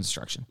Hulk, Ultimate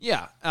Destruction.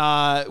 Yeah.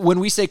 When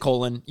we say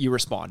colon, you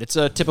respond. It's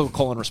a typical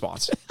colon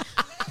response.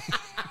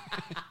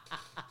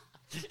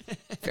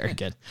 Very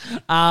good.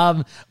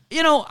 I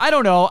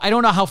don't know. I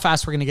don't know how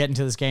fast we're going to get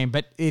into this game,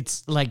 but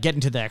it's like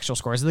getting to the actual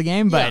scores of the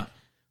game, but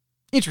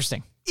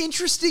interesting.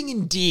 Interesting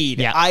indeed.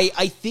 Yeah.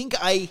 I think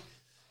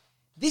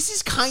this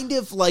is kind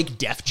of like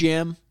Def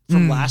Jam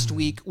from last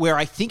week, where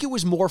I think it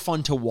was more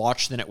fun to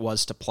watch than it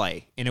was to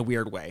play in a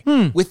weird way.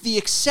 With the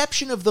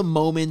exception of the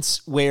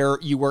moments where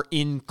you were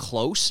in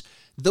close,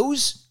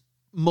 those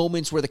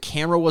moments where the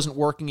camera wasn't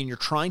working and you're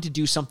trying to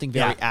do something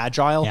very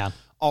agile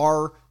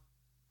are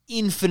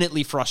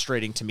infinitely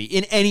frustrating to me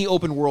in any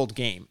open world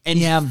game.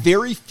 And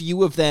very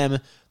few of them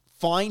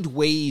find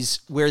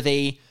ways where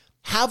they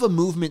have a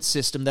movement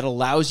system that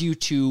allows you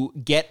to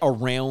get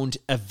around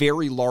a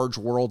very large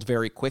world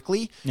very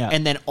quickly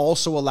and then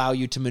also allow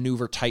you to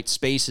maneuver tight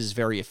spaces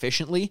very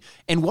efficiently.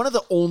 And one of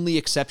the only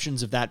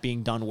exceptions of that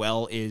being done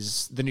well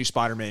is the new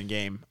Spider-Man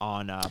game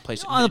on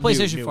PlayStation. On the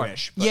PlayStation 4.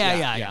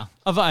 Yeah.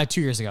 Of 2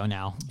 years ago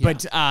now. Yeah.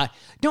 But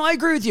no, I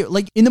agree with you.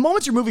 Like in the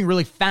moments you're moving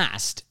really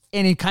fast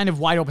and in kind of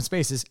wide open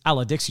spaces, a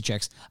la Dixie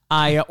Chicks,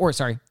 the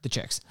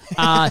Chicks.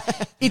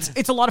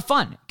 It's a lot of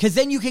fun because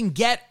then you can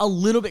get a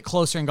little bit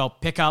closer and go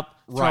pick up,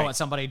 throw at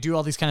somebody, do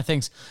all these kind of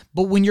things.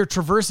 But when you're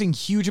traversing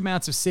huge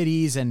amounts of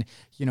cities and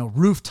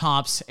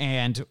rooftops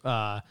and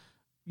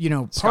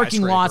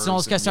parking lots and all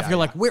this kind of stuff, you're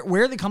like,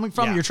 where are they coming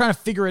from? You're trying to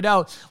figure it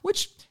out,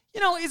 which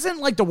isn't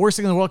like the worst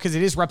thing in the world because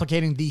it is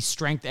replicating the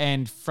strength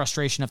and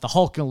frustration of the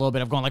Hulk in a little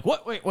bit of going like,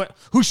 what,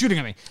 who's shooting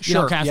at me?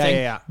 Kind of thing.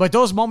 Yeah. But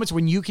those moments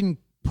when you can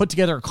put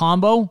together a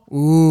combo,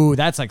 ooh,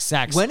 that's like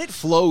sex. When it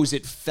flows,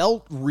 it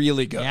felt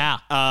really good.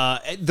 Yeah.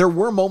 There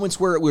were moments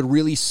where it would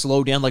really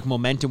slow down, like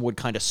momentum would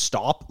kind of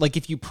stop. Like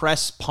if you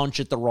press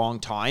punch at the wrong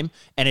time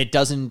and it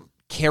doesn't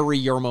carry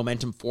your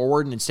momentum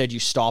forward and instead you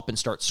stop and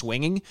start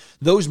swinging,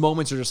 those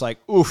moments are just like,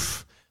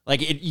 oof.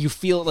 Like you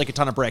feel it like a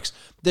ton of bricks.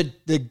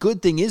 The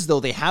good thing is though,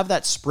 they have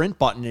that sprint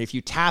button, and if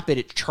you tap it,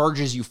 it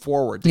charges you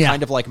forward to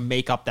kind of like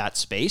make up that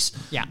space.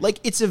 Yeah,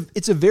 like it's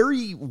a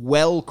very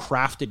well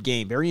crafted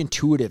game, very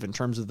intuitive in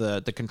terms of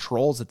the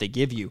controls that they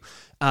give you.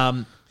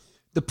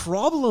 The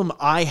problem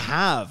I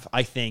have,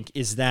 I think,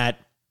 is that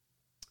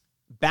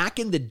back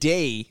in the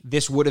day,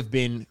 this would have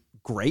been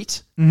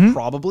great,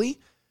 probably.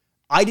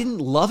 I didn't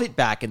love it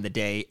back in the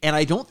day, and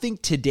I don't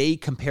think today,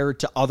 compared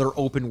to other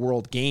open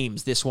world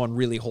games, this one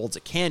really holds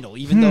a candle,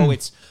 even though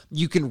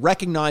you can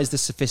recognize the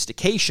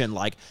sophistication.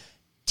 Like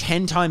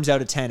 10 times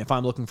out of 10, if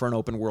I'm looking for an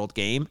open world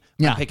game,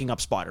 I'm picking up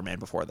Spider-Man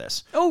before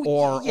this.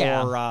 Or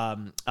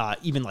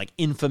even like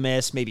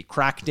Infamous, maybe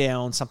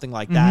Crackdown, something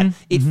like that.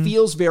 It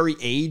feels very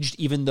aged,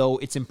 even though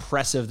it's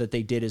impressive that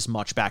they did as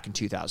much back in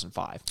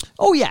 2005.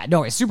 Oh yeah,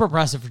 no, it's super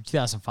impressive for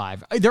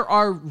 2005. There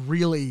are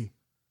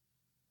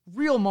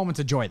real moments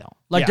of joy though.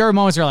 Like there are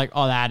moments where you're like,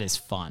 oh, that is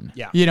fun.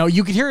 Yeah.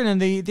 You could hear it in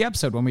the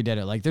episode when we did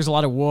it. Like there's a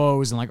lot of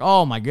woes and like,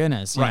 oh my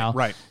goodness. You know?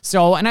 Right.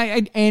 So,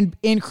 and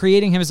in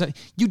creating him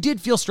you did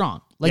feel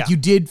strong. Like you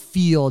did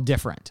feel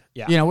different.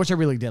 Yeah. Which I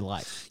really did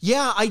like.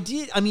 Yeah, I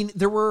did. I mean,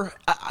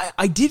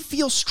 I did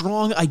feel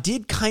strong. I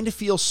did kind of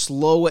feel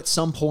slow at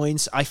some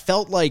points. I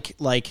felt like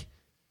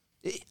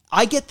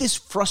I get this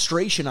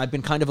frustration I've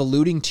been kind of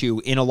alluding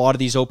to in a lot of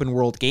these open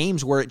world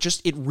games where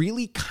it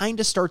really kind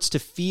of starts to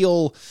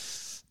feel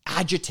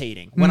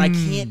agitating when I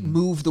can't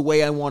move the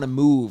way I want to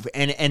move.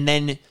 And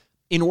then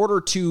in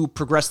order to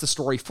progress the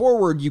story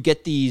forward, you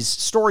get these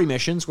story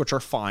missions, which are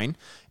fine.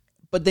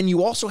 But then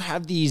you also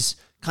have these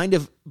kind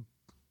of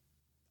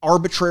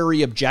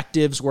arbitrary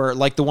objectives where,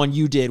 like the one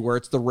you did, where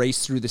it's the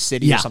race through the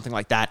city or something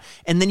like that.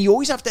 And then you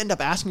always have to end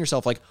up asking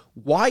yourself, like,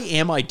 why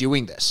am I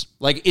doing this?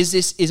 Like,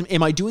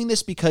 am I doing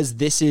this because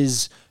this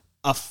is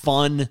a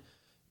fun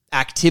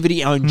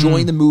activity? I'm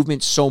enjoying the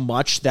movement so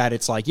much that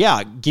it's like,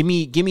 give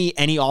me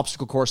any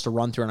obstacle course to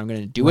run through and I'm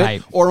going to do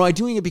it. Or am I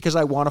doing it because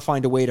I want to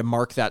find a way to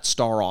mark that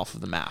star off of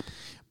the map?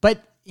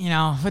 But you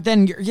know, but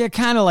then you're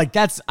kind of like,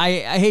 that's,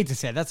 I hate to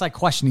say it, that's like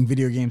questioning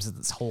video games as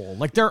this whole.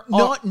 Like they're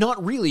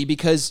not really,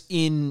 because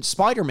in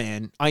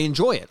Spider-Man, I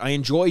enjoy it. I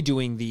enjoy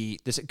doing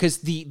this because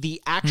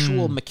the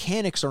actual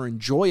mechanics are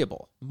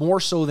enjoyable more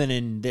so than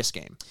in this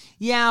game.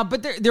 Yeah,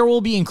 but there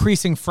will be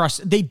increasing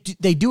they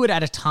do it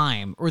at a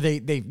time, or they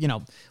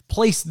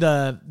place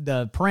the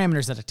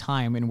parameters at a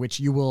time in which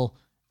you will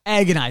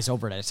agonize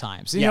over it at a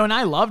time. So, you know, and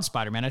I loved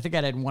Spider-Man. I think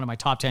I had one of my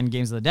top 10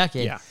 games of the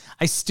decade. Yeah.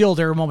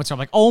 There are moments where I'm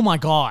like, oh my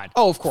God.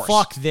 Oh, of course.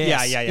 Fuck this.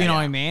 Yeah. You know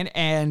what I mean?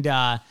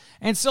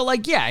 And so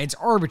like, yeah, it's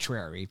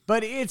arbitrary,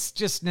 but it's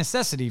just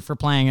necessity for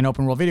playing an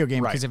open world video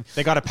game. Right. Because if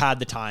they got to pad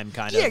the time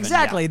kind of. Yeah,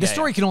 exactly. The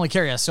story can only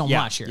carry us so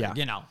much here,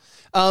 you know?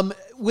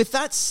 With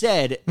that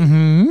said,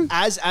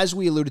 as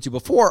we alluded to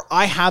before,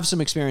 I have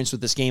some experience with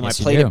this game. Yes,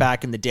 I played it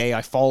back in the day.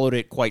 I followed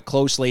it quite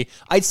closely.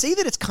 I'd say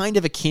that it's kind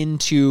of akin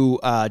to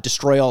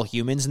Destroy All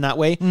Humans in that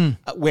way,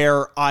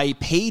 where I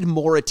paid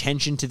more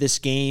attention to this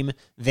game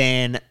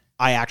than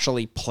I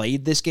actually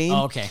played this game.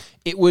 Oh, okay.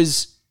 It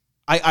was,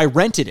 I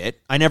rented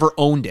it. I never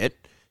owned it.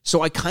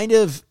 So I kind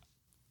of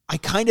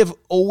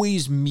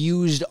always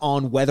mused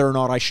on whether or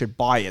not I should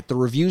buy it. The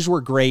reviews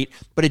were great,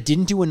 but it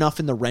didn't do enough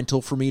in the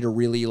rental for me to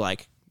really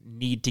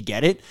need to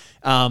get it.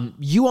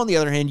 You, on the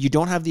other hand, you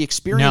don't have the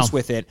experience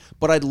with it,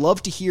 but I'd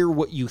love to hear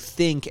what you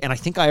think. And I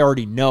think I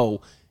already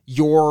know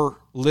your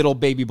little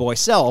baby boy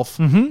self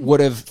would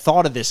have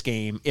thought of this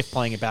game if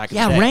playing it back in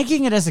the day.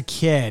 Ranking it as a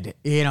kid,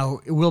 you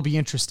know, it will be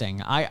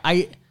interesting.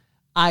 I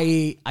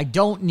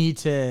don't need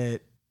to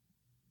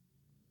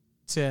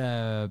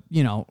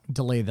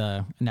delay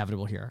the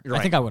inevitable here. Right.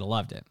 I think I would have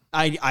loved it.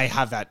 I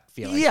have that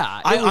feeling.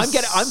 Yeah.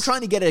 I'm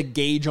trying to get a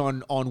gauge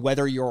on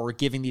whether you're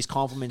giving these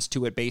compliments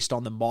to it based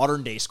on the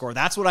modern day score.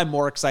 That's what I'm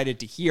more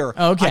excited to hear.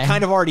 Okay. I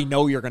kind of already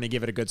know you're going to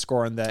give it a good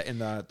score in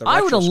the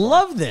I would have score.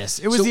 loved this.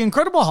 It was the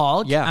Incredible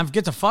Hulk. Yeah. I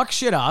get to fuck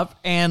shit up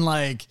and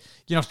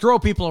throw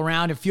people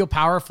around and feel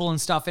powerful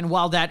and stuff. And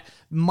while that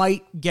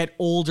might get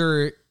old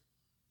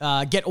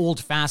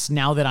fast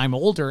now that I'm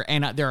older,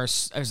 and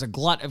there's a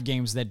glut of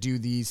games that do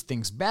these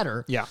things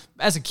better. Yeah.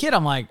 As a kid,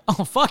 I'm like,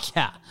 oh fuck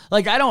yeah!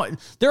 Like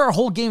there are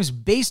whole games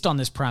based on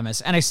this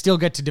premise, and I still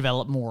get to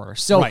develop more.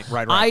 So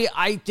right.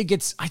 I think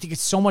it's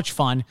so much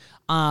fun.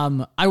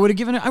 I would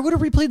have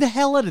replayed the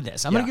hell out of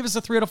this. I'm gonna give this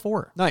a 3 out of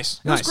 4.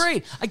 Nice. It was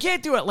great. I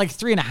can't do it like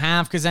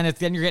 3.5 because then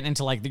you're getting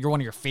into you're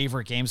one of your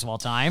favorite games of all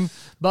time,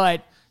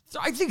 but.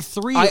 I think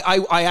 3.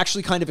 I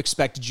actually kind of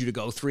expected you to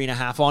go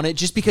 3.5 on it,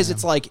 just because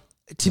it's like,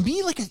 to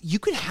me, you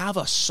could have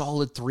a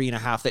solid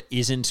 3.5 that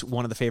isn't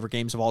one of the favorite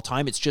games of all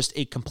time. It's just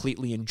a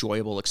completely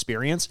enjoyable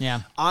experience.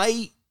 Yeah.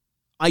 I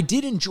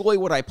did enjoy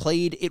what I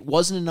played. It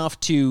wasn't enough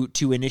to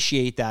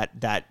initiate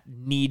that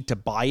need to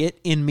buy it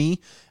in me.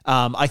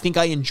 I think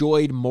I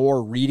enjoyed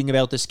more reading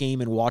about this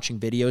game and watching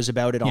videos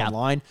about it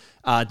online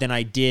than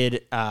I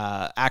did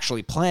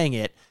actually playing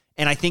it.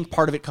 And I think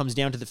part of it comes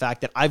down to the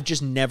fact that I've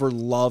just never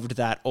loved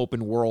that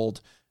open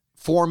world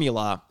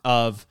formula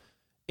of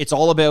it's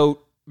all about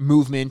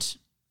movement,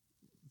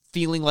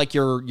 feeling like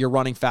you're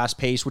running fast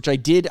paced, which I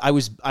did. I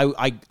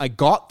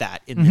got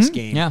that in this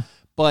game. Yeah.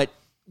 But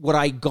what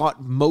I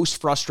got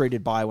most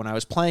frustrated by when I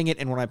was playing it,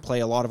 and when I play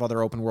a lot of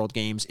other open world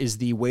games, is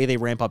the way they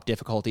ramp up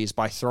difficulties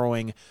by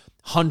throwing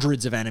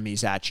hundreds of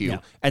enemies at you. Yeah.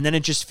 And then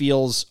it just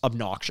feels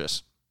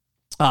obnoxious.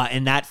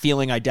 And that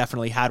feeling I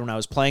definitely had when I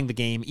was playing the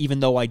game, even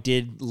though I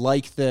did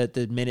like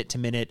the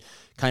minute-to-minute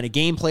kind of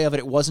gameplay of it,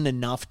 it wasn't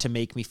enough to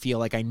make me feel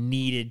like I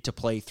needed to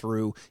play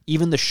through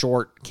even the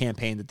short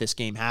campaign that this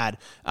game had.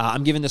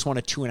 I'm giving this one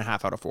a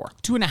 2.5 out of 4.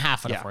 2.5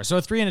 out of 4. So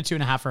a 3 and a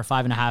 2.5 or a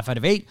 5.5 out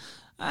of 8.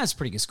 That's a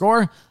pretty good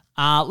score.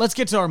 Let's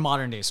get to our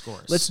modern day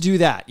scores. Let's do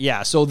that.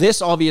 Yeah. So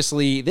this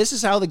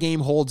is how the game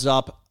holds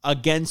up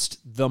against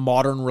the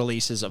modern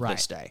releases of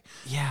this day.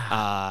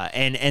 Yeah.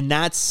 And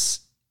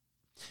that's...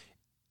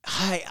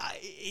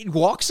 it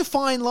walks a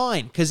fine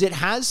line because it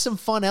has some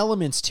fun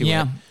elements to it.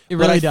 Yeah, it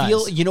really does.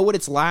 Feel, you know what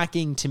it's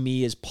lacking to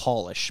me is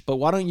polish. But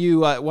why don't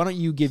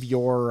you give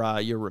your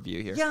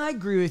review here? Yeah, I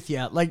agree with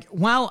you. Like,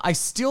 while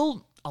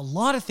a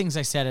lot of things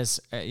I said as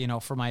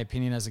for my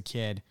opinion as a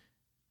kid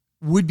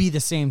would be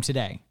the same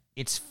today.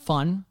 It's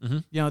fun. Mm-hmm.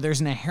 You know,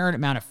 there's an inherent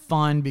amount of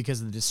fun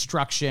because of the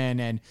destruction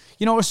and,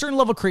 a certain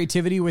level of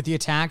creativity with the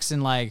attacks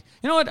and I'm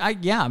going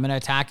to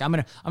attack. I'm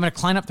going to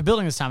climb up the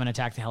building this time and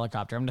attack the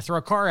helicopter. I'm going to throw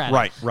a car at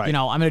it. Right.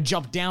 I'm going to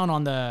jump down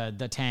on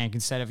the tank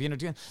instead of,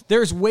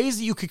 there's ways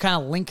that you could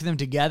kind of link them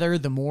together.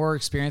 The more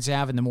experience you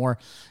have and the more,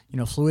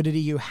 fluidity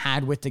you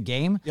had with the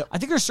game. Yep. I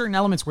think there's certain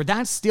elements where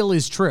that still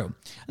is true.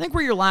 I think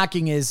where you're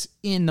lacking is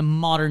in the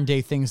modern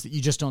day things that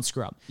you just don't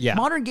screw up. Yeah.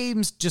 Modern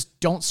games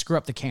just don't screw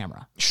up the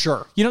camera.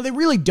 Sure. They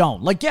really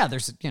don't.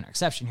 There's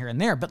exception here and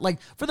there, but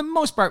for the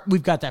most part,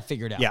 we've got that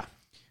figured out. Yeah.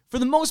 For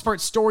the most part,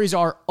 stories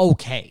are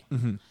okay.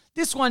 Mm-hmm.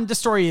 This one, the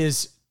story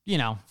is,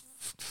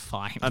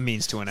 fine. A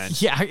means to an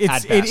end. Yeah, at it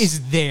best.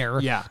 is there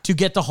Yeah. to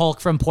get the Hulk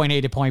from point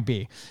A to point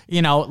B.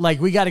 You know,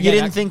 like we got to You get.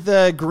 didn't think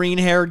the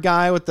green-haired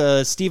guy with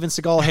the Steven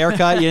Seagal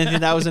haircut, you didn't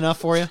think that was enough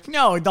for you?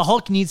 No, the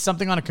Hulk needs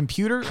something on a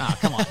computer. Oh,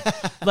 come on.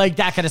 Like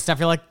that kind of stuff.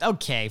 You're like,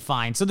 okay,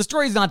 fine. So the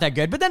story's not that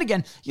good. But then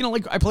again, you know,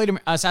 like I played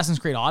Assassin's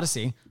Creed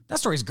Odyssey. That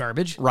story's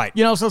garbage. Right.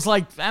 You know, so it's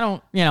like,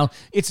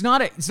 it's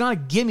not a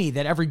gimme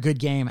that every good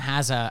game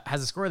has a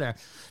score there.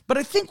 But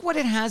I think what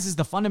it has is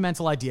the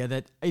fundamental idea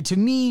that to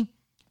me,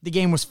 the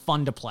game was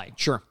fun to play.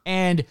 Sure.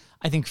 And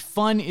I think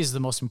fun is the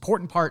most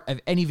important part of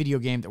any video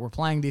game that we're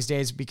playing these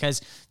days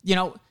because, you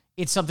know,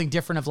 it's something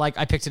different of like,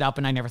 I picked it up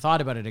and I never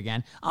thought about it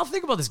again. I'll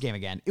think about this game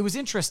again. It was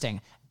interesting.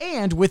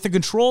 And with the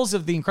controls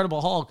of the Incredible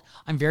Hulk,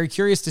 I'm very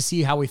curious to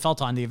see how we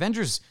felt on the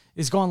Avengers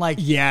is going like,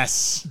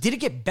 Yes. did it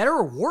get better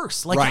or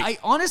worse? Like, Right. I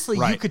honestly,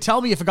 you Right. could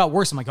tell me if it got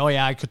worse. I'm like, oh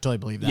yeah, I could totally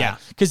believe that. Yeah.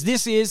 Because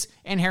this is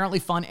inherently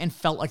fun and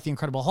felt like the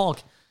Incredible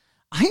Hulk.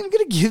 I am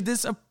going to give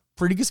this a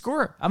pretty good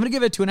score. I'm going to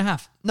give it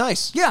 2.5.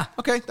 Nice. Yeah.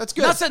 Okay, that's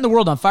good. Not setting the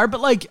world on fire,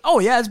 but like, oh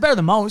yeah, it's better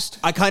than most.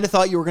 I kind of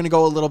thought you were going to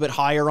go a little bit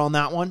higher on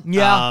that one.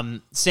 Yeah.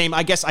 Same.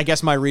 I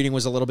guess my reading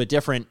was a little bit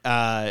different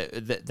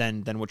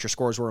than what your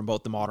scores were in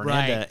both the modern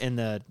Right. and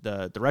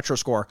the retro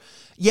score.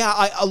 Yeah,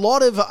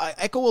 I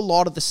echo a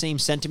lot of the same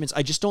sentiments.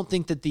 I just don't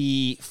think that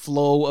the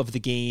flow of the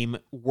game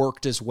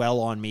worked as well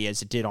on me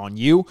as it did on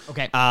you.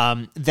 Okay.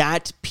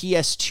 That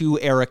PS2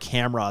 era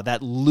camera,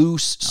 that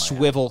loose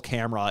swivel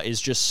camera,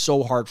 is just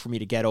so hard for me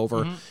to get over.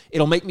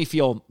 It'll make me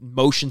feel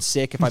motion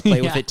sick if I play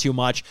with Yeah. it too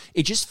much.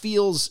 It just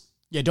feels.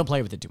 Yeah, don't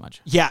play with it too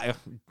much. Yeah,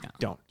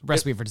 don't.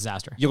 Recipe for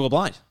disaster. You'll go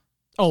blind.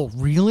 Oh,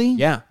 really?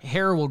 Yeah.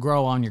 Hair will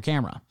grow on your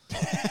camera.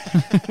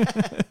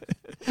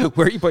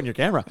 Where are you putting your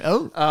camera?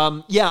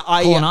 Oh. Yeah,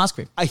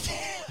 Colonoscopy.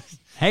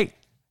 Hey.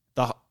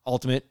 The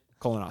ultimate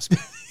colonoscopy.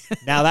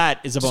 Now that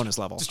is a bonus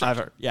level. I've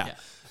heard. Yeah.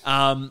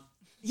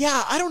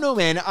 Yeah, I don't know,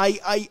 man.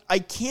 I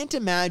can't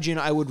imagine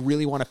I would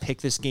really want to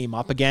pick this game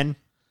up again.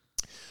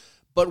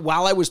 But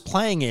while I was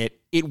playing it,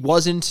 it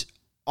wasn't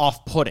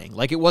off-putting.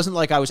 Like, it wasn't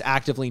like I was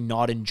actively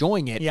not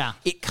enjoying it. Yeah.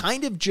 It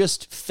kind of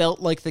just felt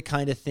like the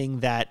kind of thing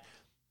that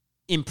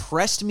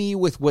impressed me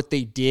with what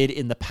they did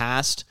in the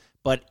past.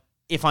 But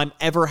if I'm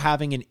ever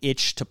having an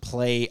itch to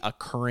play a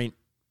current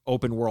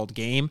open world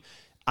game,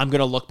 I'm going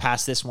to look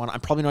past this one. I'm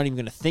probably not even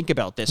going to think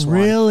about this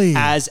Really?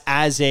 one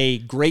as a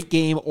great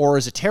game or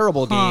as a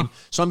terrible game.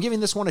 So I'm giving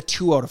this one a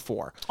 2 out of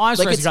 4. Oh, I'm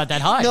surprised it's you got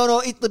that high.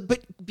 No, but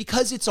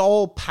because it's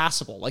all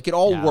passable, like it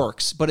all Yeah.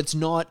 works, but it's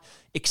not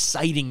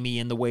exciting me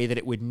in the way that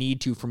it would need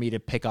to for me to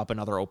pick up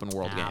another open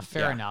world game.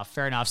 Fair Yeah. enough.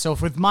 Fair enough. So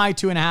if with my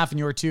 2.5 and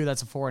your 2,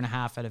 that's a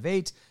 4.5 out of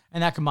 8.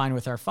 And that combined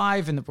with our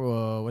 5 and the,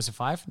 was it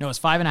 5? No, it's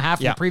 5.5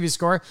 from Yeah. the previous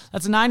score.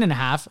 That's a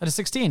 9.5 out of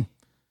 16.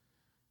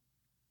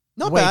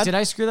 Not Wait, bad. did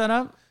I screw that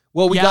up?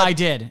 Well, I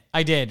did.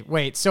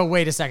 Wait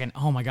a second.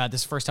 Oh my God,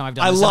 this is the first time I've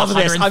done I this. in love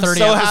this. I'm 130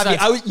 so happy.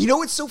 episodes. You know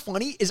what's so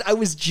funny is I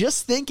was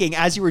just thinking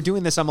as you were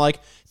doing this, I'm like,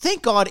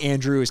 thank God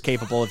Andrew is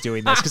capable of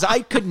doing this because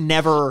I could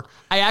never.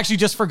 I actually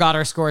just forgot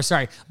our score.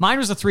 Sorry. Mine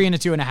was a 3 and a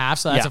 2.5,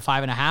 so that's Yeah. a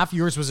 5.5.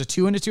 Yours was a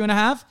 2 and a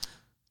 2.5.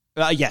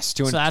 Yes,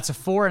 So that's a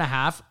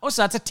 4.5. Oh,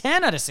 so that's a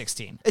 10 out of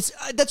 16. It's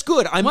that's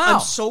good.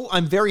 Wow.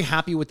 I'm very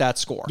happy with that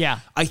score.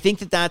 Yeah. I think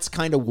that that's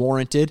kind of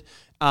warranted.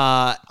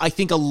 I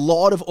think a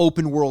lot of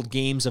open world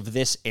games of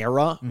this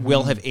era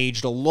will have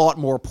aged a lot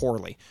more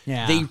poorly.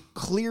 Yeah. They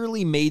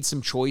clearly made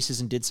some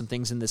choices and did some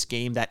things in this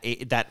game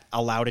that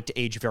allowed it to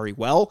age very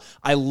well.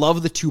 I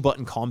love the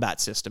 2-button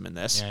combat system in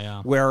this,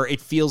 where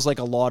it feels like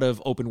a lot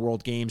of open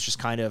world games just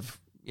kind of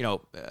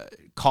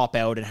cop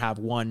out and have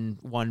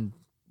one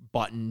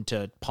button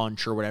to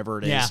punch or whatever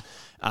it is. Yeah.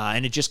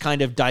 And it just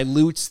kind of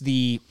dilutes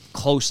the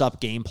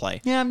close-up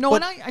gameplay. Yeah, no,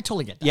 But- and I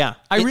totally get that. Yeah.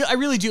 I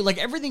really do. Like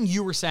everything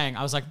you were saying,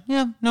 I was like,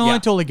 I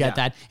totally get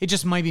that. It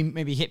just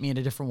maybe hit me in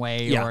a different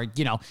way, Yeah. or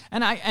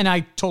and I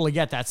totally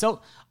get that.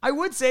 So I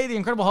would say the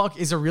Incredible Hulk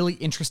is a really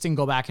interesting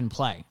go back and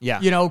play. Yeah.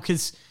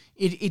 Because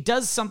it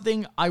does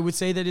something I would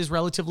say that is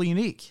relatively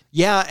unique.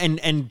 Yeah,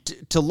 and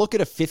to look at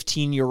a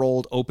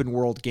 15-year-old open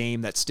world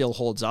game that still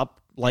holds up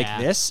like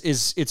this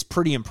it's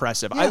pretty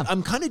impressive. Yeah.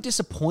 I'm kind of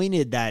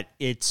disappointed that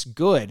it's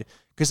good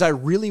because I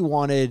really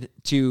wanted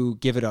to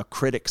give it a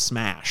critic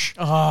smash.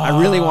 I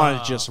really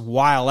wanted to just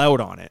while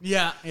out on it.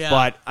 Yeah.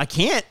 But I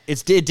can't.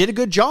 It did a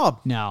good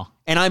job. No.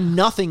 And I'm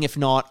nothing if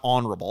not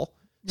honorable.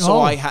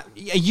 So Oh.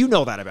 you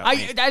know that about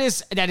me. That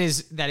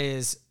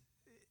is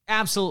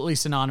absolutely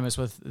synonymous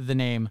with the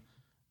name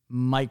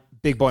Mike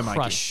Big Boy Mikey.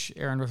 Crush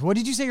Aaronworth. What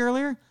did you say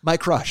earlier? My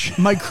crush.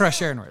 Mike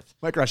Crush Aaronworth.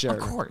 My crush. Of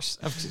course.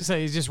 So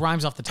it just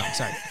rhymes off the tongue.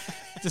 Sorry.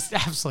 Just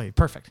absolutely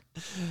perfect.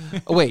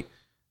 Oh, wait.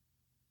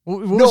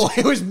 What No, was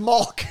it was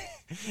Malk.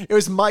 It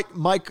was Mike.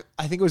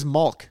 I think it was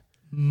Malk.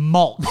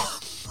 Malk.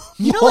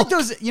 You know, like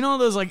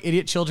those like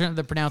idiot children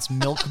that pronounce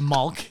milk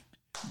Malk.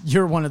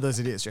 You're one of those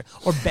idiots. Or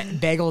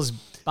bagels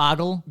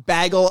Bagel.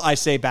 Bagel, I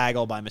say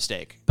bagel by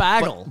mistake.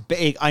 Bagel.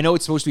 I know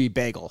it's supposed to be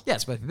bagel. Yeah,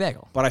 it's supposed to be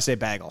bagel. But I say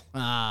bagel.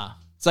 Ah.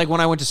 It's like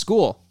when I went to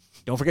school.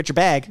 Don't forget your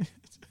bag.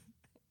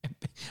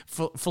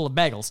 Full of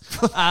bagels.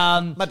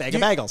 My bag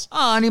of bagels. Oh,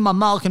 I need my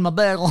milk and my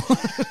bagel.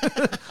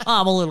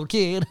 I'm a little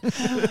kid.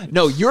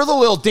 No, you're the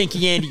little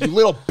dinky Andy, you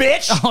little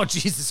bitch. Oh,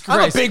 Jesus I'm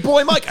Christ. a big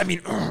boy, Mike. I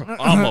mean,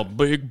 I'm a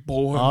big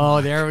boy.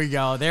 Oh, there we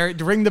go. There,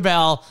 ring the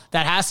bell.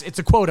 It's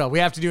a quota. We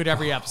have to do it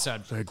every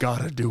episode. I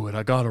gotta do it.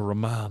 I gotta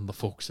remind the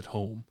folks at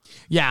home.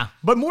 Yeah,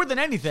 but more than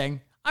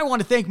anything, I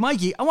want to thank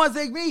Mikey. I want to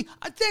thank me.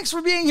 Thanks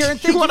for being here,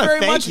 and thank you wanna very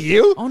thank much.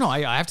 you? Oh no,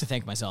 I have to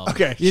thank myself.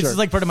 Okay, this sure. is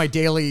like part of my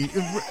daily,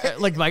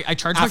 I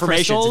charge my Affirmations.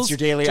 crystals. It's your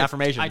daily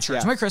affirmations. I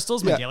charge Yeah. my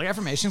crystals, my Yeah. daily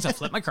affirmations. I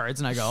flip my cards,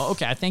 and I go,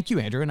 okay, I thank you,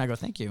 Andrew, and I go,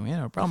 thank you. Yeah,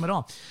 no problem at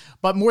all.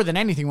 But more than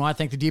anything, we want to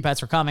thank the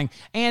D-Pats for coming.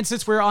 And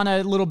since we're on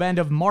a little bend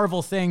of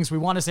Marvel things, we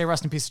want to say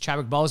rest in peace to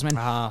Chadwick Boseman.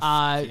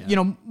 You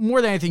know,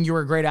 more than anything, you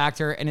were a great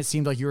actor, and it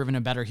seemed like you were even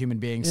a better human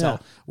being. So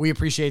we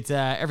appreciate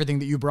everything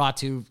that you brought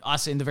to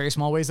us in the very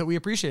small ways that we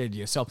appreciated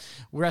you. So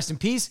rest in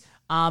peace.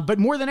 But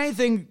more than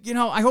anything, you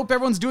know, I hope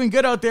everyone's doing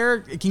good out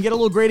there. It can get a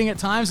little grating at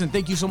times, and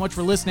thank you so much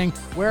for listening.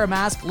 Wear a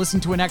mask, listen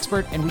to an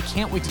expert, and we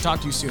can't wait to talk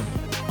to you soon.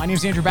 My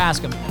name's Andrew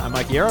Bascom, I'm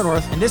Mikey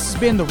Aaronworth. and this has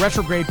been the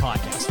Retrograde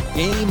Podcast.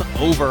 Game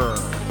over.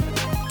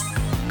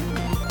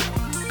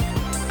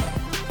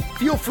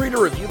 Feel free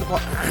to review the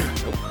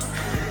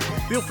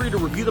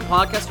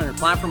podcast on your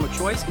platform of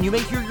choice, and you may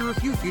hear your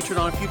review featured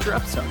on a future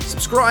episode.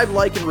 Subscribe,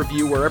 like, and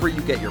review wherever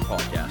you get your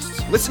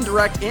podcasts. Listen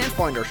direct and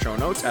find our show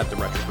notes at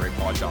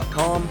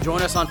theretrogradepod.com.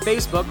 Join us on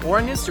Facebook or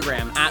on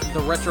Instagram at The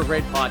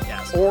Retrograde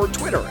Podcast. Or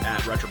Twitter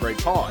at Retrograde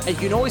Pod. And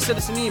you can always send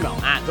us an email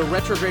at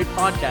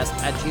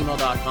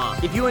theretrogradepodcast@gmail.com.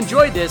 If you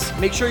enjoyed this,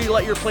 make sure you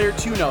let your player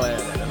 2 know.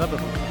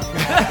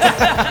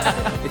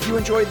 If you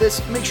enjoyed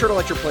this, make sure to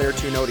let your player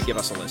 2 know to give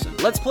us a listen.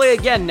 Let's play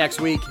again next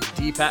week.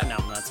 D-Pat. No,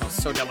 that sounds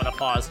so dumb with a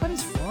pause. What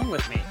is wrong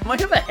with me? Am I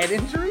have a head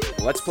injury?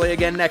 Let's play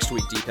again next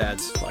week,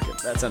 D-Pads. Fuck it.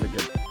 That sounded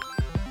good.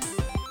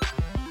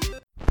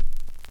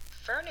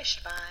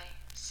 Furnished by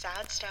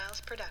Sad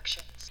Styles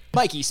Productions.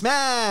 Mikey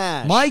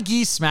Smash.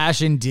 Mikey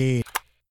Smash indeed.